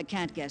 although I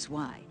can't guess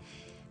why.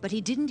 but he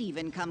didn't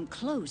even come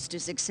close to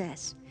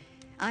success.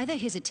 Either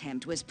his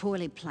attempt was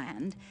poorly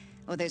planned,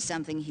 or there's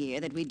something here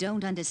that we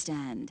don't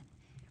understand.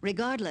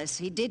 Regardless,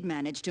 he did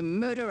manage to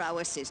murder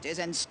our sisters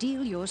and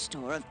steal your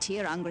store of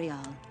Tir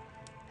Angrial.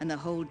 And the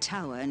whole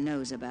tower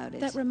knows about it.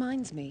 That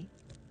reminds me.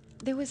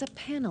 There was a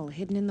panel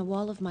hidden in the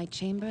wall of my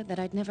chamber that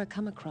I'd never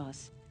come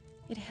across.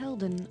 It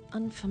held an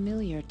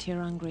unfamiliar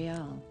Tir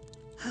Angrial.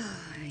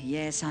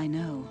 Yes, I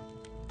know.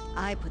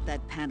 I put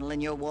that panel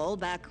in your wall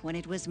back when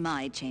it was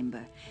my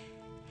chamber.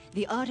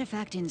 The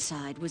artifact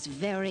inside was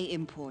very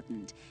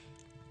important.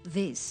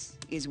 This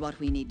is what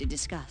we need to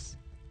discuss.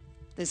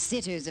 The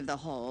sitters of the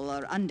hall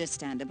are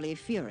understandably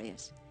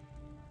furious.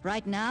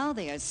 Right now,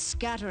 they are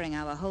scattering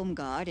our home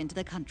guard into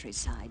the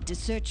countryside to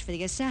search for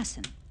the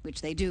assassin,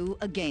 which they do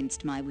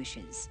against my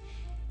wishes.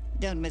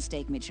 Don't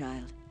mistake me,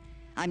 child.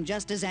 I'm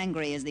just as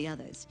angry as the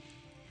others.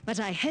 But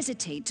I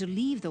hesitate to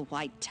leave the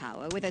White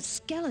Tower with a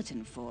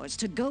skeleton force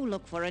to go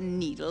look for a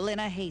needle in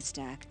a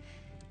haystack.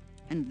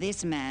 And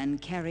this man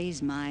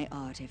carries my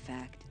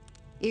artifact.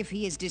 If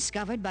he is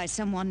discovered by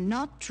someone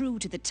not true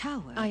to the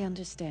tower... I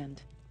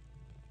understand.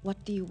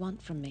 What do you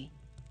want from me?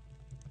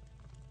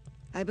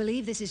 I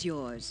believe this is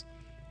yours.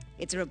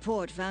 It's a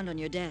report found on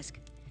your desk.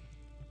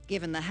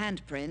 Given the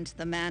handprint,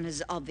 the man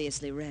has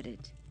obviously read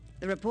it.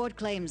 The report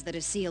claims that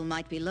a seal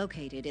might be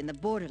located in the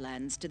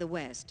borderlands to the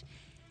west.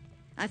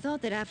 I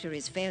thought that after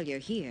his failure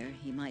here,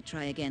 he might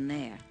try again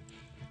there.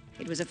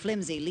 It was a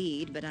flimsy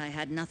lead, but I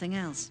had nothing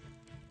else.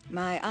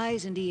 My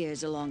eyes and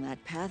ears along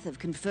that path have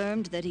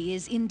confirmed that he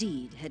is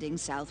indeed heading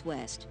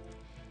southwest.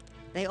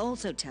 They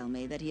also tell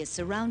me that he has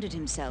surrounded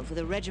himself with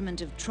a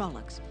regiment of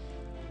Trollocs.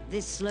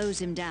 This slows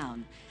him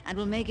down, and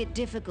will make it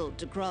difficult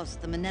to cross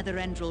the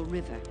Manetherendril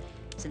River,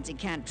 since he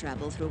can't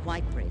travel through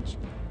Whitebridge.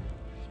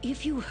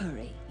 If you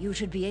hurry, you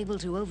should be able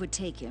to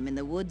overtake him in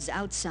the woods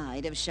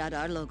outside of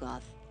Shadar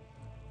Logoth.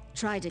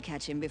 Try to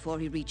catch him before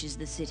he reaches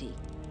the city.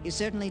 You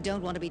certainly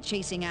don't want to be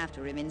chasing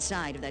after him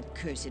inside of that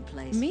cursed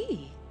place.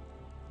 Me?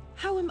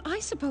 How am I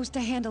supposed to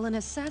handle an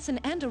assassin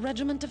and a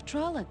regiment of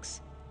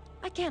Trollocs?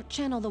 I can't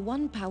channel the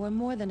one power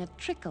more than a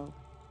trickle.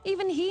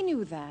 Even he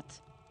knew that.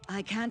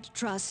 I can't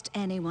trust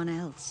anyone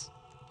else.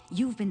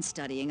 You've been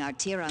studying our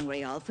Tir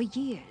Angrial for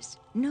years.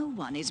 No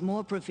one is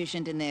more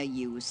proficient in their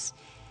use.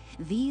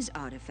 These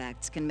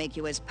artifacts can make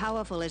you as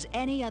powerful as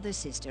any other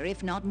sister,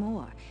 if not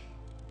more.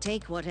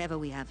 Take whatever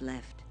we have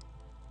left.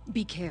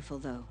 Be careful,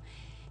 though.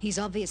 He's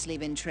obviously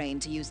been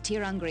trained to use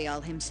Tir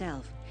Angrial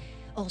himself.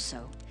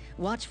 Also,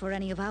 watch for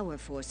any of our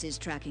forces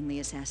tracking the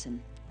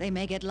assassin. They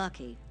may get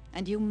lucky,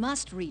 and you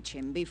must reach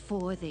him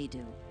before they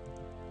do.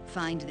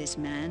 Find this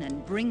man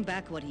and bring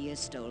back what he has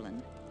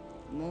stolen.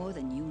 More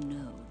than you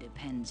know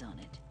depends on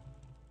it.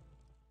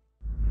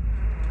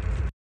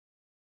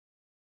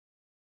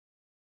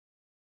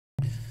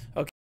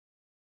 Okay.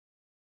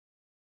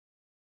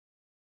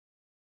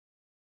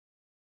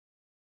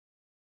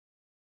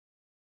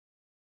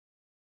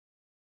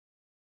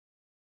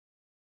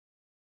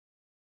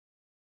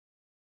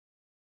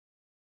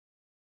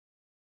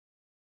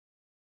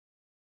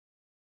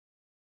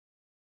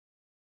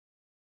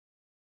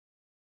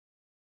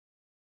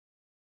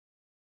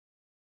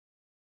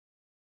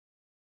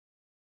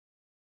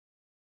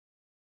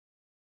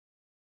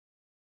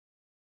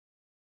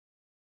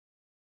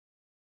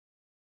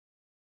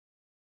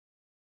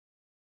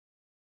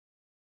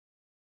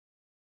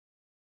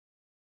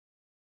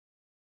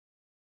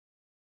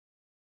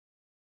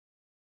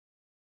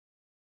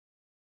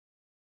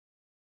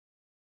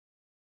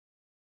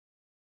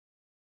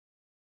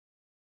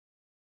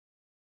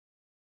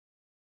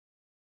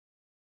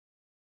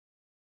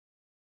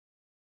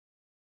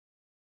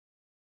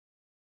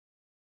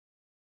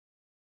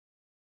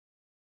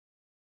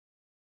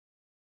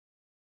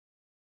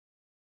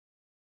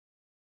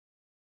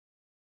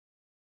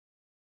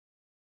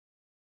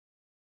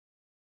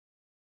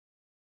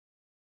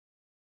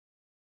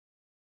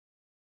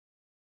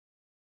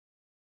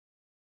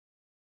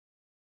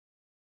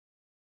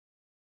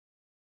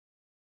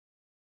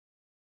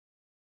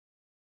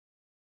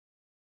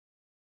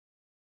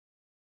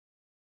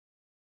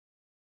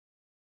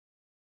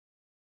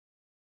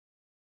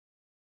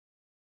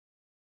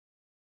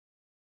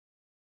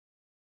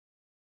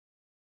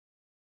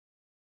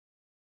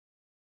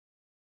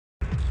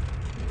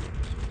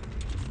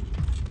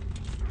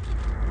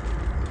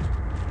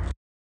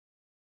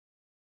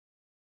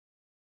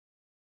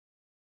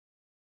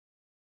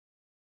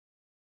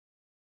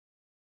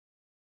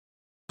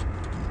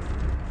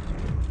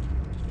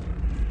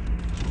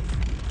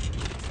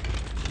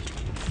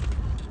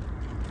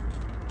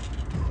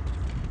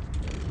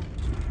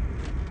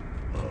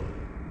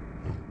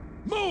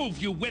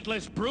 Move, you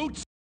witless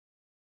brutes!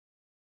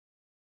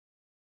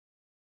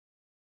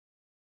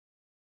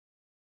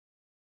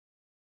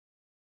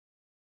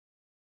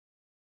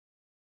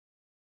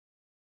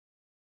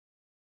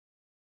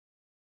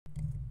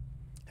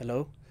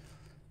 Hello?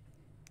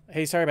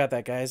 Hey, sorry about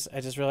that, guys.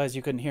 I just realized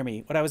you couldn't hear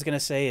me. What I was going to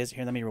say is...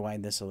 Here, let me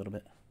rewind this a little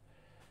bit.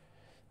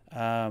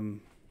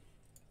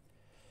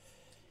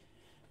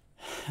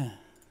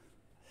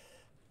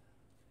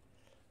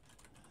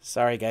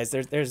 Sorry, guys.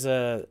 There's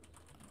a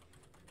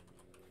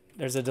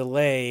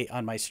delay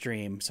on my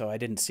stream, so I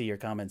didn't see your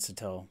comments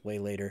until way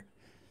later.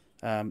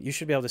 You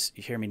should be able to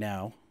hear me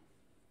now.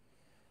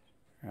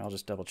 I'll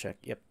just double check.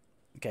 Yep.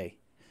 Okay.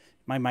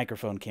 My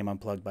microphone came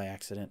unplugged by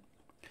accident.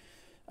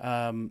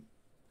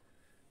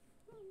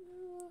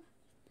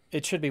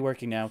 It should be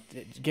working now.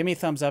 Give me a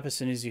thumbs up as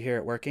soon as you hear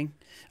it working.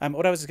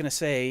 What I was going to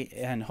say,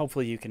 and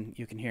hopefully you can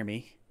hear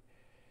me.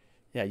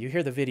 Yeah, you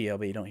hear the video,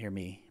 but you don't hear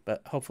me.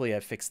 But hopefully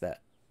I fixed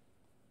that.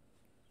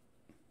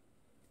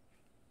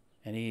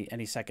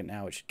 Any second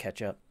now, it should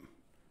catch up.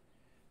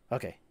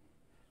 Okay.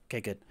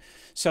 Okay, good.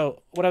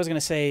 So what I was going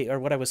to say, or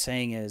what I was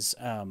saying is,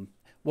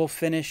 we'll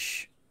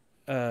finish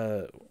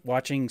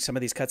watching some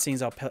of these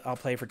cutscenes. I'll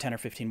play for 10 or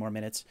 15 more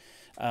minutes.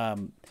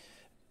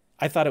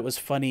 I thought it was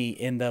funny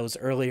in those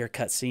earlier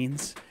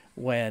cutscenes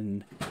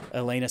when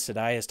Elena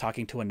Sedai is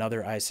talking to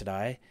another Aes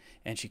Sedai,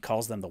 and she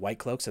calls them the White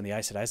Cloaks, and the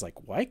Aes Sedai is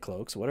like, White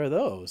Cloaks? What are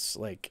those?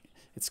 Like,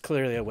 it's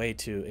clearly a way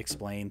to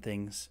explain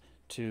things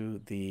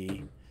to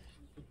the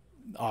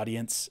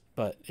audience,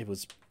 but it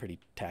was pretty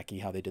tacky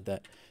how they did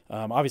that.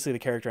 Obviously, the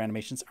character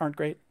animations aren't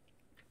great,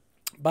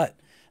 but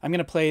I'm going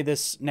to play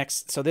this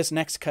next. So this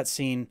next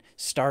cutscene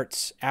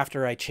starts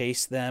after I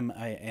chase them,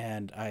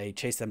 and I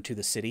chase them to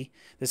the city.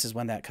 This is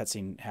when that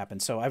cutscene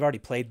happens. So I've already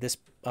played this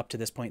up to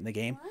this point in the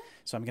game,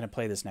 so I'm going to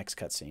play this next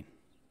cutscene.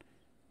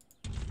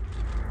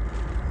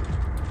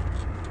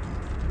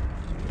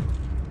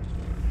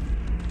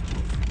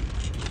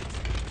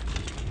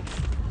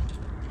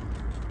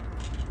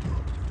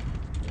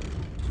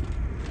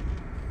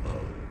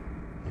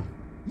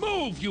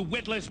 Move, you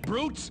witless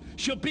brutes!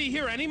 She'll be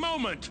here any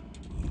moment!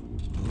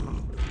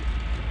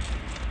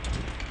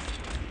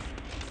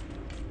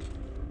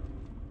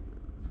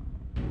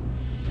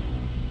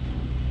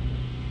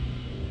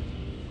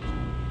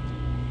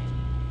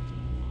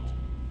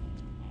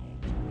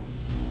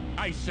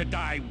 Aes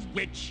Sedai,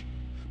 witch!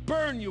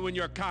 Burn you and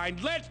your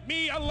kind! Let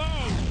me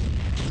alone!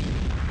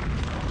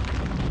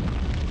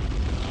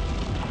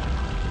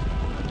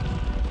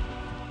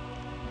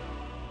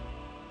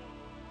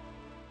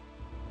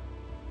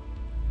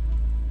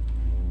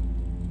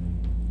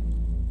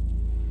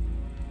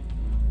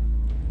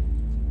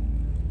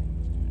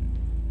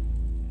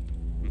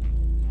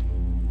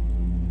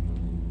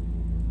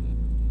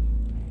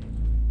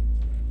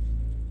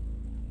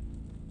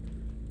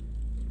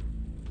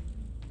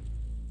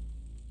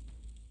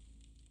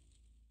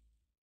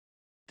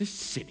 This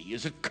city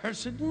is a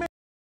cursed mess.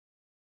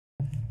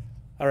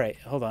 All right,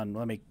 hold on.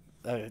 Let me.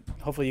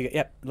 Hopefully, you.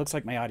 Yep, looks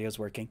like my audio is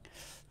working.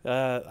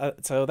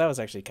 So that was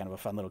actually kind of a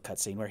fun little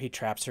cutscene where he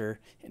traps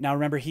her. Now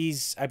remember,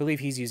 I believe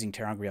he's using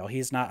Terangrial.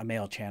 He's not a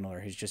male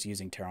channeler. He's just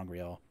using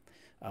Terangrial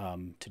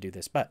to do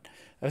this. But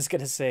I was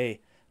gonna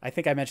say, I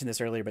think I mentioned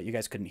this earlier, but you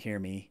guys couldn't hear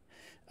me.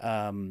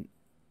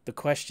 The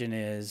question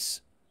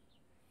is,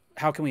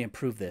 how can we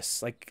improve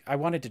this? Like, I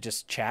wanted to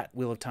just chat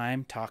Wheel of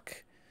Time,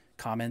 talk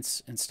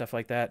comments and stuff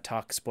like that,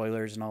 talk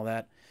spoilers and all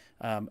that.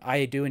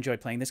 I do enjoy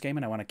playing this game,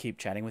 and I want to keep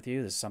chatting with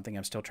you. This is something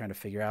I'm still trying to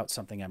figure out,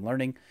 something I'm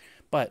learning.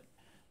 But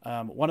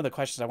one of the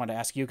questions I want to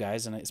ask you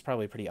guys, and it's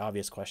probably a pretty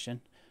obvious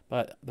question,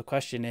 but the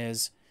question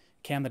is,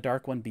 can the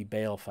Dark One be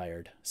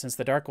bale-fired? Since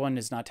the Dark One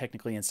is not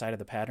technically inside of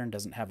the pattern,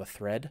 doesn't have a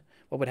thread,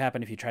 what would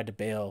happen if you tried to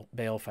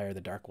bale-fire the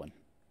Dark One?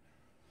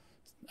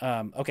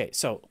 Okay,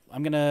 so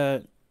I'm going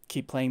to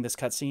keep playing this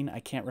cutscene. I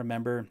can't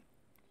remember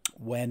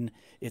when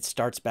it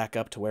starts back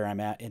up to where I'm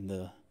at in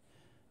the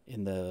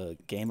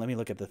game. Let me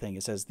look at the thing.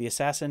 It says, the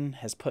assassin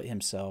has put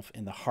himself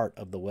in the heart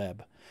of the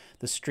web.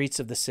 The streets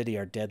of the city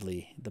are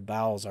deadly. The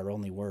bowels are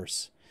only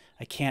worse.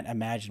 I can't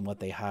imagine what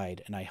they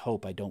hide, and I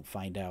hope I don't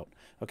find out.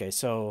 Okay,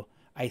 so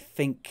I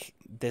think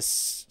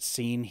this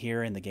scene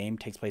here in the game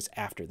takes place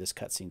after this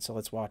cutscene. So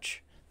let's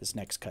watch this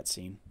next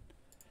cutscene,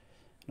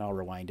 and I'll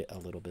rewind it a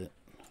little bit.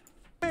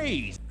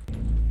 Hey!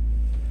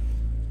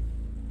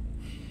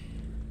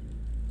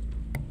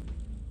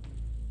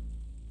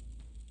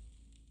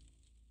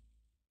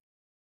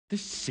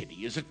 This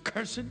city is a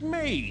cursed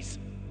maze.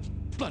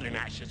 Blood and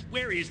ashes,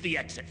 where is the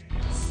exit?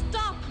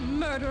 Stop,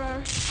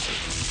 murderer!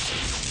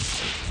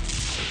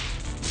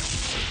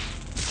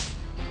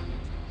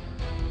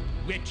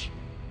 Witch,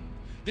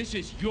 this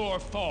is your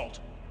fault.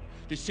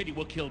 The city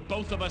will kill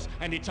both of us,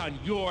 and it's on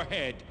your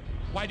head.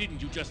 Why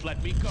didn't you just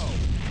let me go?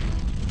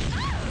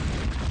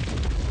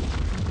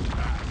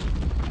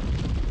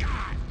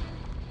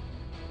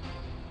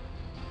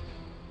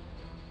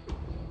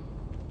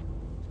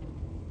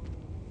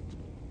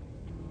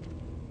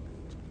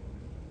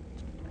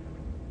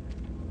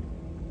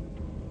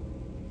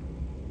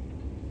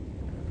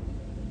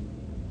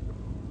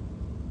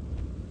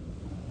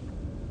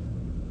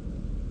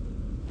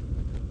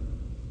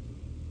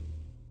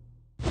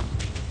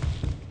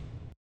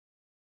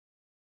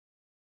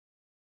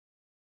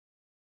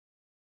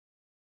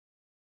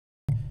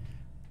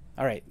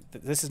 All right,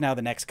 this is now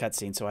the next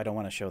cutscene, so I don't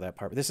want to show that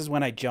part. But this is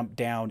when I jump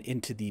down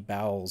into the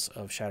bowels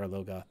of Shadar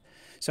Logoth.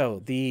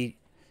 So the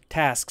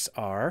tasks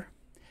are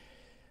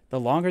The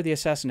longer the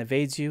assassin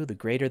evades you, the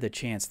greater the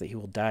chance that he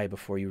will die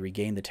before you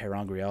regain the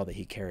ter'angreal that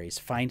he carries.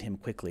 Find him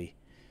quickly,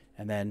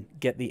 and then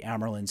get the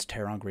Amerlin's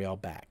ter'angreal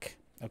back.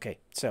 Okay,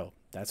 so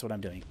that's what I'm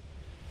doing.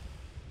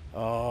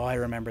 Oh, I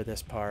remember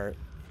this part.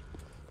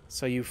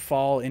 So you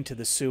fall into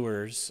the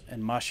sewers,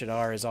 and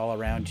Mashadar is all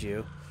around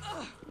you,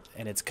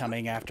 and it's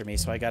coming after me,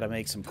 so I gotta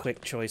make some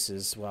quick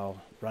choices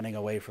while running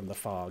away from the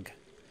fog.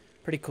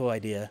 Pretty cool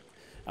idea.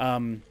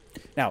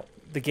 Now,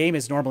 the game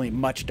is normally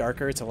much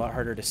darker. It's a lot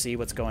harder to see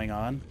what's going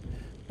on,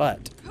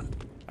 but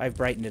I've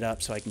brightened it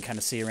up so I can kind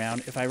of see around.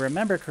 If I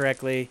remember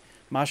correctly,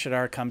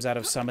 Mashadar comes out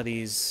of some of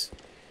these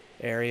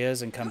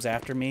areas and comes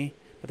after me,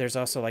 but there's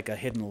also like a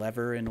hidden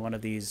lever in one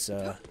of these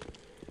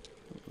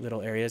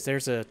little areas.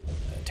 There's a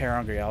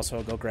ter'angreal, so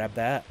I'll go grab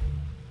that.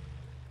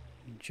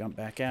 Jump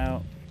back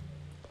out.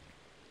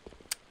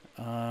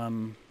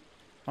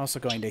 Also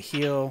going to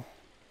heal.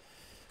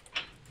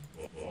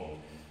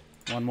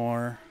 One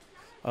more.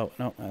 Oh,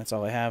 no, that's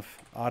all I have.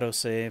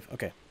 Autosave.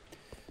 Okay.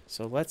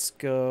 So let's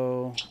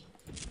go.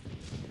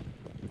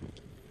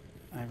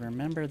 I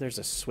remember there's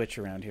a switch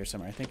around here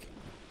somewhere, I think.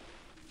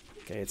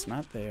 Okay, it's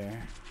not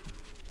there.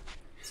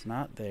 It's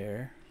not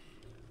there.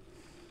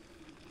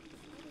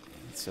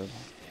 So.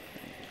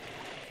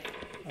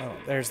 Oh,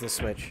 there's the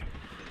switch.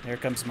 Here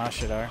comes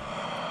Mashadar.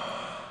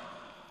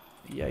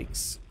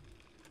 Yikes.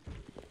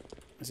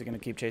 Is it going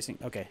to keep chasing?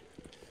 Okay.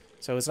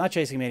 So it's not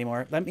chasing me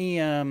anymore. Let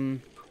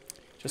me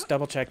just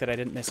double check that I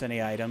didn't miss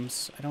any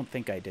items. I don't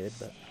think I did,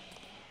 but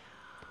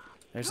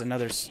there's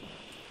another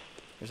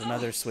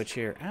switch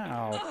here.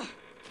 Ow.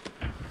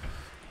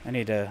 I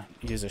need to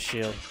use a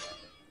shield.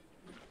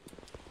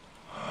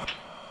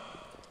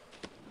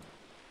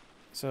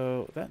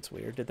 So that's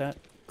weird. Did that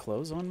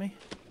close on me?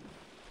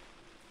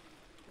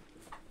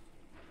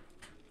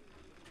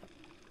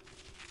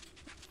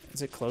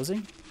 Is it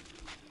closing?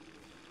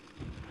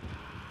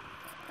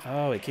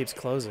 Oh, it keeps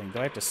closing. Do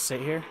I have to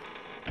sit here?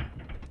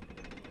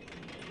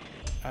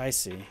 I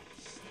see.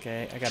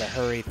 Okay, I gotta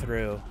hurry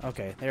through.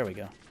 Okay, there we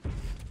go.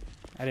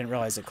 I didn't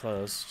realize it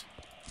closed.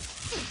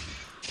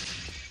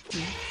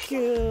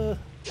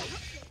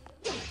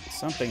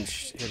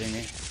 Something's hitting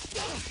me.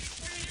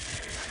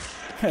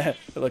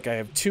 Look, I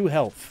have 2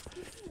 health.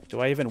 Do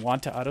I even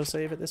want to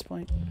autosave at this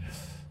point?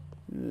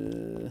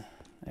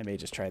 I may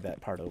just try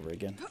that part over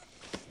again.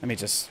 Let me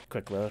just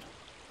quick load.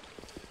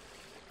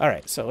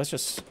 Alright, so let's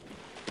just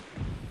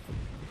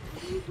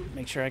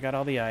make sure I got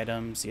all the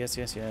items. Yes,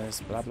 yes,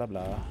 yes. Blah, blah,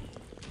 blah.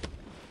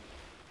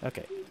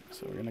 Okay,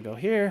 so we're going to go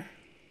here.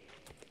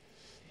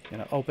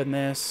 Going to open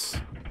this.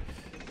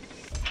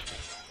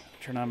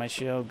 Turn on my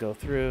shield. Go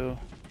through.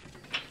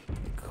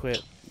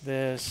 Equip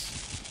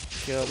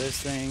this. Kill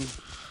this thing.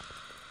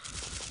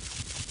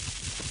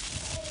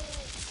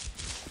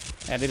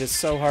 And it is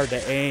so hard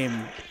to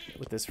aim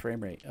with this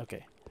frame rate.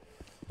 Okay.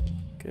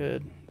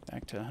 Good.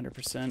 Back to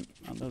 100%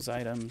 on those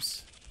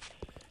items.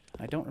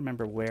 I don't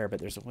remember where, but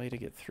there's a way to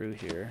get through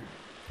here.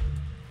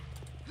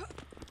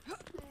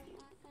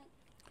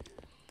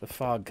 The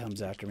fog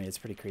comes after me. It's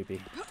pretty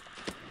creepy.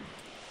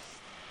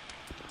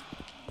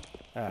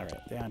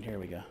 Alright, down here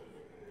we go.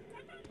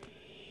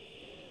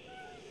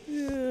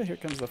 Yeah, here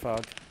comes the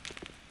fog.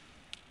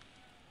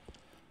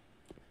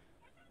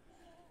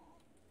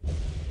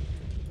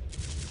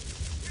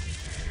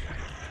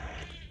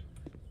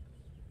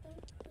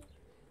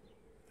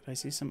 Did I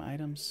see some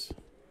items?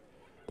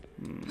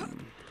 No.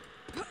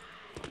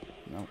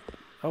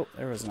 Oh,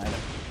 there was an item.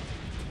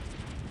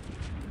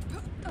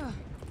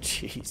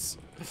 Jeez.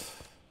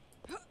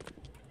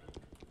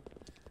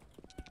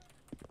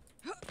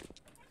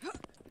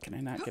 Can I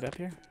not get up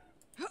here?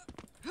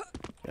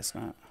 Guess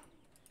not.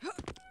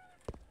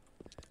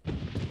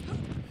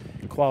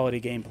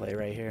 Quality gameplay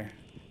right here.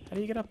 How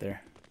do you get up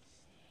there?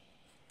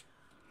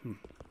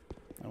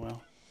 Oh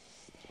well.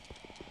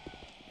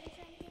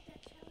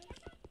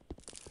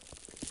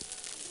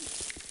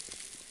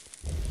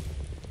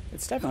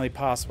 It's definitely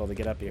possible to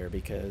get up here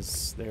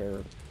because there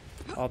are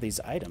all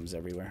these items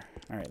everywhere.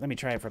 Alright, let me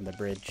try it from the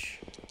bridge.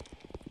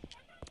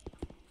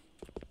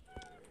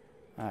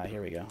 Ah,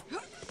 here we go.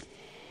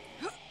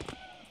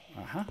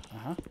 Uh-huh,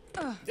 uh-huh.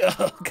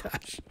 Oh,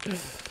 gosh.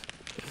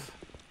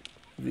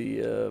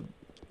 The,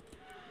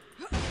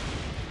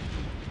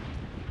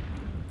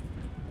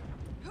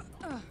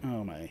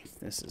 Oh my,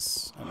 this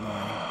is annoying.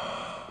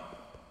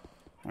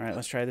 Alright,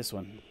 let's try this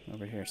one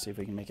over here, see if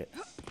we can make it.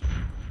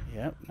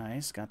 Yep,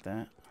 nice, got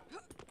that.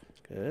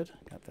 Good,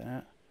 got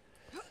that.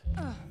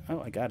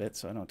 Oh, I got it,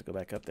 so I don't have to go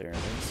back up there at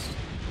least.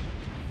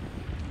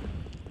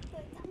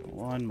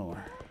 One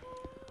more.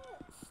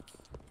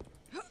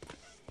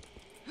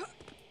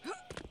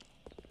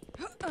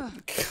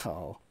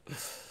 Oh.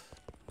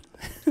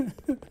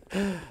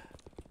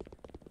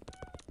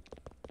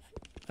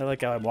 I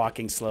like how I'm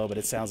walking slow, but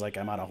it sounds like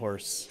I'm on a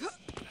horse.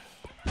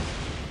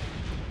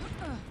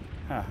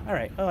 Huh,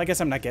 alright. Well, I guess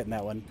I'm not getting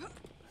that one.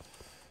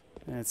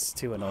 That's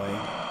too annoying.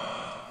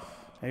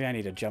 Maybe I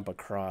need to jump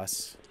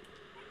across.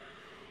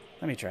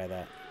 Let me try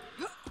that.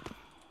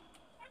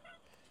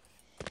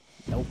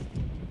 Nope.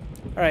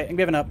 Alright, I'm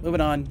giving up.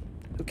 Moving on.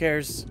 Who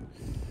cares?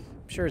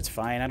 sure it's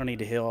fine. I don't need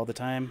to heal all the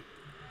time.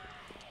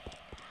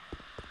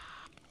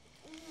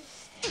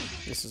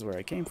 This is where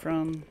I came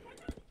from.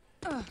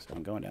 So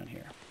I'm going down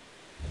here.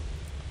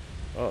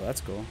 Oh,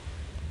 that's cool.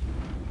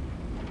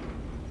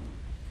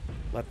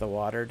 Let the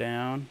water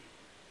down.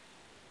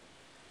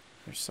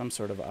 There's some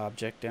sort of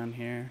object down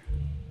here.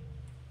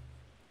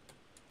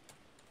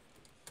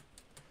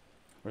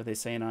 What are they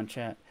saying on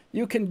chat?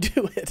 You can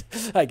do it!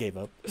 I gave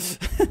up. I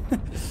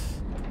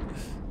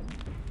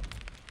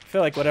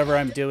feel like whatever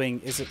I'm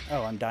doing isn't...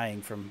 Oh, I'm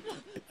dying from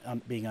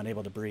being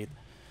unable to breathe.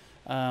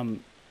 I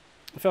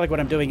feel like what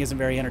I'm doing isn't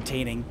very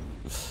entertaining.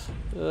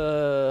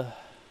 Can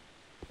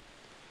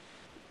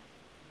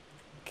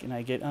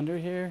I get under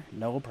here?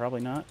 No,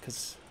 probably not,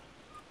 because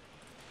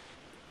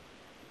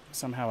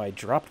somehow I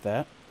dropped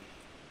that.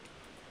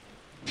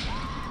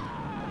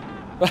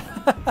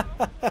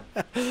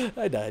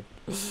 I died.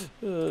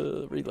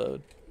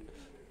 Reload.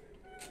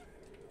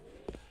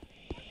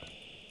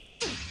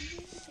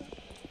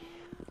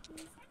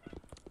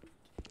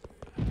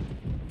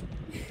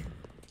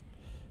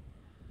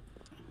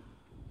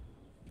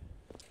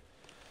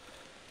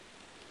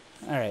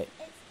 Alright.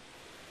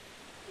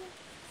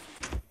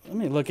 Let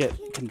me look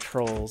at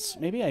controls.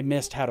 Maybe I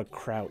missed how to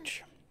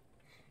crouch.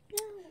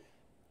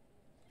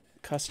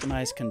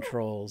 Customize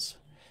controls.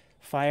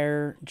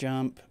 Fire,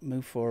 jump,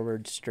 move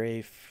forward,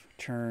 strafe,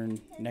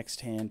 turn,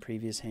 next hand,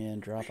 previous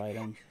hand, drop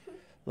item,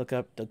 look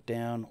up, look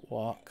down,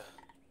 walk.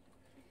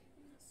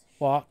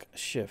 Walk,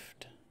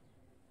 shift.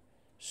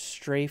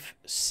 Strafe,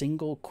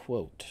 single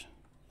quote.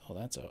 Oh,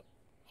 that's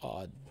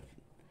odd.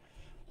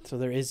 So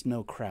there is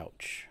no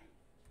crouch.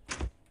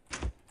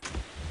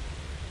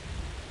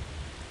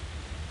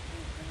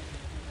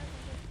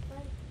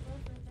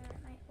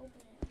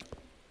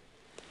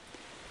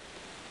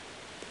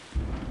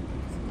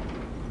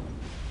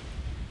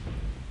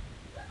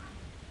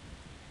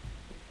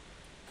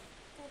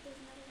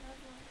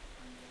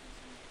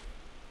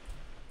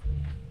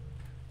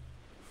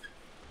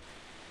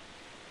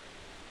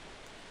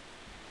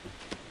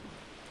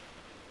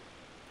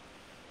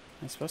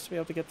 Am I supposed to be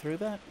able to get through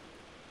that?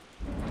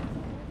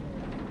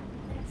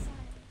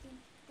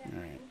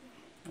 Alright.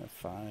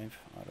 F5,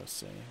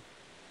 autosave.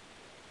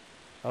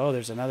 Oh,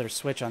 there's another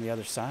switch on the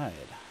other side.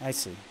 I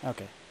see.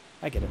 Okay.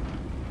 I get it.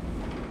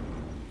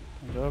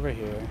 I'll go over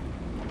here.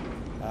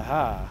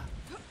 Aha!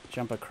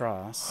 Jump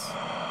across.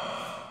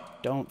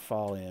 Don't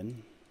fall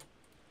in.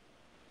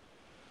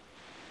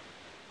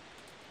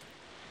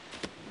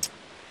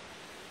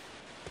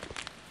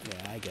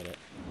 Yeah, I get it.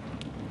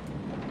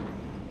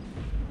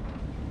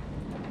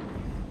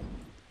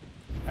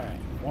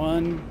 Alright,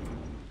 1,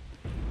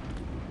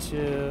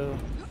 2,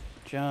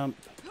 jump,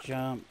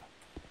 jump,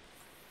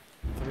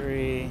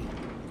 3,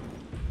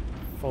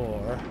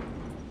 4.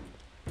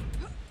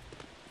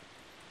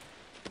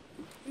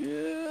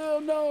 Yeah,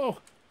 no!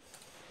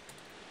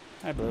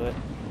 I blew it.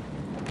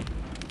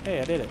 Hey,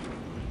 I did it.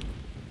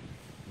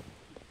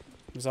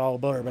 It was all a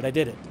blur, but I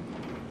did it.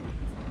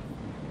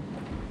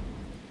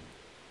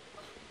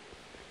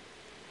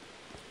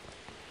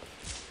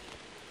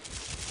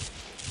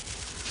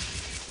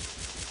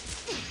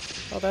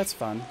 Oh, that's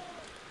fun.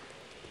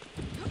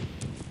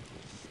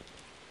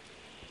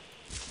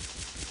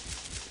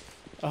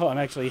 Oh, I'm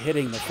actually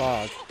hitting the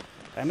fog.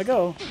 Time to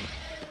go.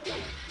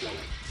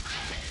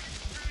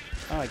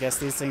 Oh, I guess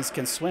these things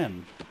can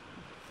swim.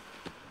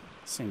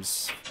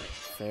 Seems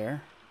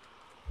fair.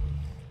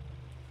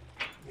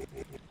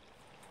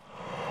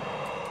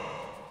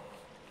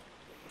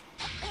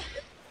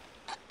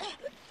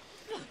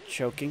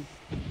 Choking.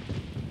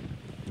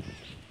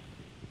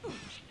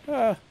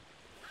 Ah.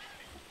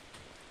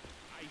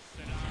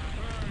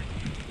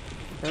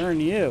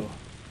 Burn you.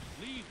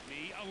 Leave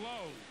me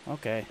alone.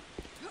 Okay.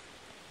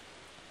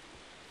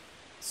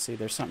 Let's see,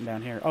 there's something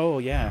down here. Oh,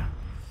 yeah.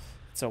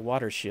 It's a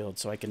water shield,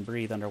 so I can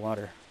breathe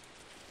underwater.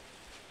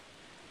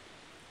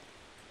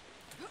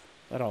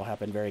 That all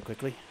happened very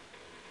quickly.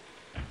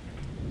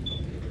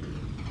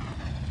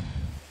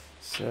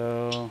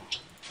 So,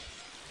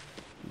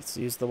 let's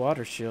use the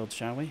water shield,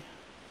 shall we?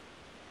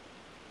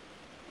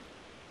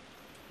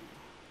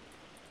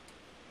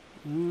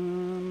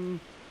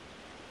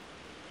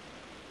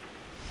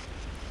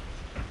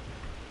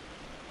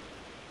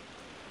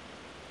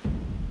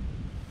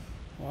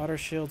 Water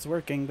shield's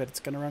working, but it's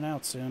gonna run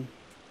out soon.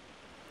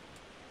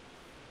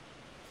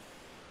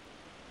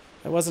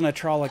 That wasn't a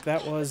Trolloc,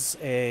 that was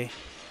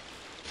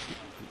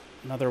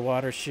another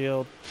water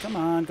shield. Come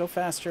on, go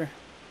faster.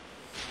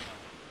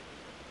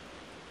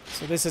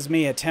 So this is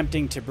me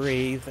attempting to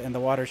breathe, and the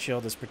water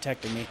shield is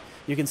protecting me.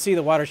 You can see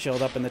the water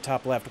shield up in the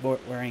top left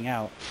wearing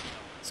out.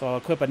 So I'll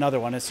equip another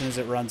one as soon as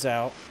it runs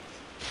out.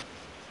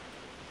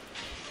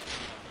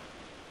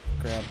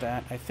 Grab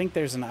that. I think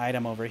there's an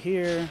item over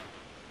here.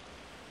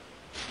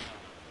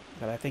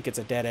 But I think it's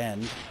a dead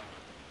end.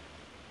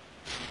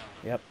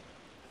 Yep.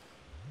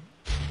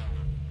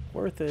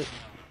 Worth it.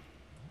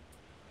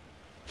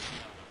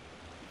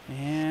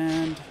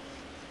 And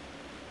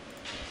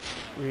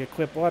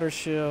re-equip water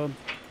shield.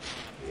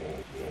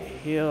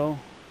 Heal.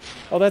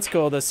 Oh, that's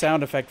cool. The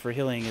sound effect for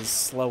healing is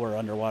slower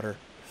underwater.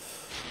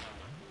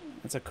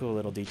 That's a cool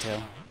little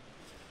detail.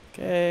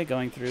 Okay,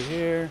 going through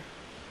here.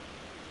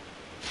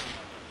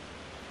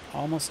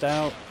 Almost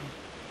out.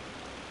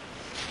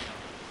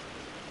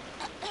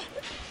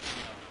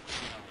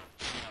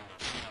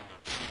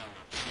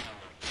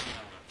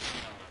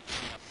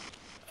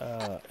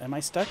 Am I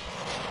stuck?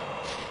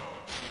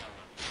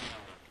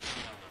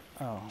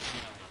 Oh.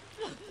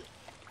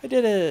 I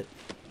did it!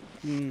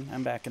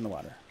 I'm back in the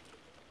water.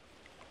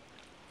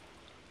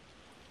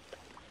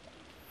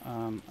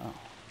 Oh.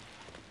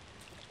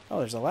 Oh,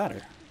 there's a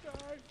ladder.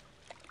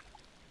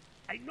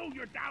 I know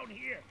you're down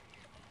here.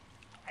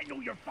 I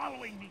know you're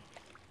following me.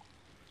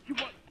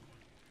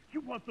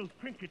 You want those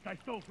trinkets I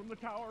stole from the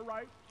tower,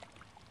 right?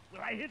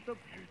 Well, I hid them.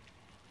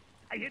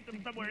 I hid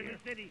them somewhere in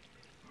the city.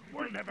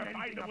 We'll never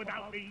find them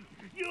without me.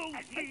 You'll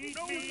see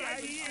me,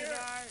 I hear.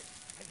 I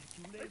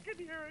can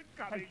hear it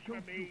coming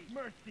from me.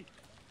 Mercy.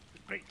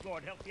 Great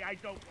Lord, help me. I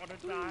don't want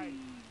to die.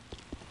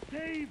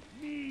 Save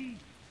me.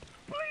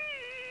 Please.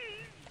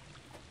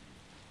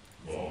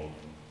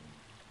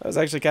 That was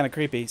actually kind of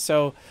creepy.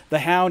 So the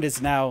Hound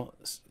is now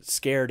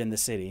scared in the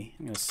city.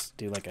 I'm going to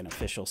do like an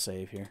official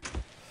save here.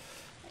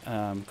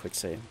 Quick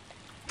save.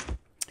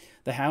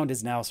 The Hound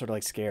is now sort of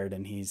like scared,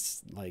 and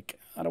he's like,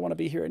 I don't want to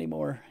be here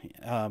anymore,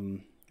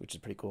 which is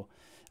pretty cool.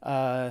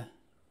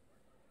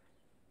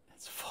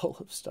 It's full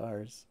of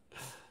stars.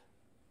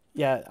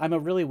 Yeah, I'm a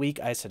really weak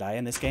Aes Sedai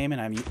in this game, and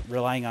I'm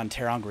relying on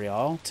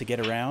Terangrial to get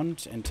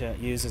around and to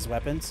use his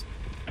weapons.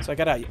 So I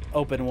got to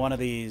open one of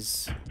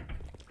these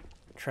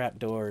trap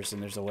doors,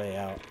 and there's a way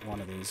out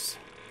one of these.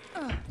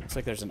 Looks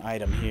like there's an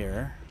item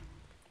here.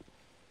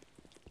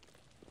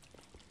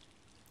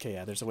 Okay,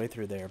 yeah, there's a way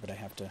through there, but I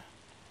have to...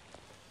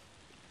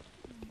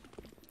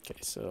 Okay,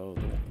 so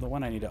the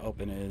one I need to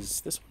open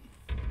is this one.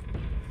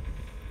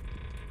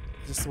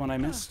 Is this the one I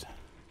missed?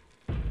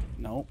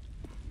 Nope.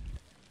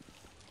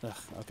 Ugh,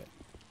 okay.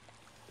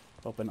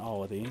 Open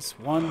all of these.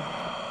 One.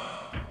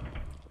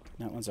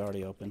 That one's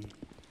already open.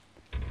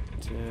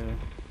 2,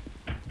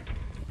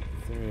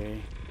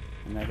 3.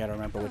 And I gotta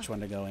remember which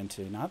one to go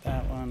into. Not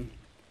that one.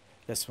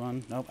 This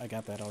one. Nope, I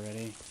got that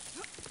already.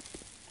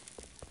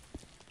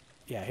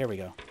 Yeah, here we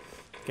go.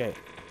 Okay,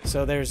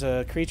 so there's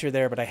a creature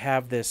there, but I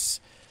have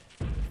this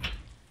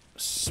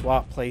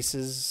swap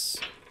places.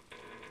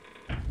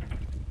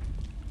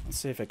 Let's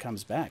see if it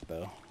comes back,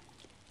 though.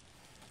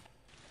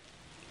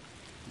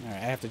 Alright,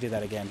 I have to do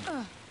that again.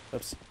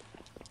 Oops.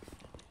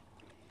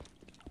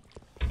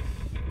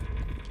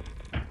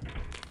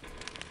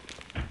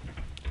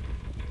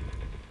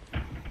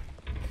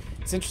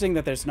 It's interesting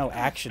that there's no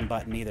action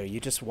button either. You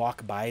just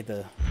walk by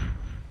the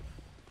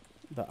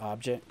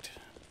object.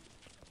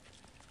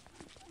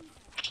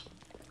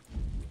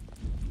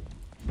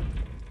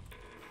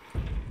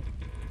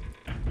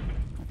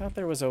 I thought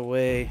there was a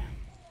way.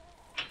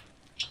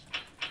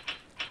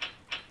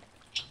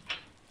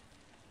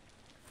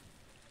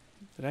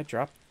 Did I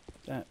drop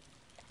that?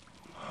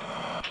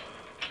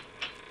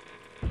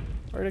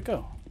 Where'd it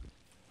go?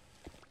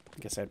 I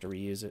guess I have to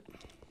reuse it.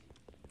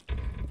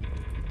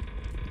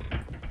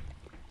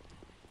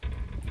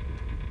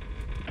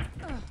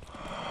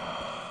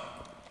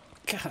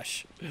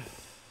 Gosh.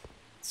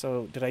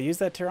 So, did I use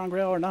that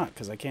Terangrial or not?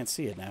 Because I can't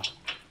see it now.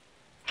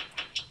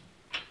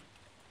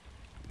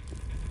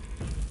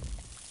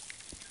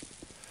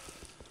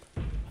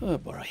 Oh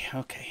boy,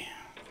 okay.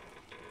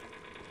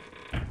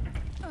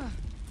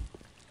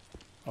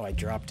 Oh, I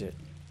dropped it.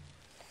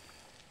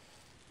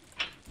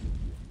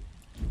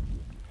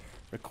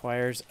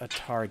 Requires a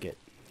target.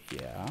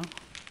 Yeah.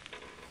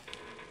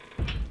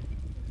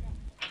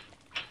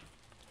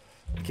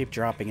 I keep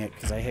dropping it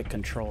because I hit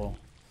control.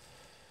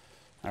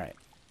 Alright.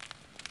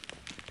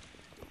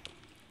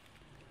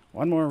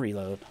 One more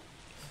reload.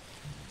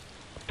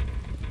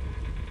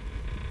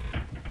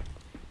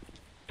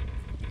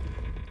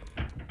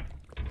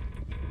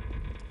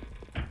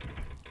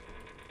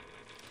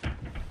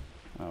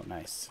 Oh,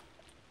 nice.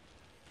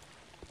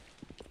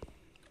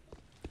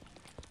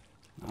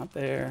 Not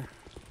there.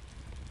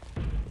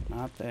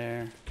 Not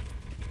there.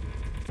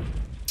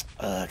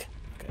 Ugh.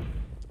 Okay.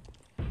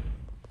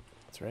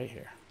 It's right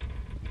here.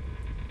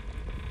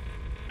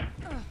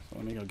 So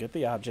let me go get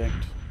the object.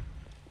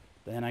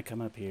 Then I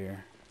come up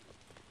here.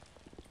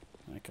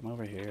 I come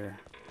over here.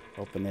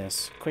 Open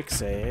this. Quick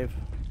save.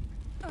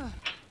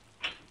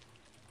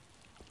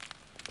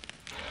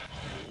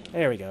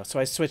 There we go. So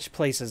I switched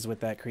places with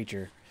that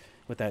creature.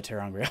 With that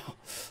Terangrial.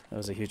 That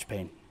was a huge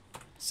pain.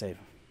 Save.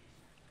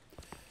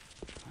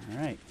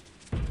 Alright.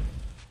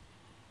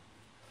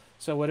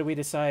 So what did we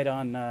decide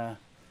on the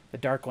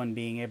Dark One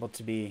being able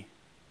to be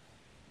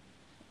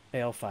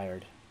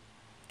bale-fired?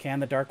 Can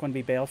the Dark One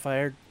be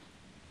bale-fired?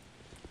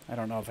 I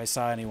don't know if I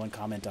saw anyone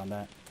comment on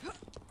that.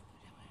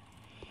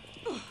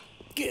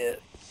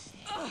 Get.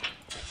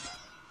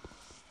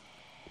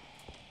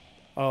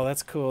 Oh,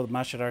 that's cool.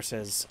 Mashadar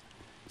says,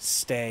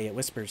 stay. It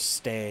whispers,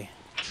 stay.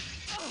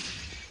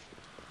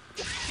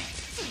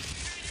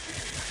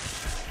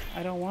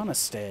 I don't want to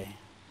stay.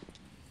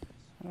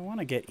 I don't want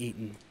to get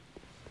eaten.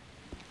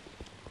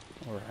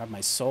 Or have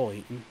my soul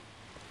eaten.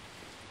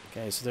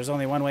 Okay, so there's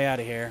only one way out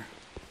of here.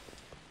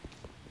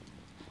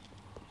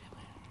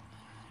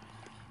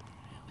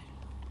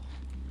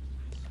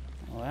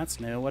 Well, that's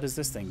new. What does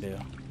this thing do?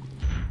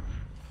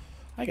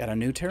 I got a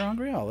new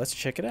ter'angreal. Let's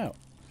check it out.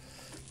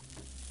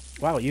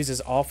 Wow, it uses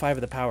all 5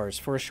 of the powers.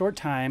 For a short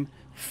time,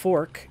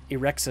 Fork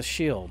erects a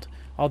shield.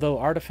 Although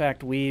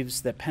artifact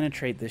weaves that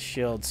penetrate this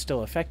shield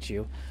still affect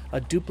you, a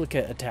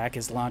duplicate attack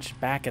is launched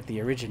back at the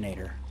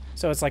originator.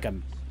 So it's like a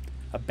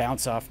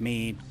bounce off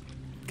me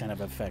kind of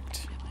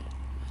effect.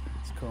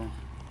 It's cool.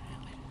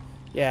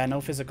 Yeah, no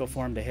physical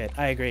form to hit.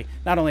 I agree.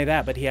 Not only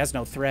that, but he has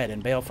no thread,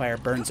 and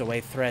Balefire burns away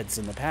threads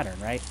in the pattern,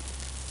 right?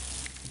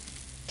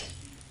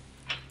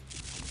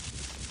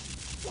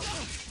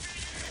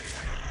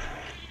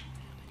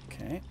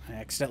 Okay, I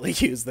accidentally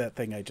used that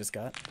thing I just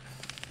got.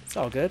 It's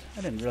all good.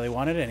 I didn't really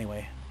want it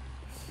anyway.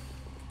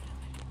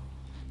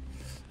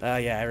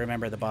 Yeah, I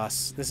remember the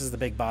boss. This is the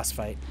big boss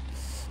fight.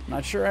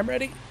 Not sure I'm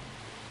ready.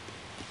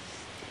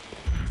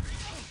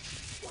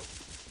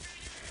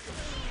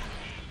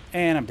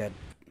 And I'm dead.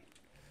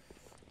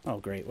 Oh,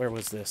 great. Where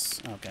was this?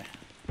 Okay.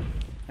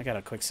 I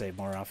gotta quick save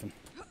more often.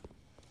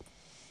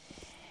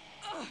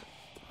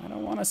 I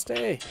don't want to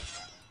stay.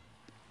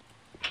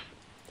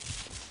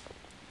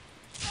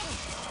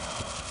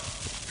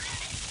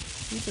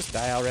 Can you just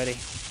die already?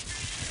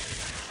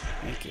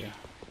 Thank you.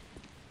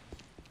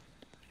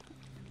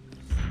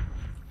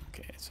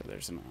 Okay, so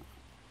there's an...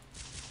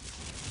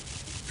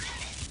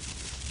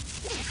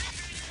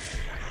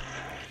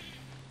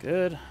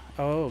 Good.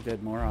 Oh,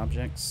 good. More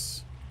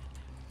objects.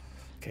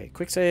 Okay,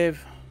 quick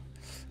save.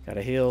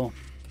 Gotta heal.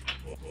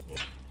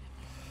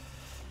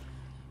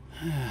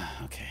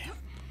 Okay.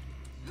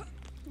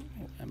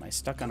 Am I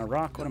stuck on a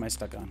rock? What am I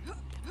stuck on?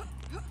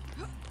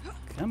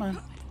 Come on.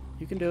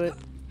 You can do it.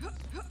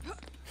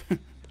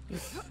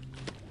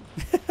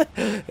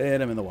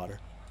 And I'm in the water.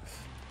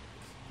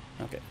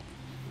 Okay.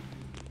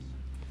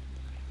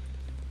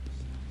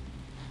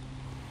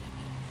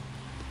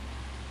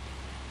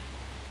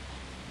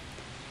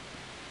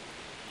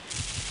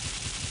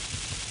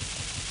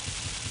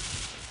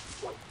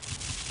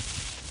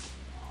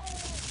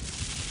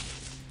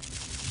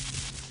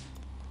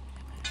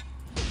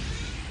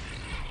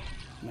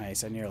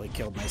 Nice, I nearly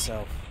killed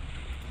myself.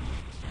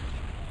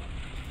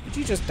 Did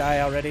you just die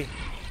already?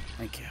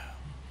 Thank you.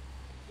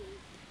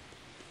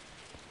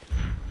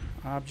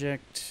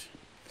 Object.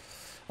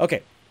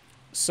 Okay,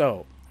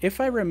 so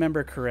if I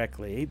remember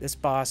correctly, this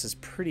boss is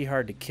pretty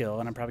hard to kill,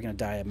 and I'm probably going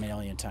to die a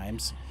million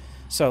times.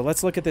 So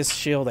let's look at this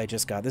shield I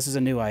just got. This is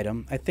a new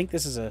item. I think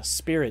this is a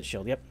spirit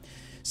shield. Yep.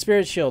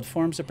 Spirit shield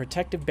forms a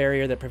protective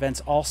barrier that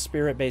prevents all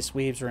spirit-based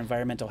weaves or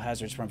environmental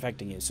hazards from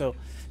affecting you. So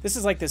this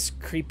is like this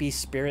creepy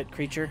spirit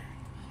creature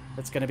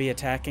that's going to be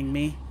attacking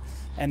me.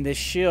 And this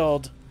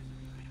shield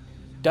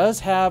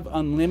does have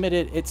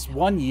unlimited... It's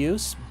one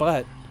use,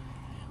 but...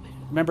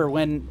 Remember,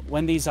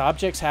 when these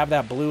objects have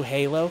that blue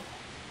halo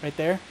right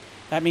there,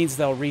 that means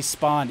they'll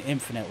respawn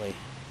infinitely.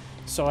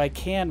 So I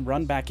can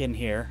run back in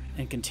here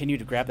and continue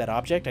to grab that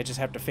object. I just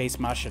have to face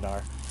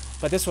Mashadar.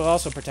 But this will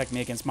also protect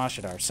me against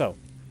Mashadar. So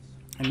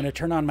I'm going to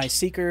turn on my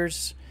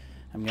Seekers.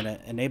 I'm going to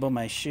enable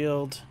my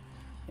shield.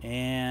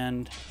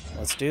 And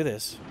let's do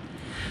this.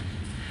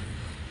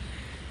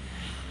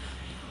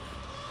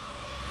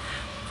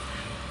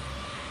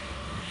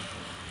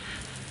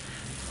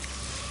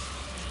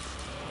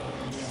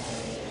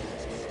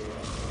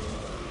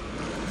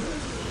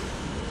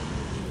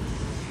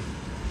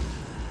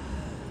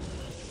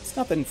 It's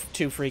nothing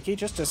too freaky,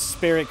 just a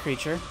spirit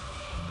creature.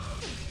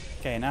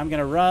 Okay, now I'm going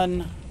to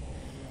run,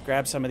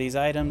 grab some of these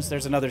items.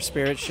 There's another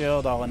spirit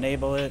shield. I'll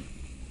enable it.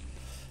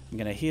 I'm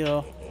going to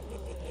heal.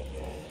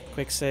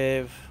 Quick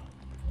save.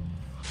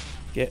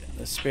 Get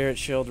the spirit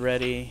shield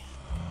ready.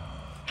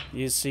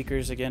 Use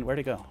Seekers again. Where'd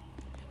it go?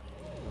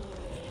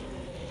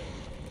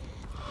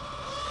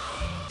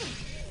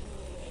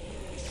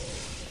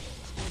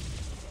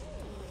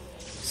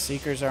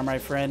 Seekers are my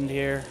friend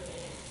here.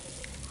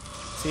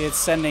 See, it's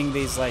sending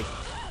these, like,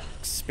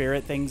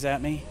 spirit things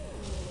at me.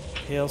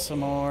 Heal some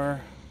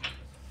more.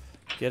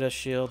 Get a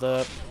shield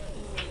up.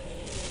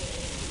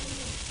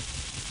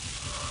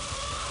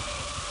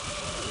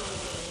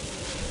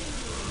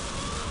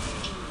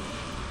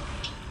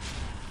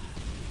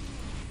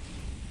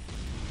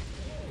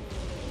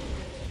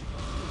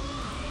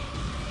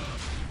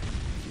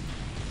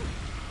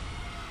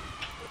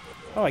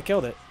 Oh, I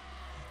killed it.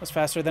 That's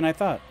faster than I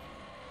thought.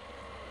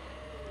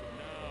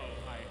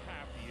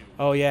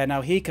 Oh yeah,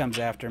 now he comes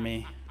after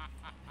me.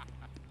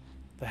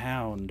 The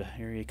Hound.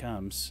 Here he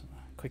comes.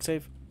 Quick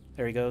save.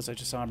 There he goes. I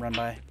just saw him run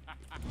by.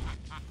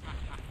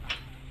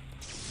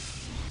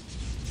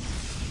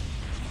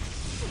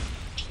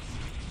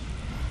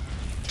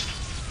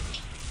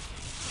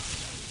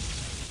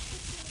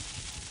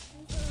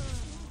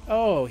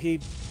 Oh,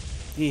 he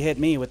hit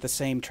me with the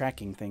same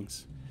tracking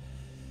things.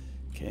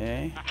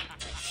 Okay.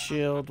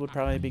 Shield would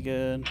probably be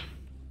good.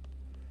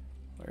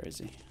 Where is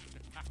he?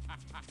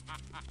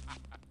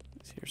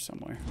 He's here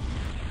somewhere.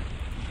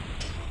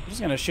 I'm just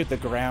gonna shoot the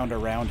ground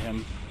around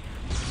him.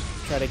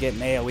 Try to get an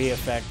AoE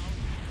effect.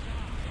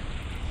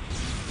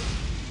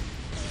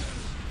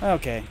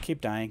 Okay,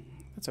 keep dying.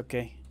 That's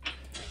okay.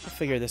 I'll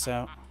figure this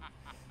out.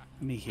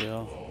 Let me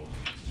heal.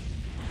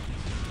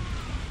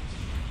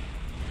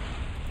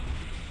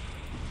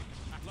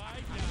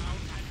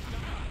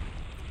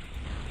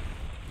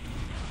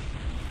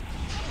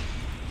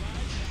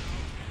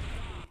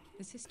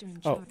 The sister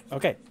in Oh, charge.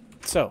 okay.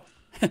 So,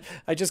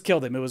 I just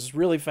killed him. It was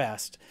really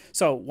fast.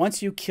 So,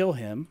 once you kill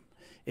him,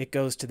 it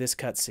goes to this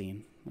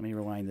cutscene. Let me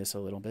rewind this a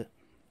little bit.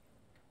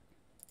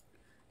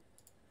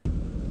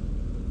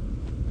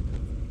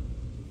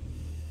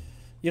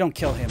 You don't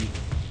kill him.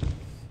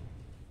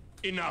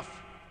 Enough.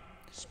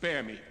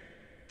 Spare me.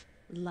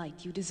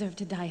 Light, you deserve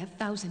to die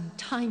 1,000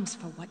 times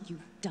for what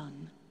you've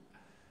done.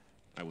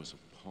 I was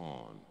a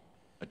pawn,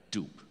 a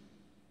dupe.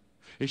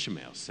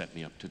 Ishmael set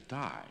me up to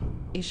die.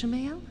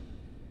 Ishmael?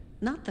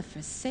 Not the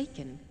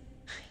Forsaken.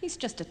 He's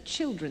just a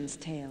children's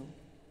tale.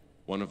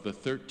 One of the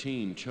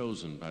 13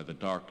 chosen by the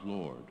Dark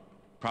Lord.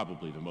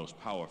 Probably the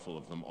most powerful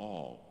of them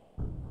all.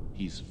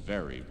 He's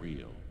very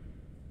real.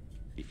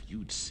 If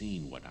you'd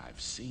seen what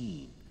I've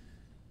seen.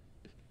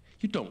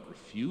 You don't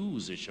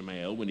refuse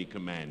Ishmael when he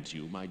commands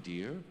you, my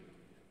dear.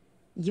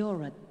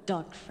 You're a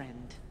dark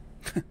friend.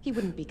 He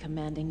wouldn't be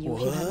commanding you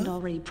if you hadn't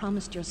already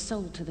promised your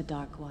soul to the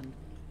Dark One.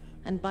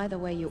 And by the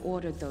way you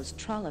ordered those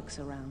Trollocs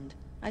around,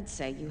 I'd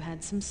say you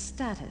had some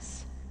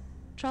status.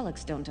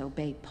 Trollocs don't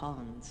obey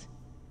pawns.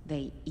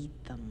 They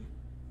eat them.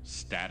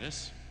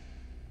 Status?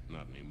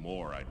 Not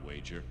anymore, I'd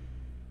wager.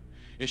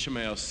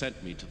 Ishmael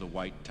sent me to the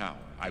White Tower.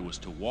 I was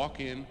to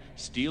walk in,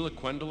 steal a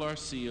Quendalar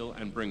seal,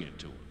 and bring it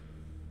to her.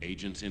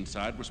 Agents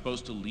inside were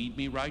supposed to lead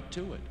me right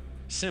to it.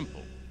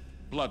 Simple.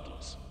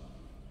 Bloodless.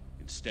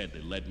 Instead, they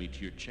led me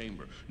to your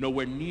chamber,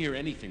 nowhere near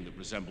anything that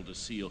resembled a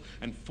seal,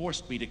 and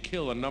forced me to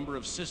kill a number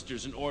of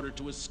sisters in order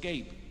to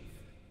escape.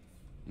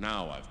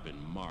 Now I've been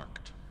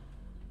marked.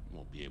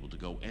 Won't be able to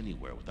go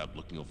anywhere without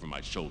looking over my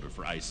shoulder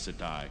for Aes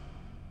Sedai.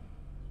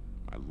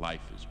 My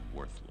life is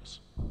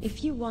worthless.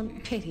 If you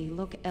want pity,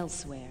 look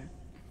elsewhere.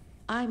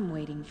 I'm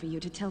waiting for you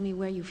to tell me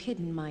where you've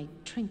hidden my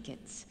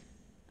trinkets.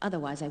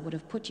 Otherwise, I would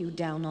have put you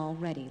down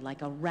already,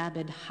 like a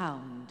rabid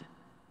hound.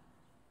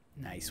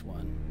 Nice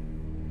one.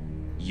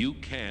 You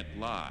can't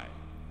lie.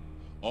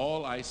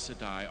 All Aes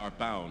Sedai are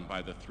bound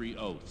by the 3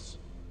 oaths.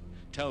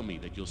 Tell me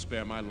that you'll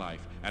spare my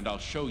life, and I'll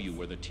show you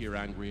where the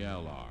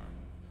Tirangriel are.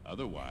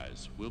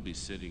 Otherwise, we'll be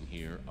sitting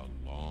here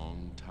a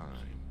long time.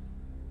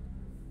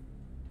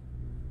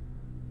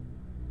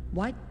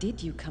 Why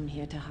did you come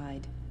here to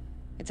hide?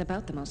 It's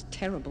about the most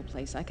terrible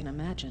place I can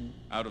imagine.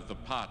 Out of the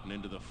pot and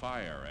into the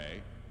fire, eh?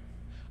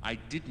 I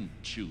didn't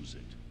choose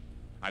it.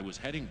 I was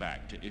heading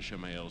back to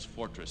Ishmael's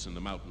fortress in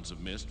the Mountains of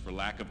Mist for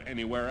lack of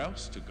anywhere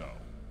else to go.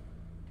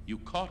 You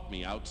caught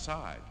me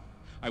outside.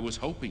 I was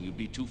hoping you'd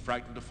be too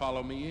frightened to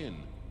follow me in.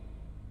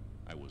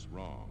 I was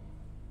wrong.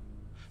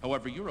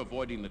 However, you're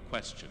avoiding the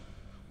question.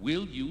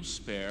 Will you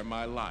spare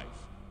my life?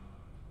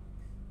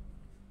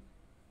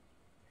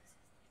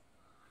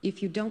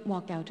 If you don't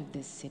walk out of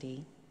this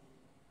city,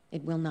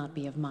 it will not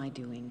be of my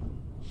doing.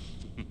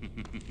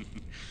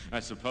 I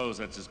suppose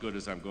that's as good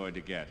as I'm going to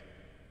get.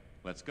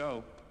 Let's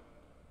go.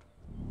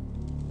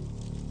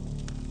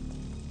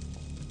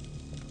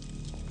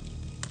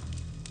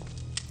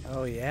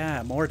 Oh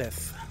yeah,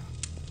 Mordeth.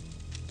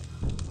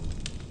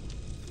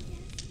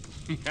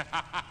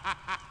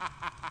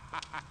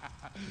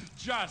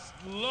 Just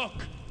look!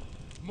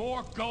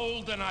 More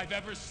gold than I've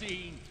ever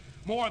seen.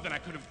 More than I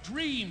could have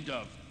dreamed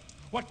of.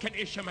 What can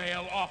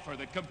Ishmael offer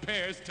that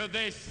compares to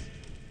this?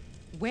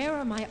 Where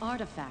are my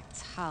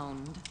artifacts,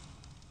 Hound?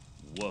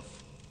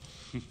 Woof.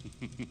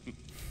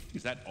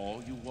 Is that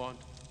all you want?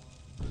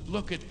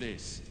 Look at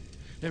this.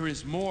 There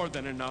is more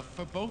than enough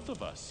for both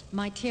of us.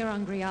 My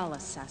Tirangrial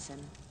assassin.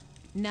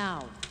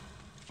 Now.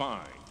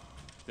 Fine.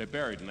 They're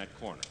buried in that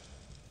corner.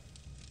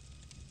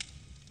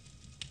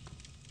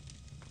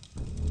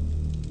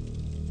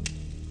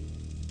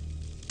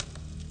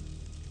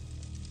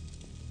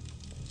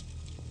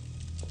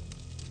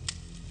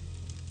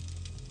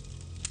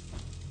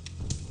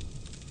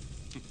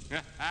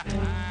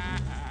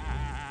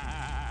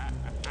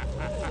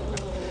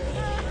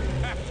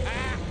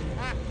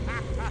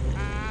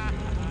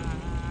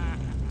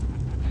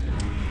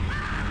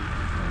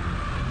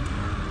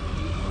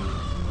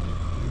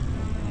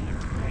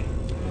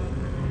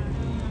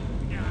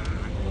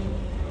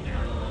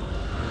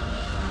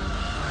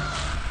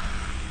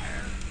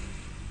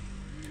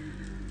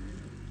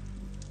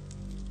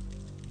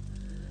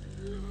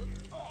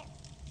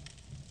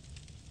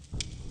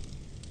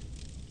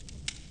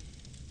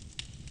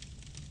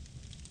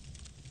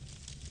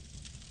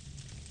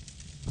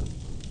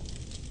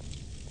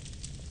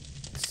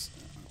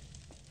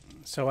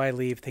 So I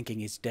leave thinking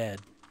he's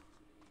dead.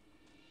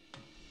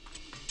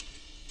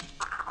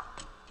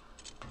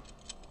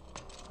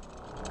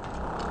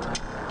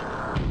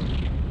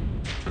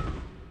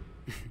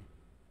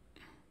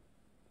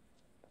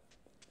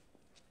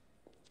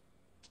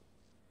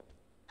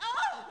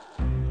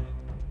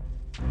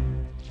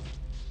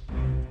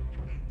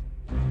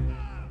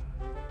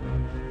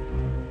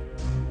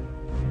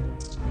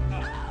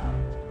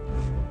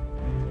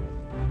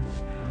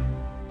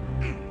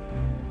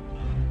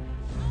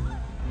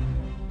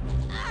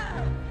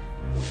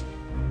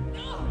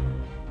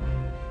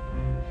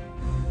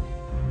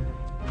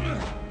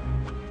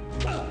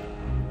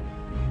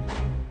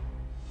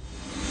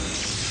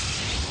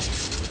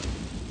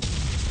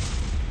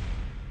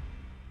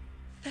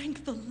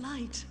 Thank the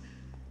light.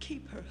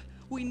 Keep her.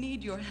 We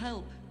need your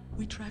help.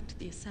 We tracked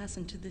the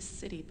assassin to this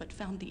city, but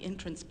found the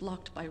entrance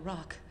blocked by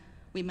rock.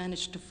 We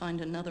managed to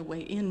find another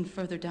way in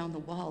further down the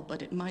wall,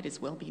 but it might as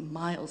well be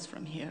miles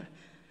from here.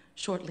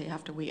 Shortly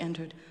after we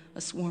entered,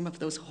 a swarm of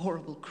those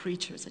horrible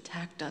creatures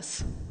attacked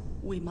us.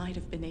 We might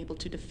have been able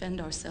to defend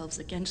ourselves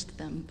against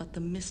them, but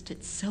the mist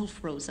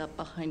itself rose up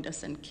behind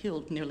us and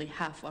killed nearly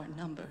half our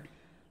number.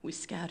 We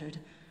scattered.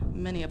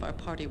 Many of our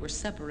party were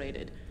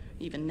separated.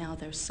 Even now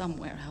they're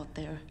somewhere out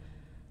there.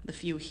 The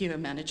few here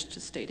managed to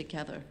stay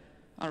together.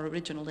 Our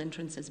original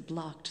entrance is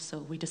blocked, so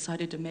we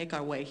decided to make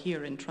our way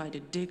here and try to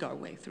dig our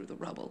way through the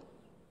rubble.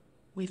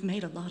 We've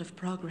made a lot of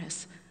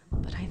progress,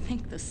 but I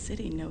think the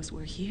city knows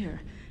we're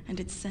here, and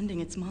it's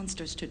sending its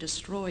monsters to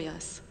destroy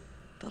us.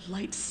 The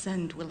light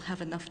send will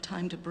have enough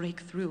time to break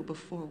through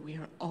before we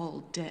are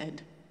all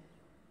dead.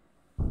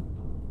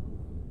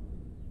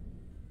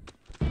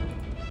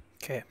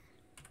 Okay.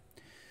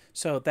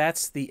 So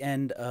that's the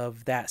end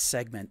of that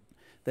segment.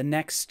 The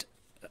next,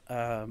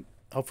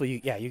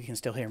 hopefully, you can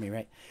still hear me,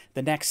 right?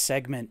 The next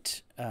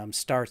segment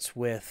starts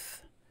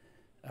with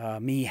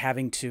me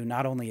having to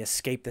not only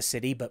escape the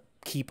city, but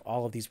keep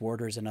all of these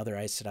warders and other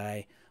Aes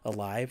Sedai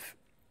alive.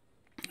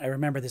 I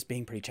remember this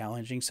being pretty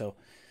challenging, so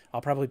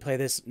I'll probably play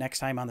this next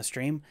time on the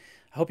stream.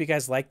 I hope you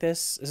guys like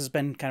this. This has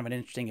been kind of an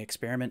interesting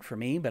experiment for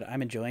me, but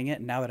I'm enjoying it.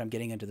 And now that I'm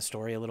getting into the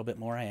story a little bit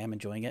more, I am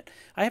enjoying it.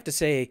 I have to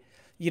say,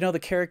 the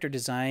character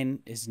design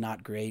is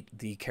not great.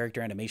 The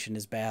character animation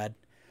is bad.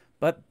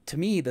 But to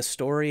me, the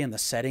story and the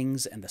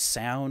settings and the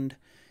sound,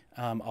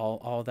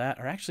 all that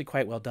are actually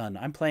quite well done.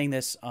 I'm playing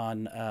this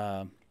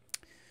on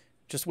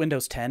just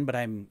Windows 10, but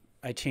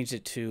I changed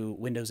it to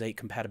Windows 8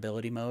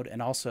 compatibility mode.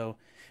 And also,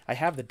 I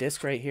have the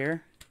disc right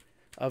here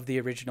of the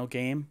original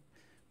game,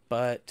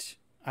 but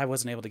I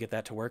wasn't able to get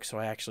that to work, so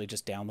I actually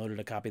just downloaded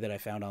a copy that I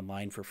found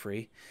online for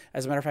free.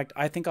 As a matter of fact,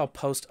 I think I'll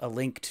post a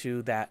link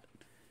to that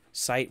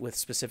site with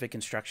specific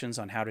instructions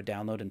on how to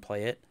download and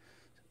play it.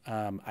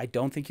 I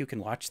don't think you can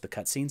watch the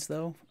cutscenes,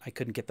 though. I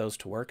couldn't get those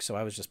to work, so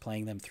I was just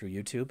playing them through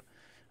YouTube.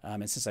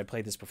 And since I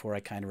played this before, I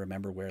kind of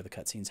remember where the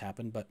cutscenes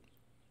happened. But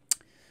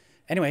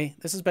anyway,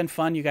 this has been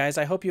fun, you guys.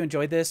 I hope you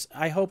enjoyed this.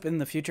 I hope in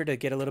the future to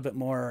get a little bit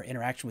more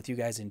interaction with you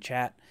guys in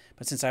chat.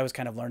 But since I was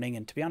kind of learning,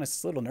 and to be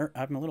honest,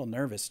 I'm a little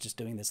nervous just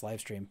doing this live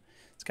stream.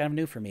 It's kind of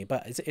new for me,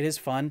 but it is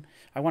fun.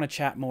 I want to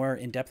chat more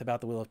in depth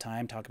about the Wheel of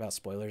Time, talk about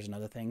spoilers and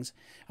other things.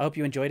 I hope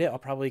you enjoyed it. I'll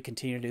probably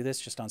continue to do this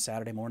just on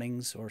Saturday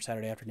mornings or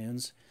Saturday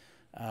afternoons.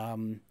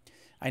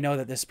 I know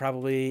that this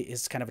probably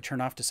is kind of a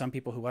turnoff to some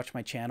people who watch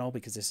my channel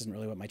because this isn't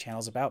really what my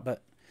channel's about,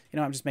 but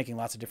I'm just making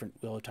lots of different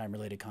Wheel of Time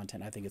related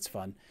content. I think it's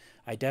fun.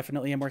 I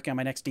definitely am working on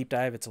my next deep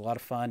dive. It's a lot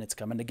of fun. It's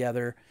coming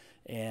together,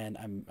 and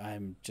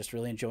I'm just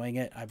really enjoying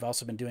it. I've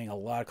also been doing a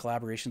lot of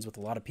collaborations with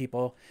a lot of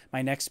people.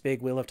 My next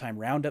big Wheel of Time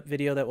roundup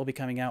video that will be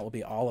coming out will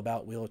be all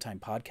about Wheel of Time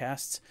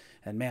podcasts,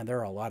 and man, there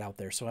are a lot out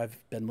there. So I've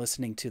been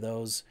listening to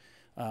those,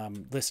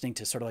 listening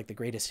to sort of like the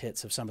greatest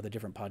hits of some of the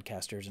different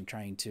podcasters and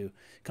trying to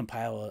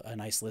compile a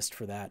nice list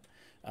for that.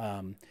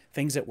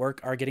 Things at work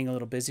are getting a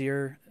little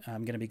busier.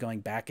 I'm going to be going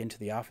back into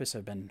the office.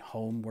 I've been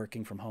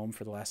working from home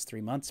for the last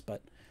 3 months,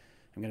 but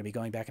I'm going to be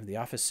going back into the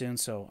office soon.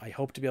 So I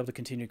hope to be able to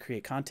continue to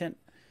create content,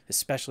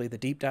 especially the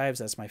deep dives.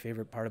 That's my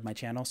favorite part of my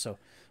channel. So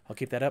I'll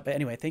keep that up. But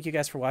anyway, thank you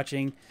guys for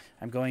watching.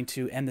 I'm going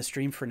to end the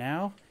stream for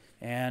now,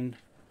 and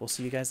we'll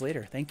see you guys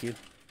later. Thank you.